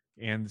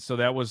 And so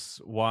that was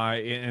why,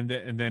 and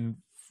then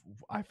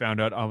I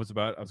found out I was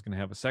going to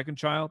have a second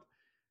child,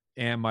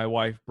 and my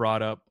wife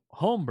brought up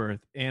home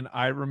birth. And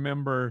I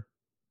remember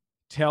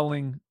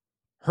telling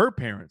her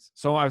parents,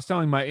 so I was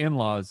telling my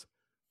in-laws,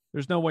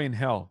 there's no way in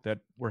hell that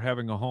we're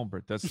having a home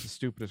birth. That's the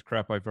stupidest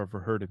crap I've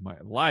ever heard in my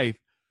life.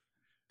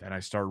 Then I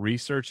start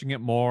researching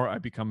it more. I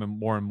become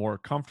more and more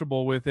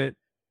comfortable with it.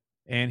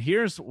 And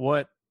here's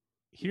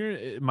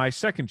my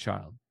second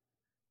child.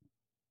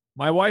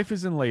 My wife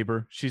is in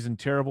labor. She's in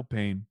terrible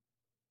pain.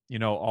 You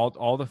know,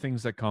 all the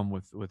things that come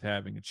with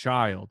having a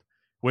child,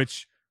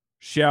 which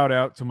shout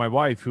out to my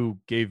wife who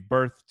gave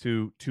birth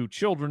to 2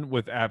 children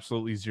with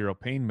absolutely zero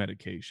pain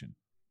medication.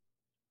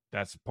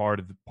 That's part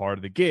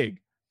of the gig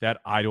that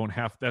I don't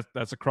have.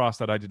 That's a cross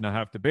that I did not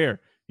have to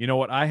bear. You know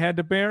what I had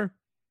to bear?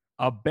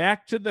 A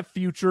Back to the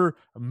Future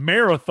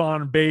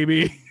marathon,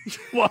 baby.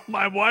 While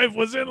my wife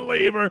was in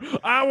labor,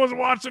 I was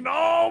watching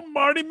all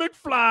Marty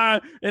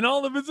McFly and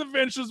all of his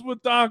adventures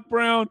with Doc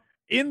Brown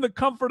in the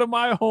comfort of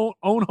my own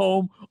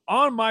home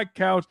on my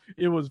couch.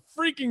 It was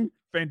freaking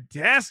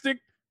fantastic.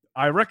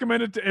 I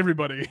recommend it to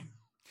everybody.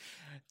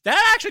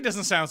 That actually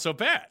doesn't sound so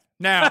bad.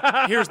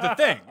 Now, here's the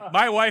thing.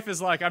 My wife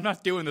is like, I'm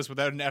not doing this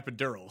without an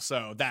epidural,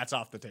 so that's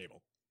off the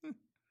table.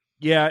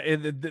 Yeah,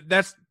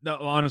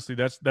 honestly,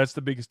 that's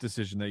the biggest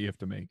decision that you have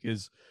to make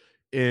is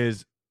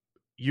if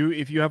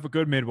you have a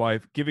good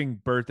midwife, giving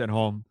birth at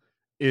home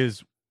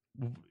is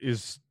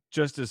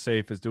just as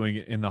safe as doing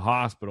it in the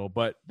hospital.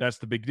 But that's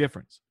the big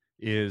difference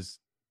is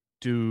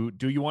do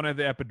you want to have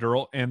the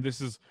epidural? And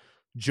this is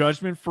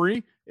judgment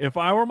free. If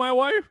I were my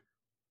wife,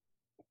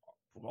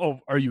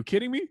 oh, are you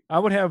kidding me? I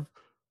would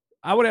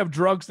have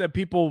drugs that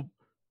people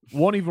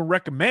won't even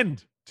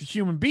recommend to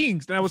human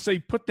beings. And I would say,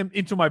 put them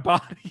into my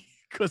body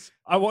because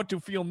I want to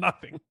feel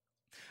nothing.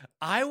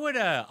 I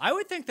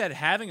would think that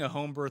having a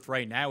home birth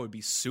right now would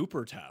be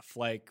super tough.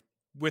 Like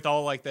with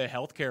all like the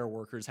healthcare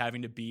workers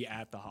having to be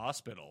at the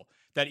hospital,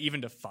 that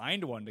even to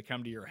find one to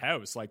come to your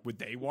house, like would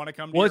they want to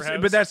come to your house?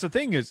 But that's the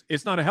thing is,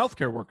 it's not a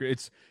healthcare worker.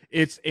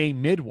 It's a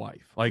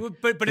midwife. Like,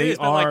 but it is.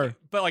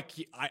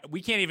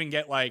 We can't even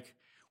get like.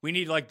 We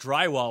need like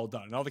drywall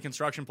done. And all the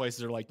construction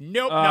places are like,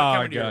 nope, not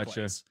coming to your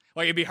place.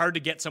 Like it'd be hard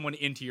to get someone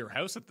into your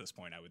house at this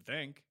point, I would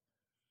think.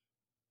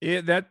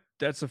 Yeah,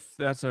 that's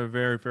a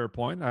very fair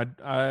point.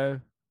 I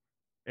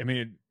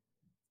mean,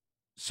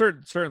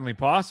 certainly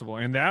possible,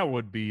 and that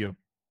would be a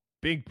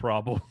big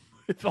problem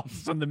if all of a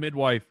sudden the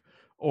midwife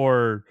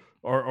or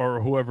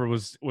whoever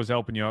was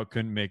helping you out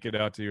couldn't make it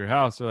out to your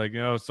house. They're like,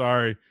 oh,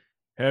 sorry,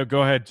 hey,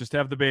 go ahead, just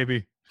have the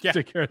baby. Yeah.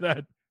 Take care of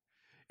that.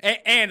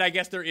 And I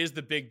guess there is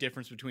the big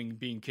difference between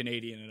being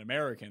Canadian and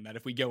American, that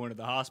if we go into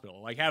the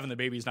hospital, like having the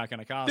baby is not going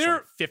to cost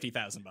like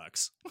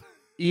 $50,000.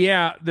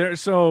 Yeah,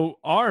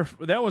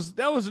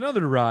 that was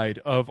another ride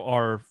of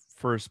our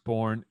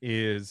firstborn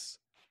is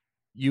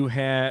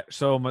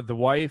the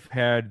wife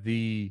had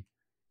the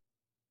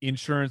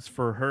insurance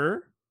for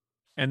her,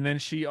 and then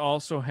she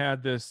also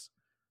had this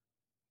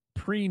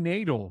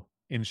prenatal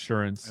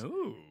insurance.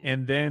 Ooh.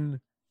 And then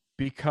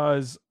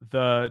because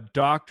the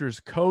doctors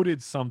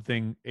coded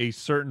something a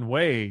certain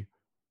way,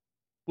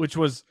 which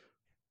was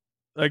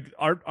like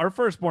our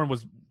firstborn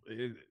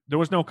there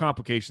was no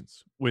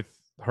complications with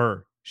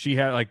her. She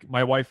had like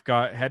my wife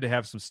had to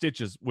have some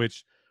stitches,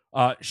 which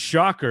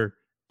shocker,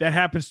 that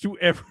happens to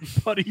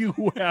everybody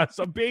who has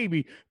a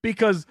baby,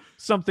 because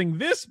something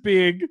this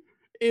big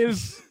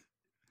is,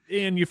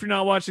 and if you're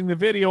not watching the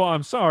video,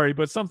 I'm sorry,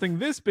 but something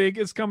this big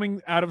is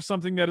coming out of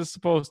something that is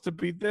supposed to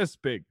be this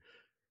big.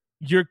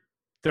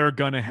 They're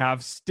going to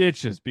have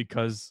stitches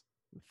because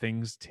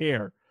things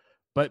tear.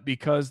 But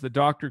because the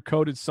doctor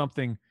coded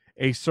something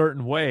a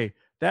certain way,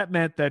 that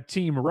meant that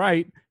Team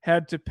Wright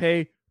had to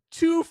pay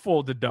 2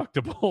 full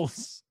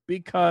deductibles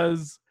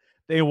because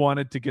they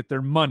wanted to get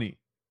their money.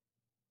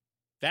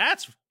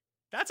 That's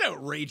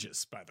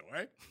outrageous, by the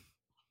way.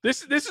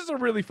 This is a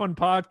really fun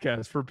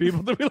podcast for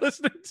people to be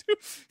listening to.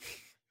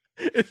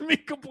 It's me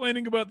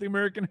complaining about the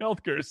American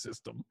healthcare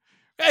system.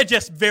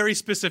 Just very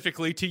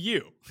specifically to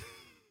you.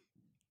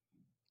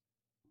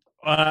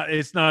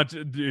 It's not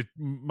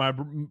my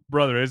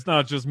brother. It's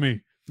not just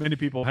me. Many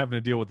people having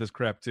to deal with this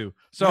crap too.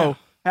 So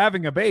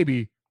having a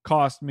baby,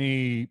 cost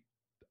me,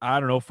 I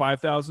don't know,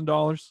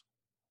 $5,000.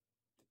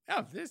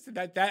 Oh,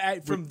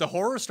 from the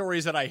horror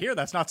stories that I hear,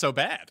 that's not so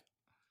bad.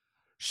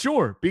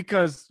 Sure,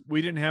 because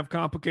we didn't have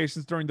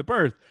complications during the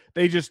birth.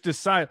 They just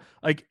decide,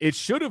 like, it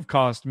should have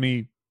cost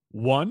me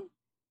 $1,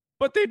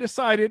 but they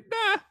decided,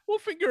 nah, we'll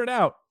figure it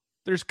out.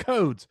 There's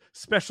codes,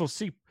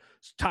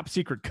 top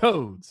secret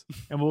codes,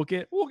 and we'll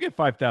get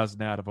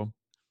 5,000 out of them.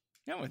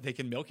 Yeah, they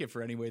can milk it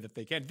for any way that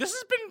they can. This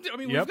has been, I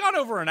mean, we've gone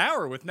over an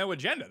hour with no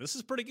agenda. This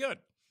is pretty good.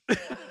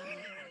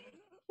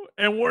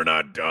 And we're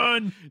not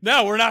done.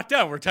 No, we're not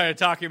done. We're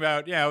talking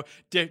about,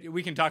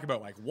 we can talk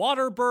about like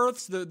water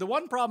births. The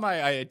one problem,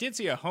 I did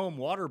see a home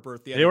water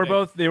birth the other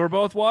day. They were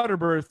both water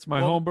births. My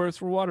home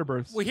births were water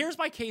births. Well, here's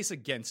my case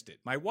against it.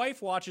 My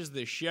wife watches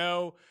this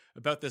show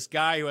about this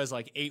guy who has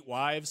like 8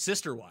 wives,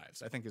 sister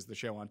wives, I think is the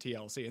show on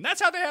TLC. And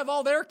that's how they have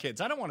all their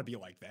kids. I don't want to be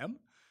like them.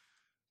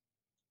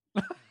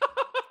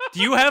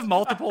 Do you have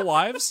multiple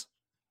wives?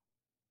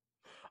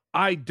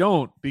 I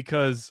don't,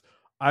 because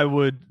I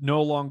would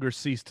no longer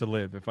cease to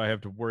live if I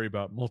have to worry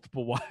about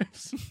multiple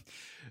wives.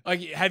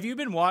 Like, have you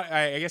been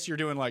I guess you're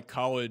doing like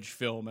college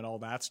film and all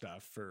that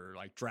stuff for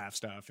like draft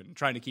stuff and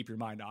trying to keep your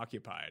mind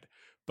occupied.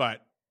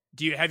 But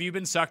have you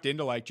been sucked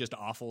into like just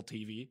awful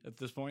TV at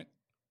this point?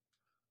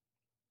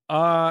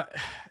 I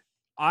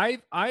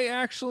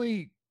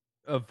actually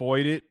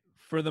avoid it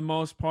for the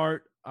most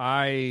part.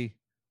 I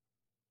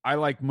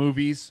like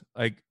movies.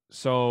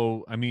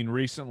 So I mean,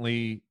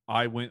 recently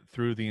I went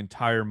through the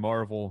entire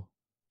Marvel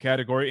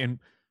category, and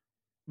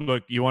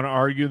look, you want to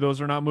argue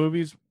those are not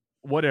movies?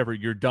 Whatever,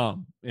 you're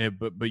dumb.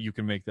 But you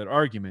can make that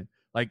argument.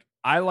 Like,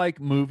 I like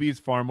movies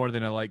far more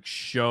than I like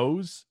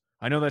shows.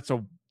 I know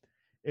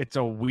it's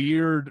a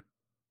weird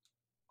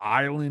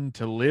island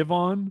to live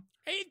on.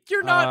 Hey,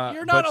 you're not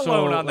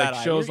alone on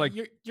that. Shows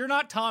you're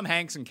not Tom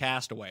Hanks and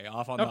Castaway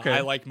off on the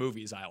I like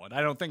movies island.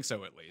 I don't think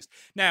so, at least.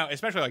 Now,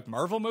 especially like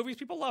Marvel movies,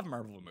 people love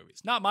Marvel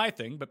movies. Not my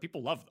thing, but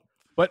people love them.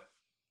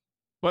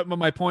 But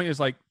my point is,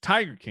 like,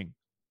 Tiger King.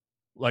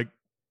 Like,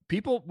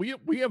 people,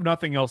 we have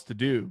nothing else to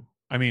do.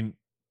 I mean,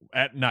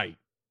 at night,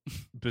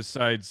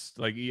 besides,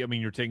 like, I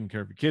mean, you're taking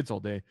care of your kids all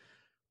day.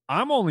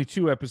 I'm only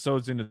 2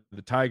 episodes into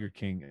the Tiger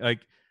King. Like,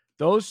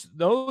 those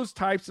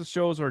types of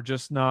shows are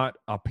just not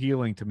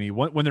appealing to me.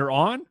 When they're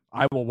on,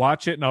 I will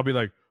watch it and I'll be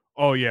like,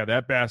 oh yeah,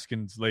 that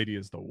Baskins lady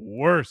is the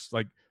worst.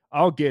 Like,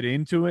 I'll get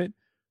into it,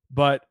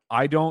 but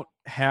I don't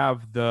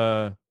have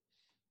the,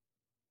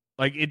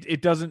 like,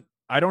 it doesn't,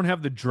 I don't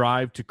have the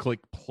drive to click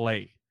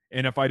play.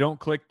 And if I don't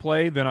click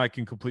play, then I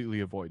can completely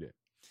avoid it.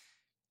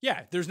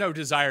 Yeah, there's no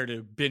desire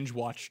to binge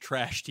watch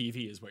trash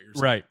TV is what you're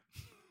saying. Right.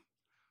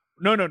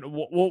 No.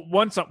 Well,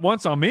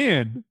 once I'm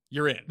in,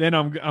 you're in. Then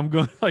I'm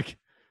going, like,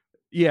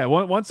 yeah,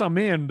 once I'm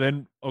in,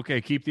 then okay,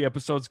 keep the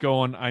episodes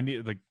going. I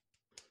need, like,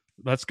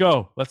 let's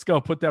go,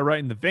 put that right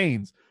in the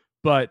veins.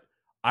 But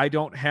I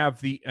don't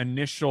have the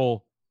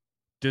initial,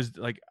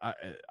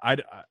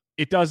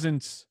 it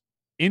doesn't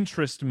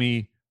interest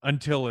me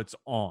until it's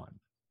on.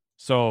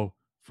 So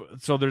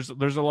there's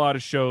a lot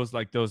of shows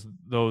like those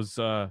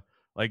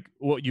like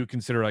what you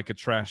consider like a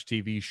trash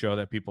TV show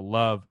that people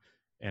love,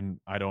 and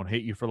I don't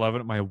hate you for loving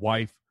it. My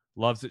wife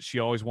loves it. She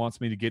always wants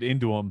me to get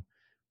into them,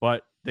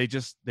 but they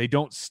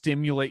don't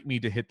stimulate me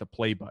to hit the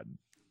play button.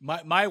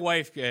 My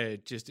wife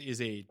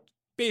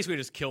basically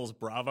just kills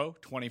Bravo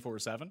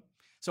 24/7.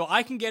 So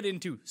I can get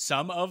into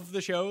some of the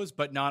shows,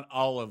 but not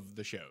all of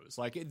the shows.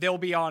 Like, they'll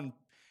be on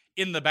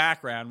in the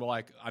background while,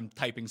 like, I'm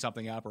typing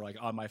something up or like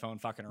on my phone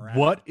fucking around.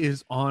 What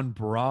is on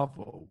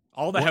Bravo?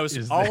 All the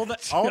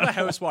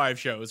Housewives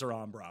shows are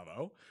on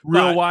Bravo.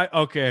 Real Wife.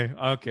 Okay.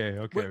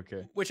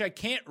 Which I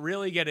can't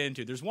really get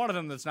into. There's one of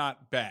them that's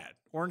not bad.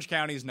 Orange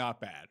County is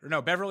not bad. Or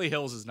no, Beverly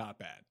Hills is not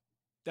bad.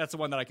 That's the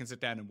one that I can sit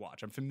down and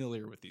watch. I'm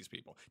familiar with these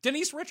people.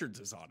 Denise Richards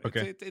is on it.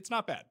 Okay. It's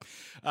not bad.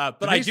 But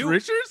Denise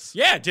Richards?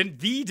 Yeah,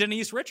 the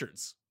Denise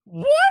Richards.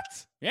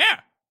 What?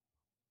 Yeah.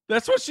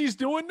 That's what she's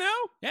doing now?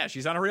 Yeah,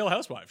 she's on a Real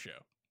Housewives show.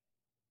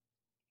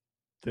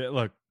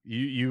 Look,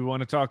 you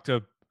want to talk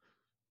to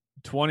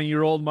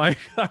 20-year-old Mike?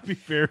 I'd be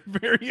very,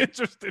 very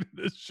interested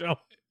in this show.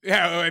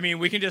 Yeah, I mean,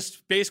 we can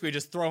just basically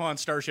just throw on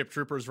Starship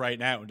Troopers right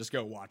now and just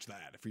go watch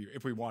that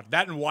if we want.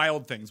 That and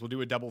Wild Things. We'll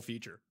do a double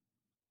feature.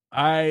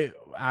 I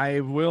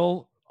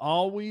will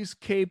always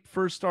cape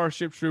for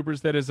Starship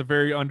Troopers. That is a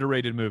very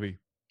underrated movie.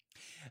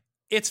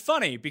 It's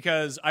funny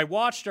because I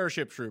watched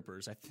Starship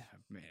Troopers.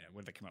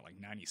 When did that come out? Like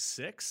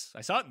 96?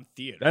 I saw it in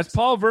theaters. That's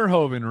Paul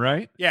Verhoeven,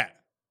 right? Yeah.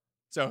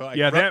 So like,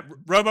 Paul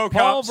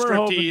RoboCop,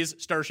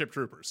 Striptease, Starship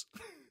Troopers.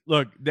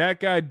 Look, that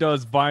guy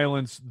does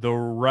violence the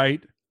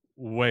right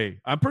way.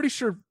 I'm pretty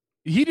sure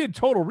he did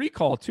Total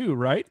Recall too,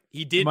 right?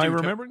 He did. Am I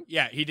remembering?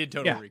 Yeah, he did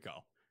Total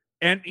Recall.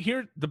 And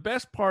here, the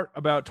best part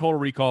about Total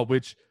Recall,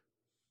 which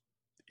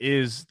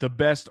is the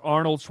best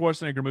Arnold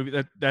Schwarzenegger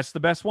movie, that's the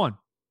best one,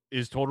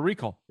 is Total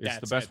Recall. It's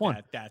the best one.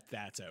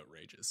 That's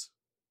outrageous.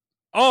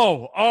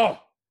 Oh.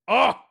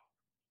 All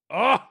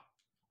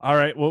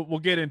right, we'll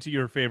get into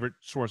your favorite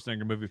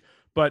Schwarzenegger movie.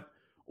 But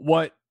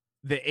what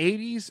the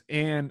 80s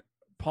and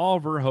Paul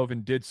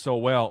Verhoeven did so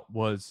well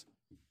was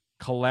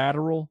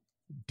Collateral,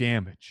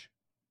 damage.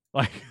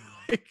 Like,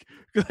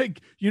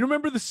 like you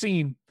remember the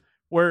scene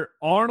where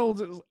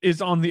Arnold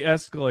is on the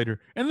escalator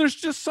and there's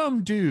just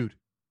some dude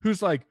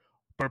who's like,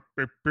 "Burr,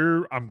 burr,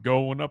 burr, I'm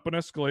going up an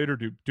escalator,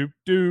 doop, doop,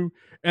 doo."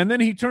 And then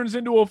he turns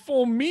into a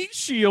full meat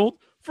shield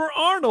for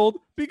Arnold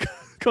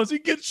because he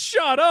gets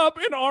shot up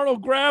and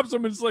Arnold grabs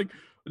him and is like,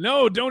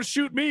 "No, don't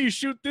shoot me.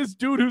 Shoot this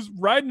dude who's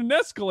riding an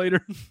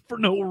escalator for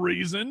no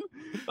reason."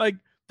 Like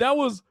that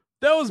was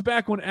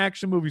back when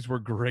action movies were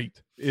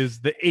great, is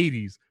the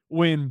 80s,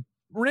 when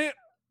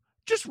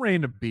just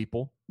random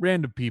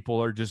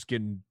people are just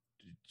getting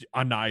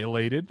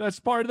annihilated. That's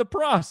part of the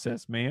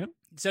process, man.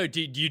 So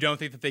do you don't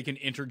think that they can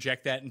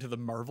interject that into the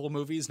Marvel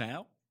movies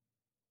now?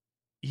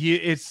 Yeah,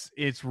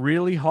 it's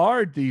really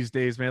hard these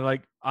days, man.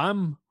 Like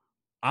I'm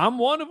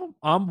one of them.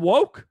 I'm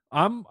woke.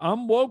 I'm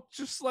woke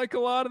just like a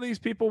lot of these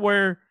people,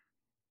 where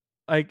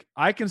like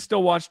I can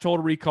still watch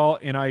Total Recall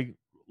and I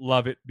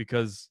love it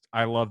because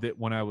I loved it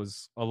when I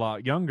was a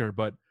lot younger.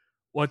 But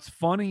what's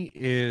funny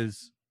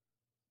is,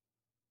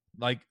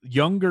 like,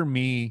 younger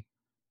me,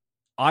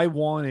 I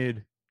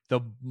wanted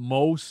the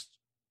most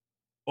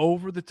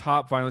over the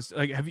top violence.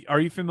 Like, are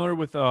you familiar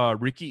with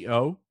Ricky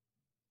O?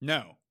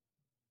 No.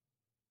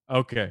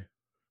 Okay.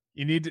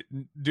 You need to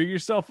do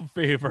yourself a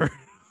favor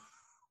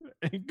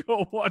and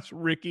go watch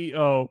Ricky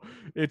O.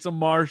 It's a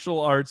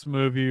martial arts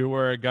movie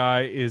where a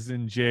guy is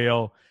in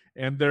jail,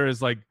 and there is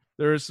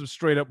some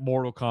straight up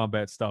Mortal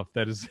Kombat stuff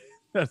that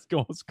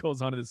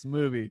goes on in this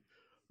movie.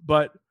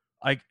 But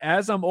like,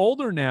 as I'm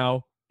older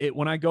now,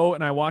 when I go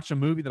and I watch a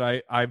movie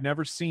that I've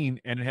never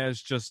seen and it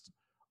has just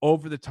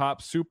over the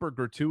top, super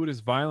gratuitous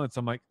violence,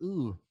 I'm like,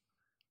 ooh,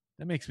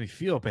 that makes me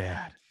feel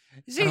bad.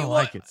 See, I don't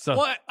like it.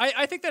 So,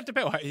 I think that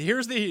depends.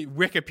 Here's the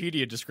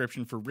Wikipedia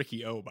description for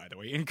Ricky O, by the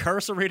way.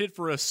 Incarcerated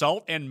for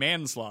assault and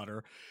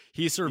manslaughter,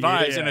 he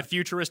survives in a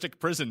futuristic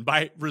prison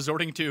by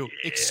resorting to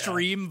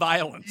extreme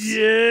violence.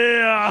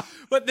 Yeah.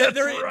 But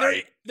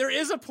there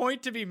is a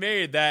point to be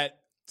made that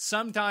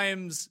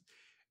sometimes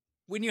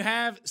when you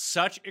have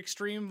such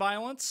extreme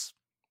violence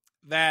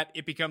that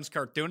it becomes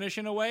cartoonish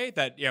in a way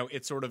that, you know,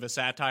 it's sort of a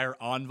satire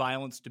on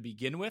violence to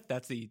begin with.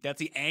 That's the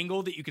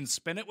angle that you can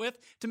spin it with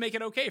to make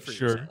it okay for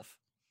yourself.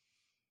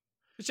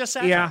 It's just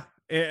satire.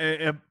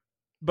 Yeah.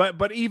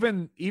 But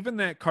even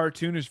that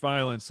cartoonish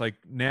violence, like,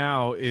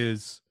 now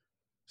it's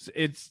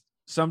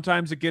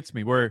sometimes it gets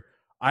me where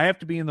I have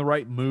to be in the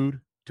right mood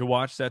to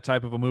watch that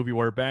type of a movie,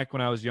 where back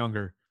when I was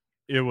younger,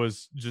 it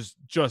was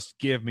just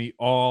give me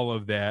all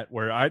of that,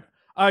 where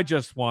I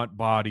just want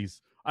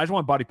bodies. I just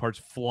want body parts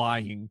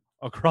flying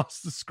across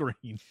the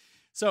screen.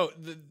 So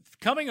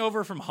coming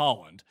over from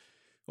Holland,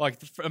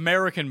 like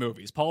American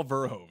movies, Paul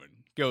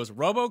Verhoeven goes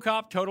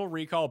RoboCop, Total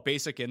Recall,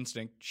 Basic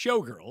Instinct,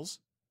 Showgirls,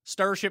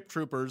 Starship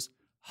Troopers,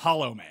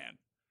 Hollow Man.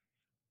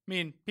 I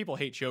mean, people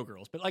hate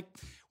Showgirls, but like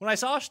when I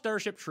saw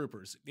Starship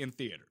Troopers in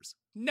theaters,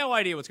 no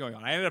idea what's going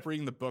on. I ended up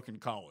reading the book in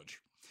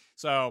college.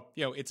 So,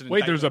 you know, it's an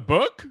Wait, there's a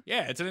book?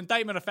 Yeah, it's an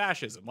indictment of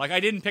fascism. Like, I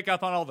didn't pick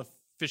up on all the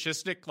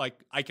fascistic, like,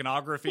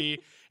 iconography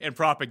and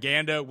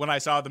propaganda when I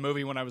saw the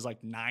movie when I was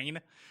like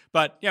 9.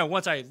 But, you know,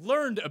 once I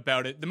learned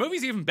about it, the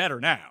movie's even better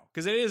now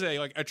because it is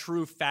a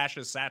true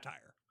fascist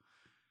satire.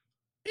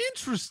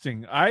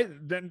 Interesting. I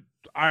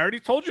already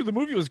told you the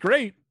movie was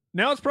great.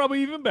 Now it's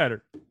probably even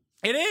better.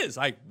 It is.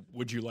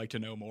 Would you like to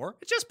know more?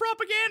 It's just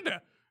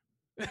propaganda.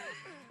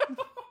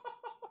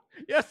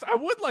 Yes, I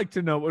would like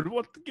to know.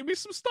 Give me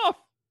some stuff.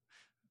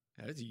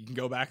 You can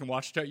go back and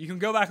watch. You can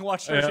go back and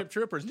watch Starship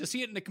Troopers and just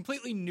see it in a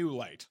completely new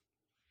light.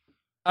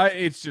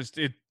 It's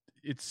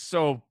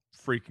so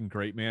freaking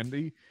great, man.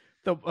 The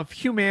of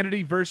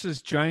humanity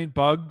versus giant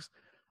bugs.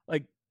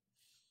 Like,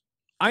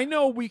 I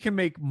know we can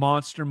make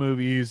monster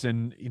movies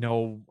and, you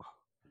know,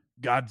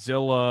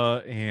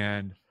 Godzilla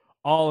and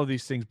all of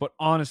these things, but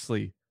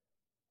honestly,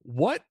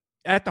 what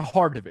at the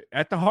heart of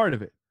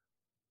it,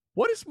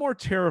 what is more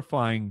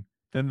terrifying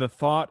than the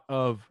thought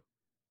of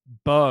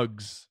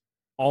bugs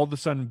all of a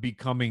sudden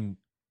becoming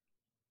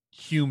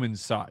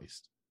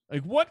human-sized?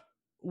 Like, what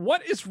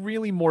is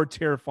really more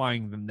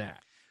terrifying than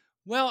that?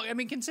 Well, I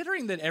mean,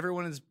 considering that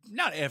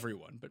not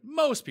everyone, but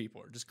most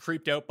people are just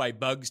creeped out by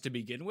bugs to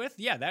begin with.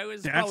 Yeah,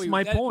 that's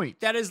my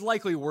point. That is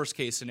likely worst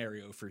case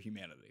scenario for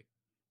humanity.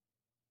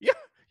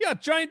 Yeah,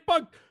 giant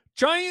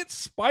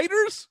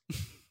spiders,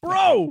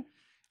 bro,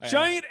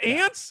 giant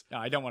ants. No,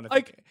 I don't want to.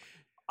 Like,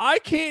 I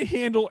can't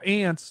handle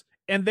ants,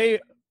 and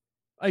they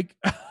like.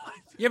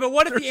 Yeah, but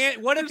what if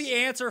the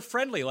ants are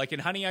friendly, like in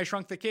Honey, I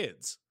Shrunk the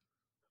Kids?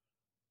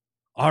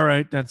 All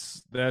right,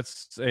 that's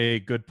a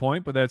good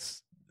point, but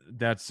that's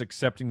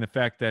accepting the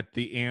fact that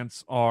the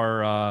ants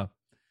are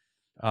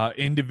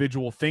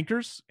individual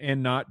thinkers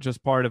and not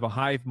just part of a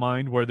hive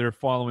mind where they're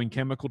following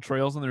chemical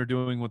trails and they're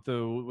doing what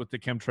the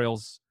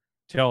chemtrails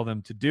tell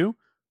them to do.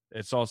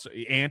 It's also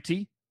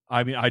Auntie.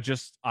 I mean, I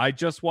just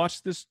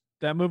watched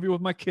that movie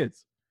with my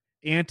kids.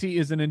 Auntie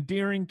is an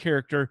endearing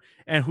character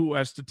and who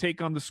has to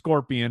take on the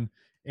scorpion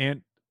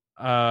and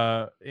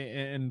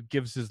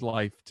gives his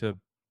life to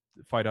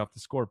fight off the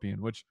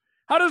scorpion. Which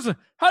how does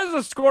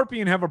a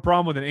scorpion have a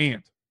problem with an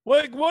ant?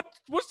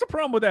 What's the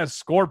problem with that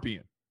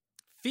scorpion?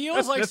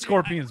 Feels like that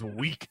scorpion's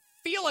weak.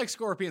 Feel like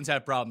scorpions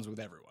have problems with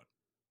everyone.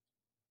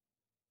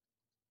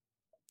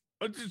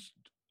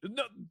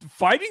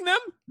 Fighting them?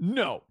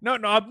 No.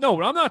 I'm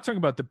not talking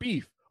about the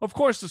beef. Of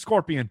course, the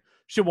scorpion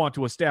should want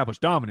to establish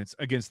dominance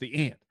against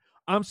the ant.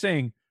 I'm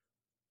saying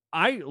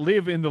I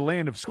live in the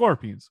land of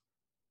scorpions.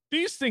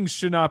 These things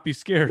should not be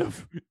scared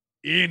of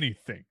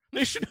anything.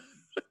 They should,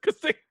 because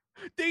they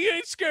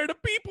ain't scared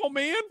of people,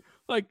 man.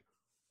 Like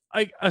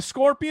a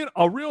scorpion,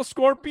 a real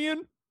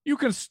scorpion, you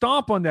can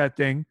stomp on that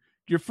thing.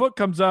 Your foot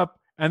comes up,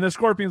 and the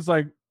scorpion's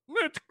like,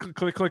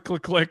 click, click,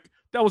 click, click.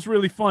 That was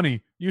really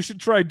funny. You should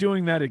try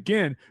doing that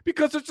again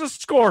because it's a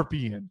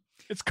scorpion.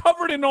 It's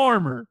covered in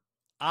armor.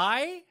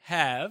 I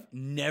have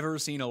never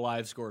seen a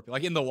live scorpion,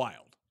 like in the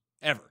wild,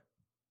 ever.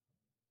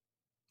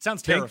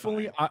 Sounds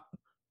terrifying.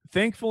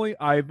 Thankfully,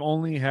 I've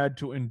only had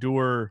to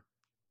endure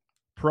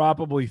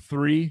probably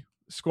 3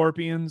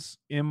 scorpions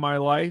in my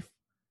life,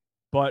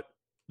 but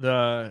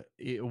the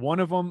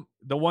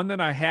one that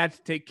I had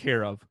to take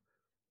care of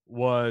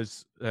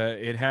was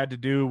it had to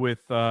do with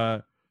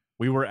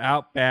we were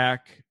out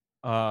back.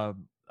 I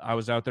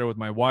was out there with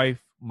my wife.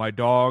 My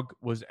dog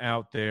was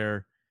out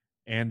there,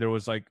 and there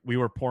was we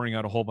were pouring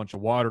out a whole bunch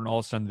of water, and all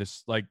of a sudden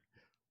this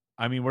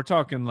we're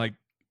talking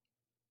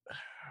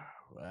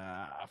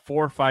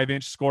 4 or 5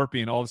 inch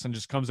scorpion all of a sudden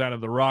just comes out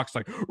of the rocks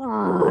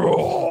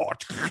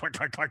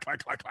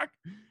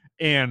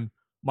and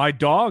my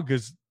dog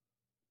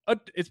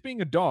it's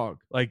being a dog.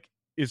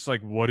 It's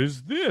what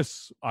is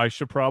this? I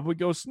should probably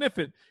go sniff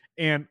it.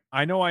 And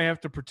I know I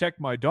have to protect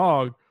my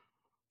dog.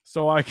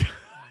 So I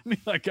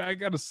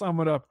got to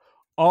summon up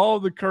all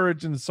the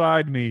courage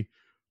inside me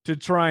to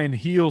try and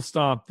heel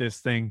stomp this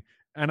thing.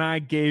 And I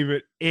gave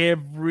it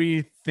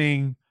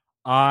everything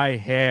I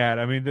had.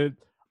 I mean,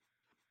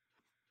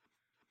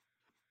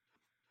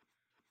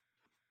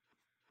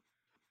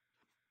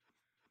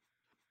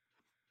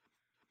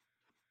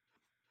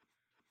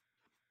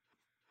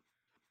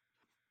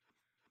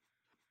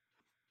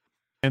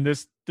 and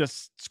this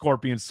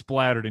scorpion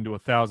splattered into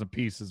 1,000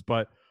 pieces.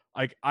 But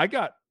I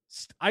got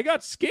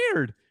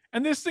scared,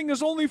 and this thing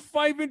is only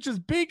 5 inches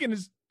big, and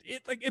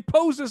it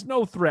poses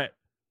no threat.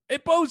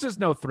 It poses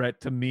no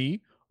threat to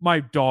me, my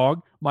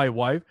dog, my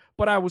wife.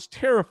 But I was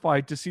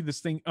terrified to see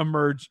this thing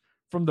emerge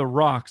from the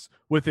rocks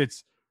with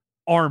its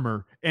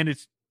armor and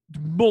its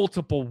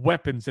multiple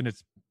weapons and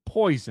its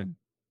poison.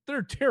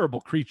 They're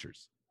terrible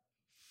creatures.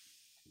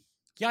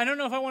 Yeah, I don't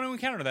know if I want to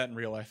encounter that in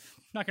real life.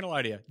 Not going to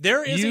lie to you.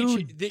 There is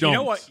you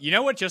know what? You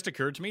know what just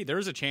occurred to me? There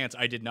is a chance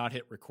I did not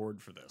hit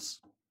record for this.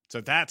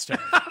 So that's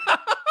terrible.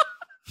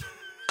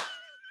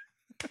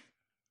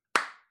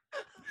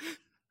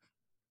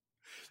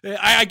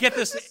 I get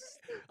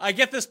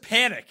this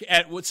panic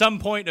at some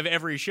point of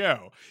every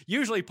show.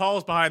 Usually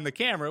Paul's behind the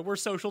camera. We're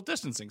social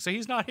distancing, so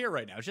he's not here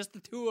right now. It's just the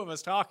two of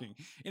us talking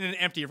in an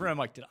empty room. I'm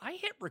like, did I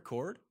hit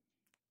record?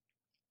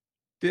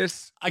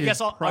 This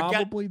is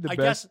probably the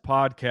best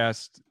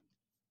podcast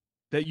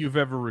that you've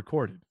ever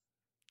recorded.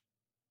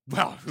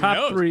 Well,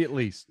 top 3 at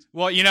least.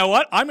 Well, you know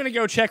what? I'm going to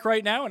go check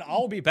right now, and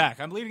I'll be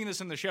back. I'm leaving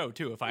this in the show,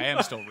 too, if I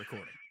am still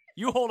recording.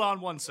 You hold on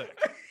 1 sec.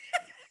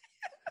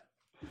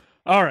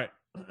 All right.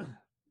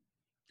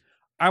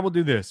 I will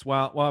do this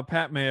while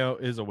Pat Mayo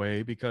is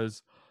away,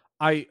 because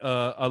I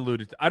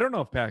alluded to, I don't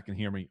know if Pat can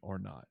hear me or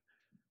not,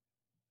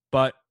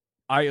 but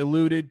I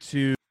alluded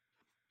to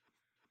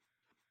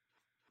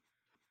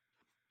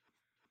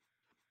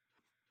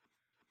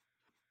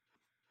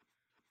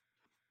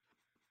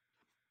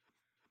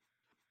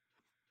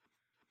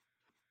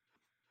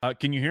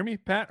can you hear me,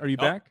 Pat? Are you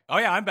back? Oh,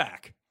 yeah, I'm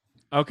back.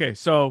 Okay,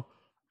 so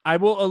I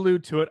will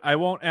allude to it. I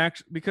won't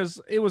actually, because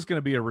it was going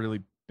to be a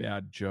really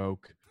bad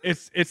joke.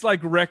 It's like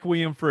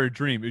Requiem for a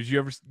Dream. Did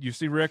you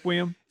see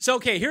Requiem? So,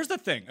 okay, here's the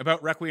thing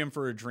about Requiem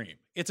for a Dream.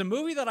 It's a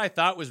movie that I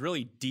thought was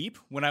really deep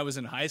when I was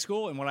in high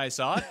school and when I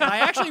saw it. And I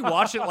actually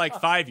watched it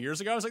 5 years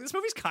ago. I was like, this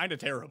movie's kind of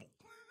terrible.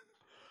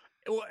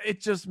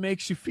 It just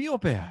makes you feel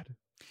bad.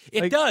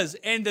 It does.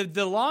 And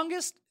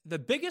the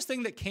biggest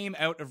thing that came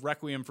out of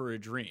Requiem for a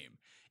Dream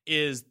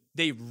is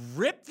they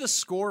ripped the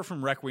score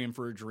from Requiem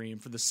for a Dream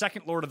for the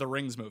second Lord of the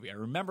Rings movie. I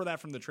remember that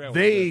from the trailer.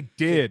 They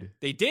did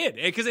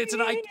because it's an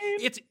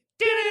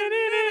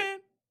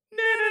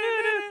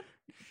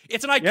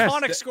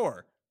iconic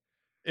score.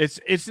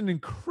 It's an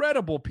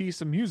incredible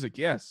piece of music.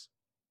 Yes.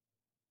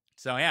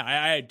 So yeah,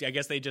 I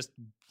guess they just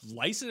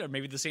licensed it, or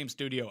maybe the same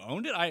studio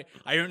owned it. I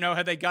don't know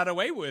how they got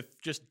away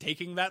with just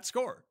taking that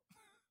score.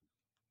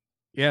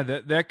 Yeah,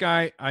 that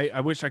guy.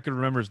 I wish I could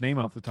remember his name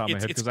off the top of my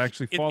head, because I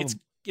actually follow him.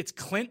 It's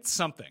Clint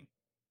something.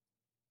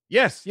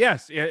 Yes,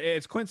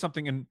 it's Clint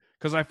something, and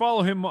because I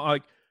follow him.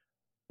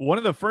 One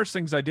of the first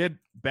things I did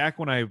back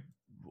when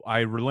I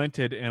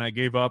relented and I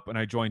gave up and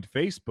I joined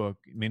Facebook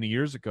many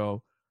years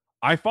ago,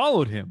 I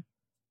followed him,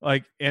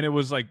 and it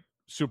was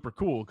super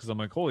cool, because I'm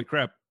like, holy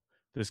crap,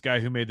 this guy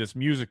who made this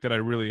music that I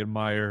really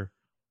admire,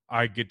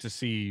 I get to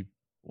see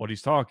what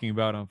he's talking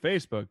about on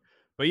Facebook.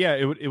 But yeah,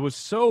 it was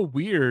so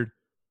weird,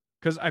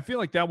 because I feel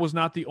like that was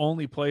not the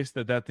only place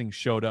that thing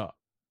showed up.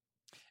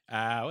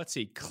 Let's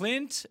see.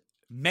 Clint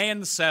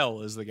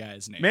Mansell is the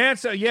guy's name.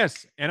 Mansell,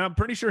 yes. And I'm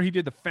pretty sure he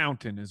did The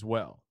Fountain as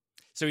well.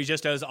 So he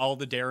just does all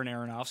the Darren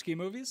Aronofsky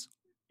movies?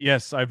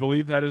 Yes, I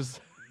believe that is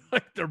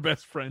like their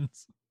best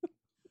friends.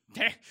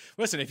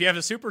 Listen, if you have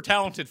a super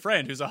talented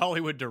friend who's a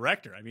Hollywood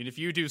director, I mean, if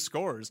you do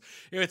scores,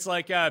 it's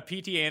like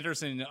P.T.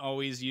 Anderson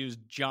always used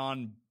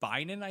John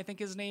Bynon, I think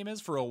his name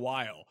is, for a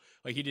while.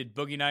 Like he did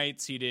Boogie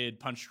Nights, he did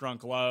Punch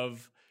Drunk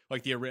Love,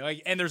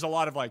 and there's a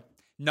lot of like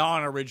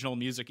non-original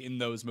music in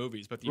those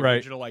movies, but the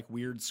original like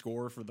weird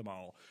score for them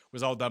all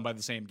was all done by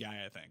the same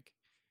guy, I think.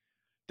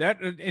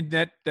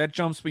 That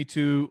jumps me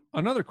to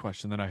another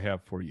question that I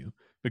have for you,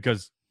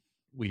 because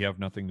we have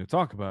nothing to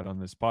talk about on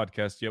this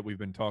podcast yet. We've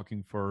been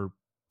talking for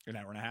an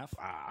hour and a half.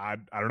 I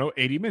don't know,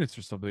 80 minutes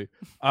or something.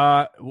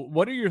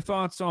 What are your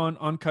thoughts on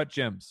Uncut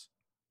Gems?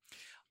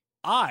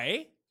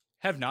 I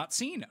have not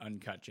seen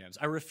Uncut Gems.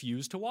 I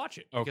refuse to watch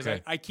it because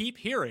I keep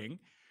hearing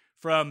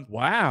from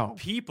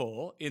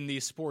people in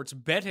the sports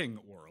betting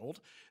world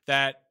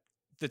that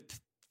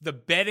the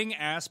betting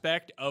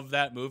aspect of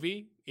that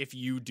movie, if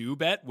you do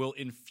bet, will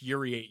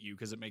infuriate you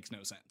because it makes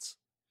no sense.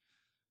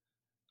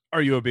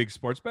 Are you a big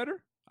sports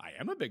bettor? I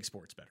am a big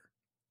sports bettor.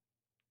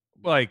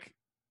 Like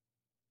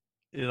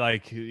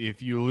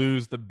if you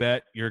lose the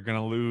bet, you're going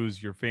to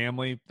lose your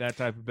family, that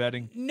type of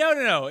betting?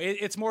 No.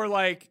 It's more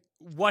like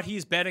what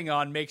he's betting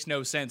on makes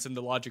no sense in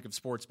the logic of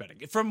sports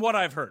betting. From what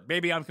I've heard,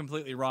 maybe I'm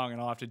completely wrong and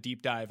I'll have to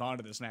deep dive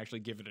onto this and actually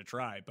give it a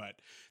try. But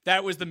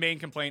that was the main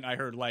complaint I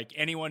heard. Like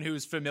anyone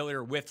who's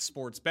familiar with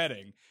sports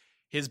betting,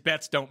 his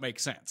bets don't make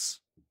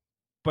sense.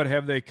 But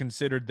have they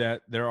considered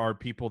that there are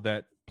people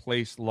that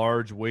place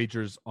large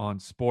wagers on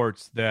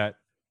sports that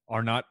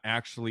are not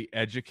actually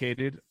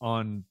educated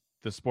on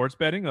the sports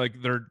betting?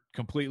 Like they're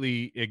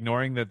completely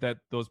ignoring that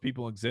those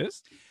people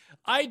exist?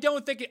 I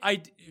don't think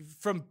like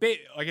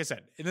I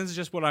said, and this is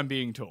just what I'm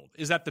being told,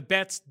 is that the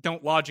bets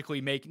don't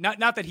logically make, not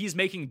that he's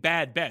making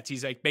bad bets.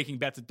 He's like making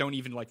bets that don't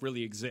even like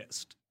really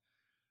exist.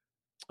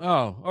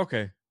 Oh,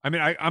 okay. I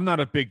mean, I'm not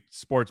a big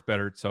sports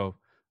bettor, so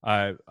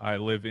I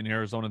live in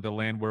Arizona, the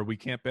land where we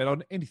can't bet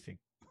on anything.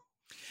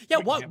 Yeah.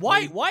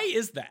 Why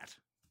is that?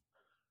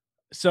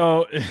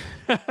 So,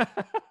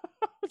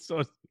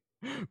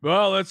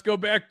 well, let's go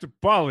back to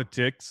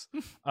politics.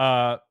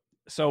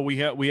 So we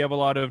have a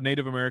lot of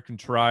Native American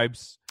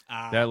tribes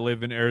that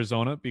live in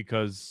Arizona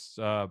because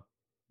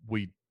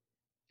we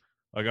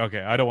like.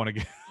 Okay, I don't want to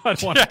get.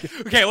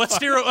 Okay, let's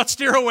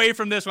steer away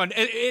from this one.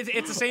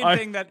 It's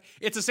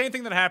the same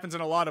thing that happens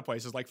in a lot of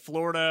places, like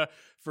Florida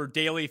for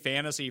daily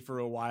fantasy for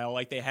a while.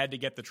 Like they had to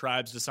get the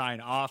tribes to sign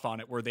off on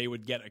it, where they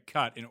would get a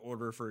cut in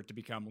order for it to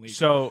become legal.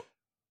 So,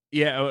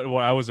 yeah, well,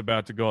 I was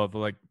about to go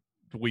like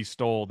we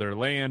stole their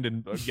land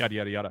and yada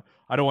yada yada.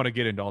 I don't want to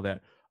get into all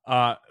that.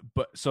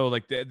 But so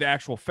like the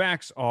actual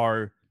facts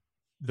are,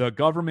 the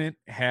government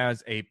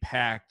has a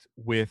pact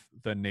with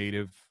the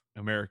Native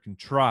American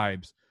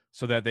tribes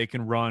so that they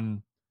can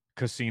run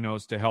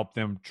casinos to help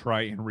them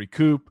try and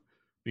recoup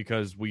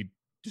because we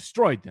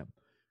destroyed them.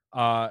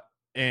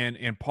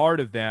 And part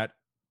of that,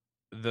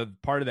 the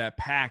part of that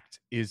pact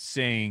is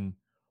saying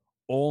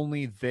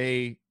only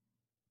they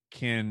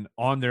can,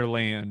 on their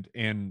land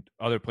and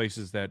other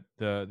places that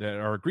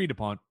are agreed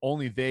upon,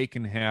 only they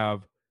can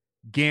have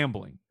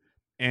gambling.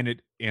 And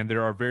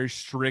there are very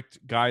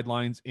strict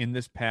guidelines in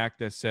this pact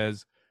that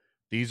says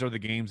these are the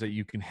games that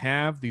you can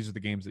have, these are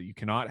the games that you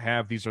cannot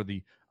have, these are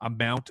the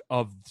amount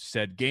of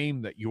said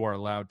game that you are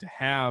allowed to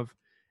have.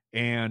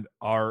 And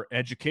our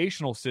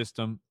educational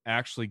system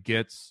actually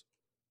gets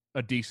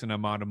a decent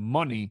amount of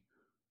money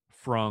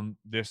from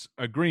this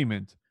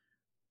agreement,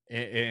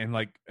 and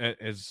like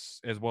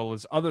as well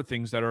as other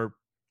things that are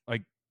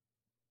like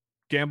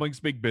gambling's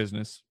big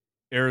business.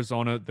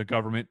 Arizona, the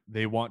government,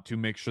 they want to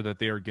make sure that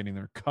they are getting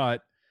their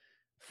cut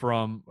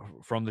from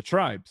the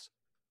tribes.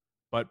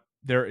 But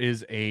there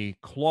is a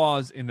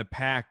clause in the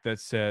pact that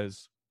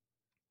says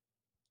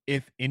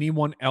if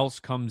anyone else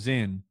comes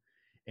in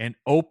and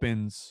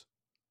opens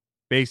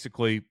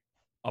basically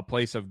a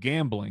place of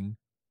gambling,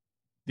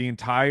 the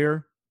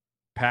entire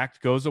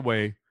pact goes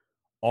away.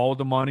 All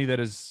the money that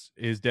is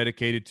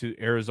dedicated to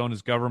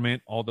Arizona's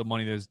government, all the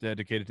money that is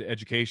dedicated to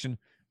education,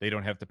 they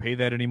don't have to pay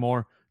that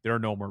anymore. There are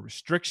no more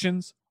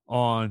restrictions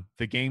on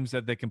the games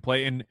that they can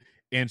play.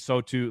 And so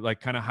to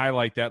like kind of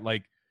highlight that,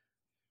 like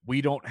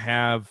we don't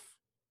have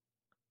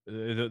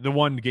the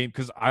one game,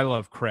 because I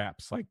love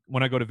craps. Like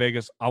when I go to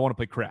Vegas, I want to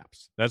play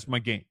craps. That's my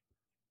game.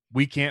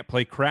 We can't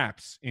play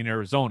craps in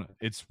Arizona.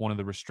 It's one of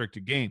the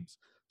restricted games.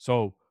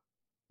 So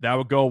that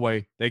would go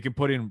away. They can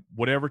put in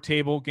whatever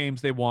table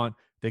games they want.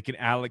 They can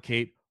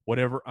allocate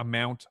whatever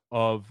amount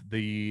of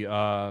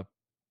the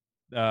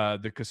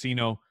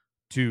casino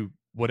to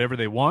whatever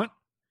they want.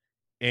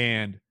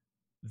 And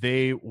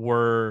they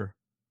were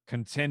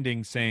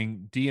contending,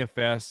 saying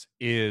DFS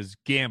is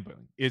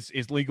gambling.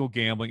 It's legal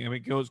gambling. I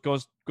mean, it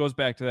goes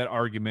back to that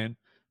argument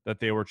that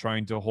they were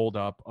trying to hold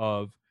up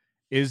of,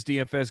 is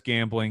DFS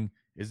gambling?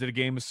 Is it a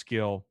game of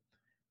skill?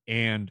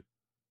 And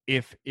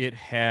if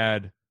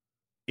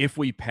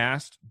we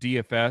passed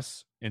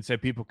DFS and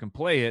said people can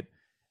play it,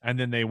 and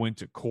then they went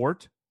to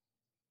court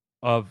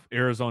of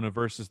Arizona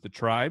versus the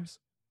tribes.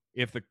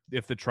 If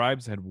the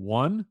tribes had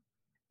won,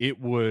 it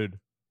would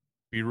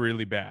be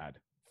really bad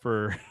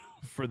for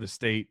the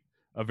state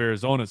of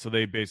Arizona. So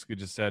they basically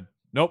just said,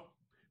 nope,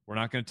 we're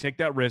not going to take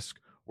that risk.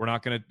 We're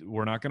not going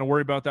to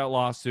worry about that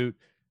lawsuit.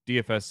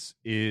 DFS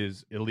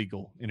is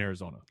illegal in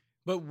Arizona.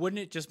 But wouldn't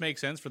it just make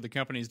sense for the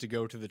companies to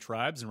go to the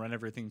tribes and run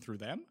everything through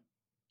them?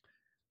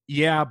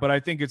 Yeah, but I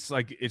think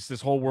it's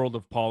this whole world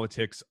of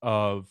politics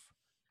of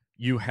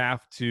you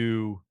have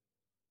to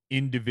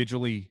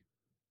individually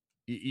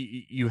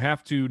you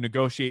have to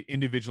negotiate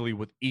individually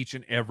with each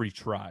and every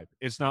tribe.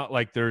 It's not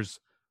like there's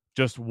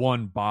just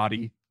one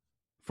body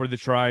for the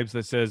tribes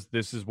that says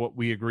this is what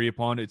we agree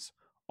upon. It's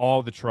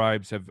all the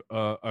tribes have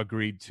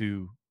agreed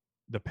to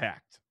the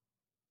pact.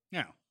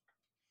 No.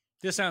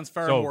 This sounds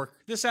far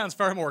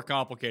more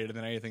complicated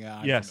than anything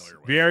I'm familiar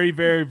with. Very,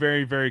 very,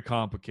 very, very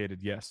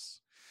complicated.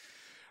 Yes.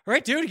 All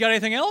right, dude. You got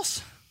anything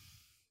else?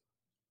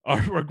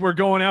 We're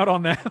going out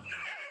on that.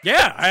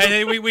 Yeah, I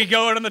think we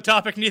go out on the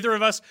topic. Neither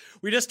of us.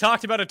 We just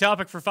talked about a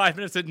topic for 5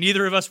 minutes that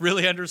neither of us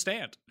really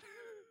understand.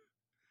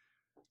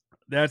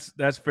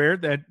 That's fair.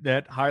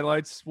 That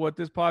highlights what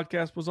this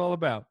podcast was all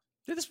about.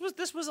 This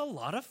was a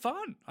lot of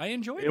fun. I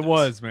enjoyed it. It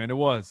was, man. It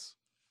was.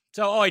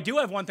 So, I do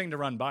have one thing to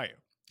run by you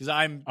because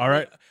I'm all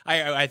right.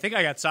 I think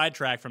I got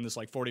sidetracked from this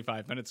like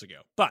 45 minutes ago,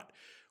 but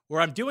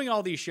where I'm doing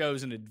all these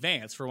shows in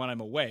advance for when I'm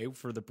away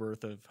for the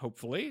birth of,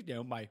 hopefully,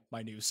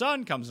 my new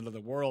son comes into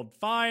the world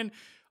fine.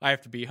 I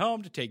have to be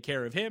home to take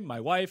care of him, my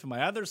wife, and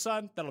my other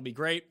son. That'll be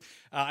great.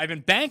 I've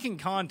been banking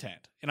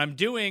content, and I'm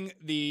doing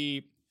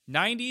the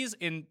 90s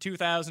in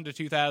 2000 to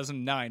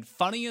 2009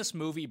 funniest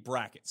movie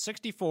bracket,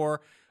 64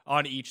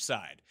 on each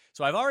side.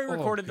 So I've already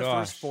recorded the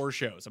first 4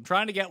 shows. I'm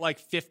trying to get like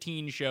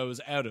 15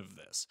 shows out of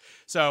this.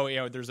 So,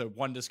 there's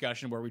one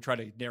discussion where we try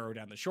to narrow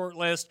down the short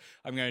list.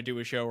 I'm going to do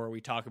a show where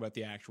we talk about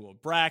the actual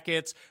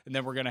brackets, and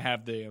then we're going to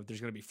have there's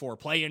going to be 4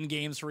 play-in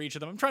games for each of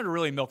them. I'm trying to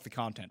really milk the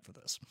content for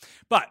this.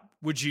 But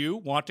would you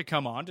want to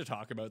come on to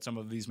talk about some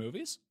of these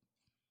movies?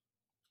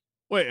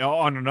 Wait,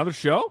 on another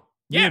show?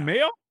 Yeah. Me and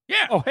Mayo?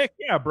 Yeah. Oh, heck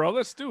yeah, bro.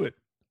 Let's do it.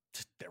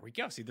 There we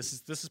go. See, this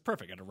is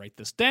perfect. I got to write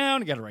this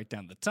down. I got to write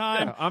down the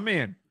time. Yeah, I'm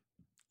in.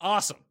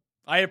 Awesome.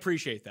 I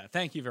appreciate that.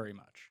 Thank you very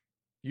much.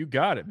 You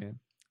got it, man.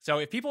 So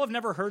if people have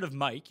never heard of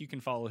Mike, you can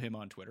follow him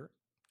on Twitter.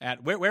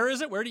 At where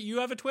is it? Where do you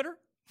have a Twitter?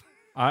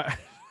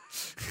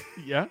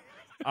 Yeah.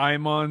 I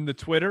am on the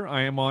Twitter.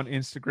 I am on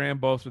Instagram.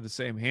 Both are the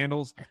same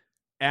handles,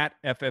 at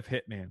FF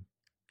Hitman.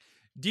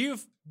 Do you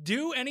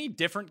do any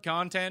different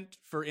content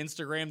for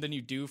Instagram than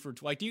you do for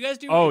do you guys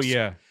do? Oh,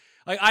 yeah.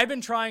 Like I've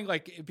been trying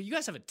but you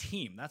guys have a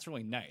team. That's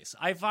really nice.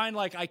 I find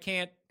I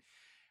can't.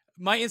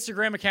 My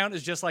Instagram account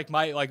is just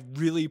my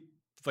really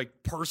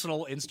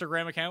personal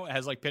Instagram account. It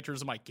has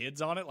pictures of my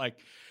kids on it.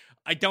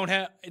 I don't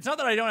have. It's not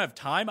that I don't have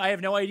time. I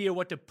have no idea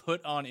what to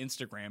put on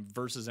Instagram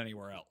versus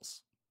anywhere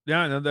else.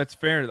 Yeah, no, that's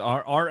fair.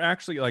 Our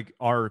actually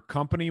our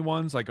company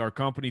ones, our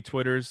company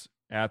Twitters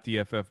at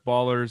the FF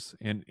Ballers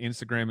and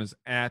Instagram is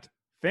at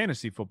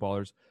Fantasy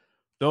Footballers.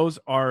 Those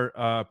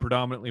are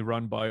predominantly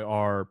run by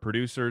our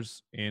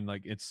producers, and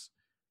it's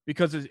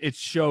because it's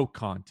show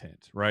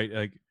content,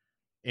 right?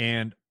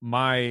 And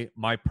my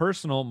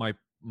personal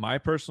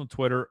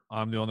Twitter,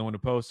 I'm the only one to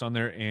post on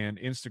there, and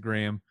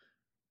Instagram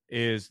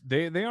is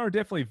they are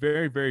definitely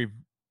very, very,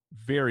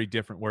 very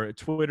different. Where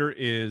Twitter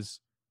is,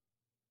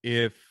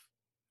 if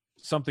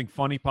something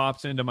funny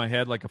pops into my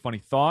head, like a funny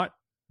thought,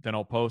 then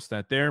I'll post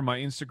that there. My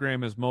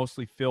Instagram is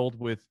mostly filled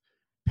with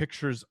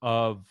pictures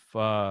of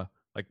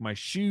my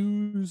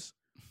shoes,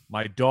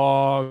 my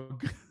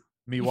dog,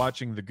 me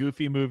watching the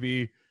Goofy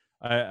movie.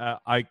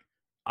 I've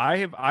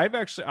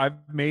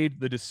made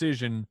the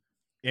decision,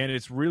 and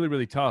it's really,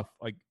 really tough.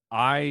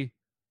 I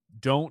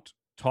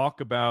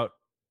talk about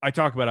I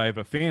have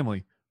a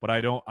family, but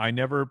I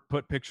never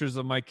put pictures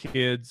of my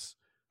kids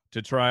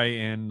to try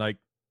and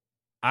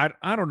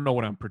I don't know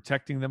what I'm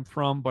protecting them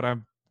from, but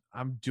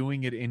I'm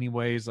doing it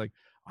anyways.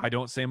 I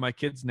don't say my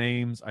kids'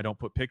 names. I don't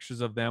put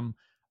pictures of them.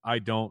 I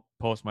don't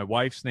post my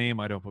wife's name.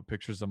 I don't put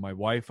pictures of my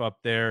wife up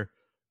there.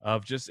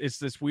 It's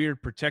this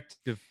weird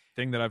protective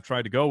thing that I've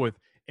tried to go with.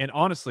 And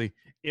honestly,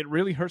 it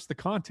really hurts the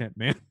content,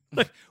 man.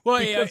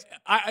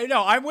 I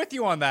know I'm with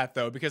you on that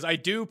though, because I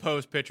do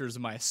post pictures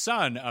of my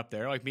son up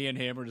there, me and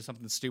him, or just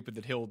something stupid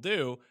that he'll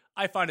do.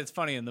 I find it's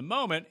funny in the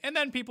moment, and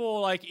then people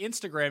will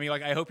Instagram me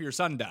I hope your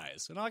son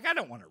dies, and I'm I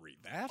don't want to read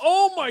that.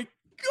 Oh my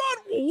god,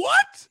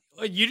 what?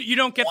 You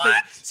don't get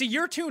what? See,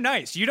 you're too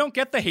nice. You don't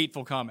get the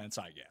hateful comments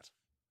I get.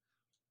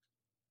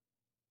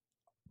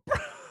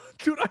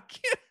 Dude,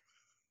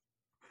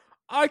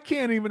 I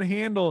can't even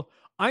handle.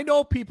 I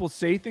know people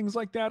say things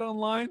like that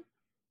online.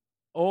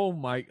 Oh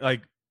my,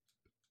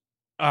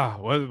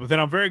 well, then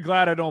I'm very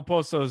glad I don't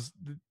post those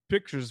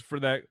pictures for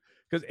that.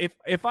 Because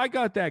if I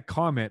got that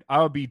comment,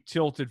 I would be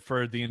tilted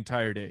for the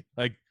entire day.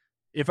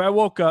 If I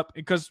woke up,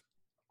 because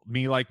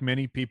me, like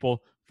many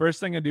people, first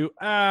thing I do,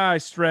 I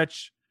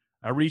stretch,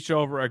 I reach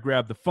over, I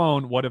grab the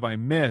phone. What have I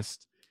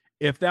missed?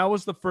 If that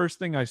was the first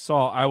thing I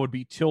saw, I would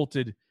be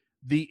tilted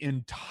the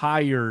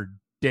entire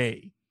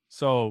day.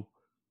 So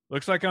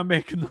looks like I'm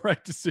making the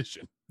right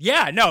decision.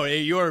 Yeah, no,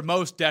 you're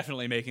most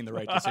definitely making the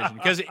right decision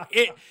because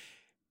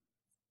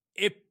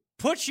it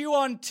puts you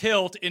on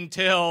tilt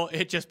until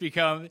it just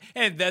becomes,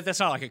 and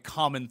that's not like a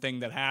common thing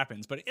that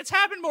happens, but it's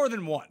happened more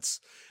than once.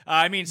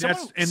 I mean,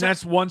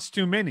 that's once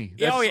too many.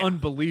 That's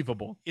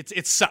unbelievable.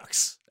 It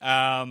sucks.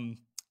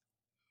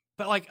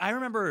 But like, I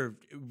remember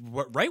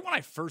right when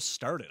I first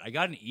started, I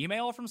got an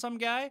email from some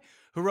guy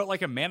who wrote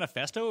like a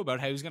manifesto about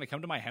how he was going to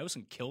come to my house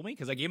and kill me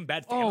because I gave him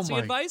bad fantasy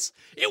advice.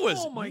 It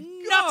was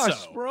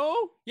gosh, bro.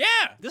 Yeah,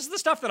 this is the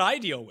stuff that I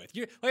deal with.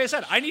 Like I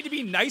said, I need to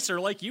be nicer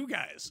like you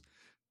guys.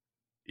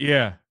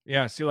 Yeah.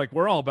 See, like,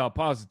 we're all about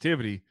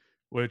positivity,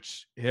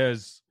 which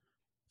has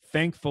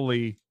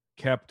thankfully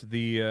kept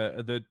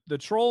the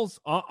trolls.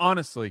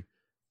 Honestly,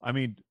 I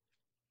mean,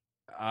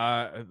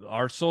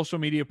 our social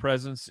media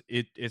presence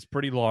it's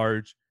pretty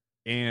large,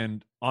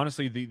 and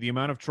honestly, the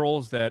amount of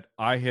trolls that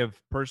I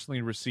have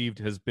personally received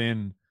has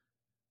been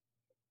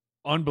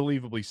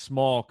unbelievably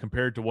small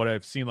compared to what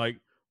I've seen. Like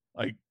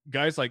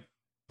guys like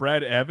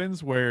Brad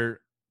Evans,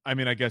 where I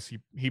mean, I guess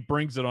he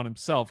brings it on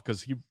himself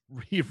because he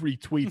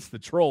retweets the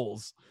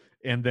trolls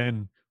and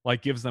then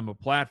like gives them a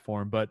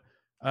platform. But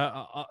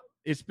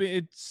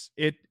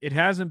it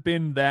hasn't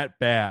been that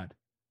bad.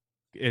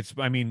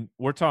 I mean,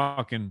 we're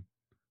talking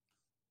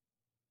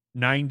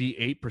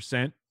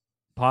 98%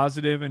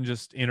 positive and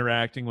just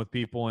interacting with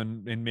people,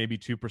 and maybe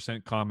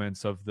 2%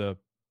 comments of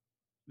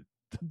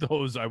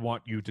those I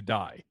want you to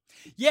die.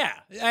 Yeah,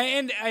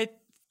 and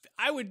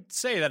I would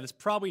say that it's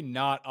probably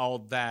not all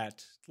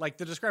that, like,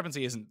 the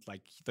discrepancy isn't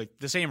like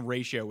the same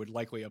ratio would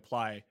likely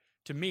apply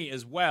to me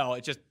as well.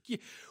 It just,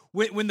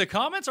 when the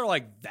comments are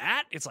like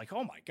that, it's like,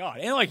 oh my God.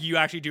 And like, you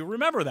actually do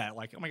remember that.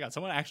 Like, oh my God,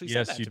 someone actually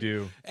said that. Yes, you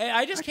do. And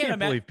I can't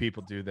believe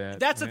people do that.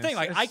 That's the thing.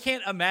 Like, I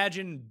can't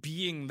imagine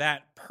being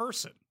that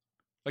person.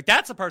 Like,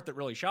 that's the part that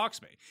really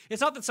shocks me.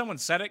 It's not that someone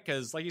said it,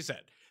 because like you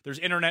said, there's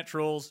internet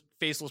trolls,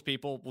 faceless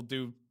people will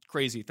do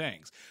crazy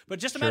things. But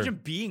just imagine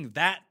being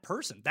that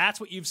person. That's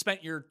what you've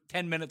spent your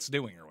 10 minutes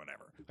doing or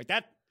whatever. Like,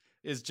 that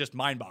is just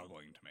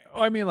mind-boggling to me.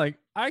 I mean, like,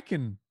 I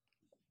can,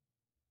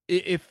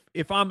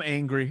 if I'm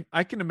angry,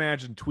 I can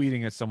imagine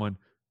tweeting at someone,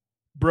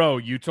 bro,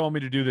 you told me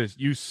to do this.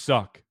 You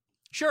suck.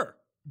 Sure.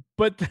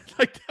 But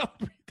like,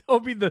 that'll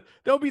be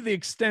the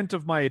extent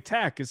of my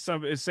attack is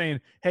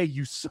saying, hey,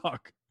 you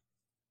suck.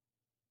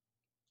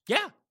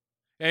 Yeah.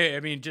 I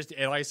mean, just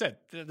like I said,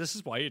 this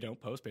is why you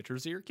don't post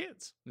pictures of your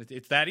kids.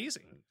 It's that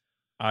easy.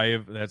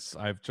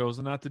 I've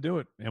chosen not to do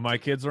it, and my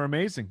kids are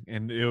amazing,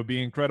 and it would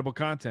be incredible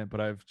content,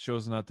 but I've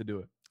chosen not to do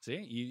it. See,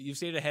 you've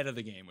stayed ahead of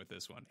the game with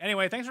this one.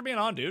 Anyway, thanks for being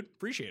on, dude.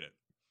 Appreciate it.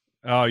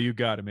 Oh, you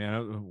got it,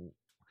 man.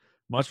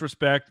 Much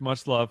respect,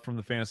 much love from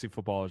the fantasy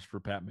footballers for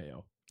Pat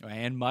Mayo.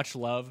 And much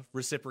love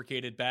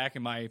reciprocated back,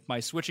 and my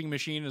switching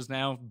machine is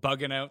now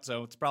bugging out,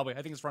 so I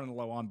think it's running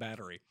low on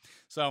battery.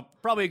 So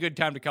probably a good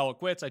time to call it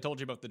quits. I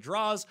told you about the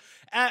draws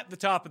at the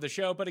top of the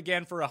show, but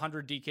again, for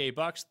 $100 DK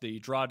bucks, the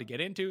draw to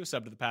get into,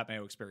 sub to the Pat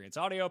Mayo Experience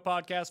audio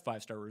podcast,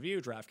 5-star review,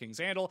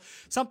 DraftKings handle,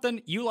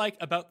 something you like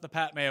about the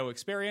Pat Mayo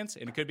Experience,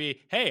 and it could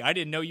be, hey, I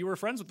didn't know you were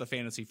friends with the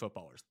fantasy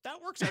footballers.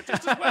 That works out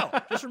just as well.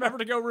 Just remember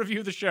to go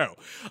review the show.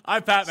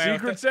 I'm Pat Mayo.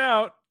 Secrets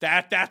out.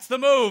 That's the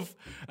move.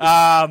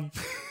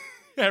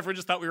 Everyone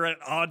just thought we were at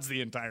odds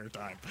the entire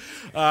time.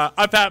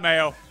 I'm Pat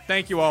Mayo.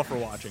 Thank you all for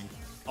watching.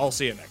 I'll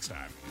see you next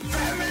time.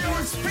 Pat Mayo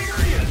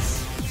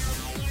Experience!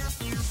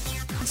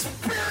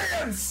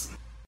 Experience!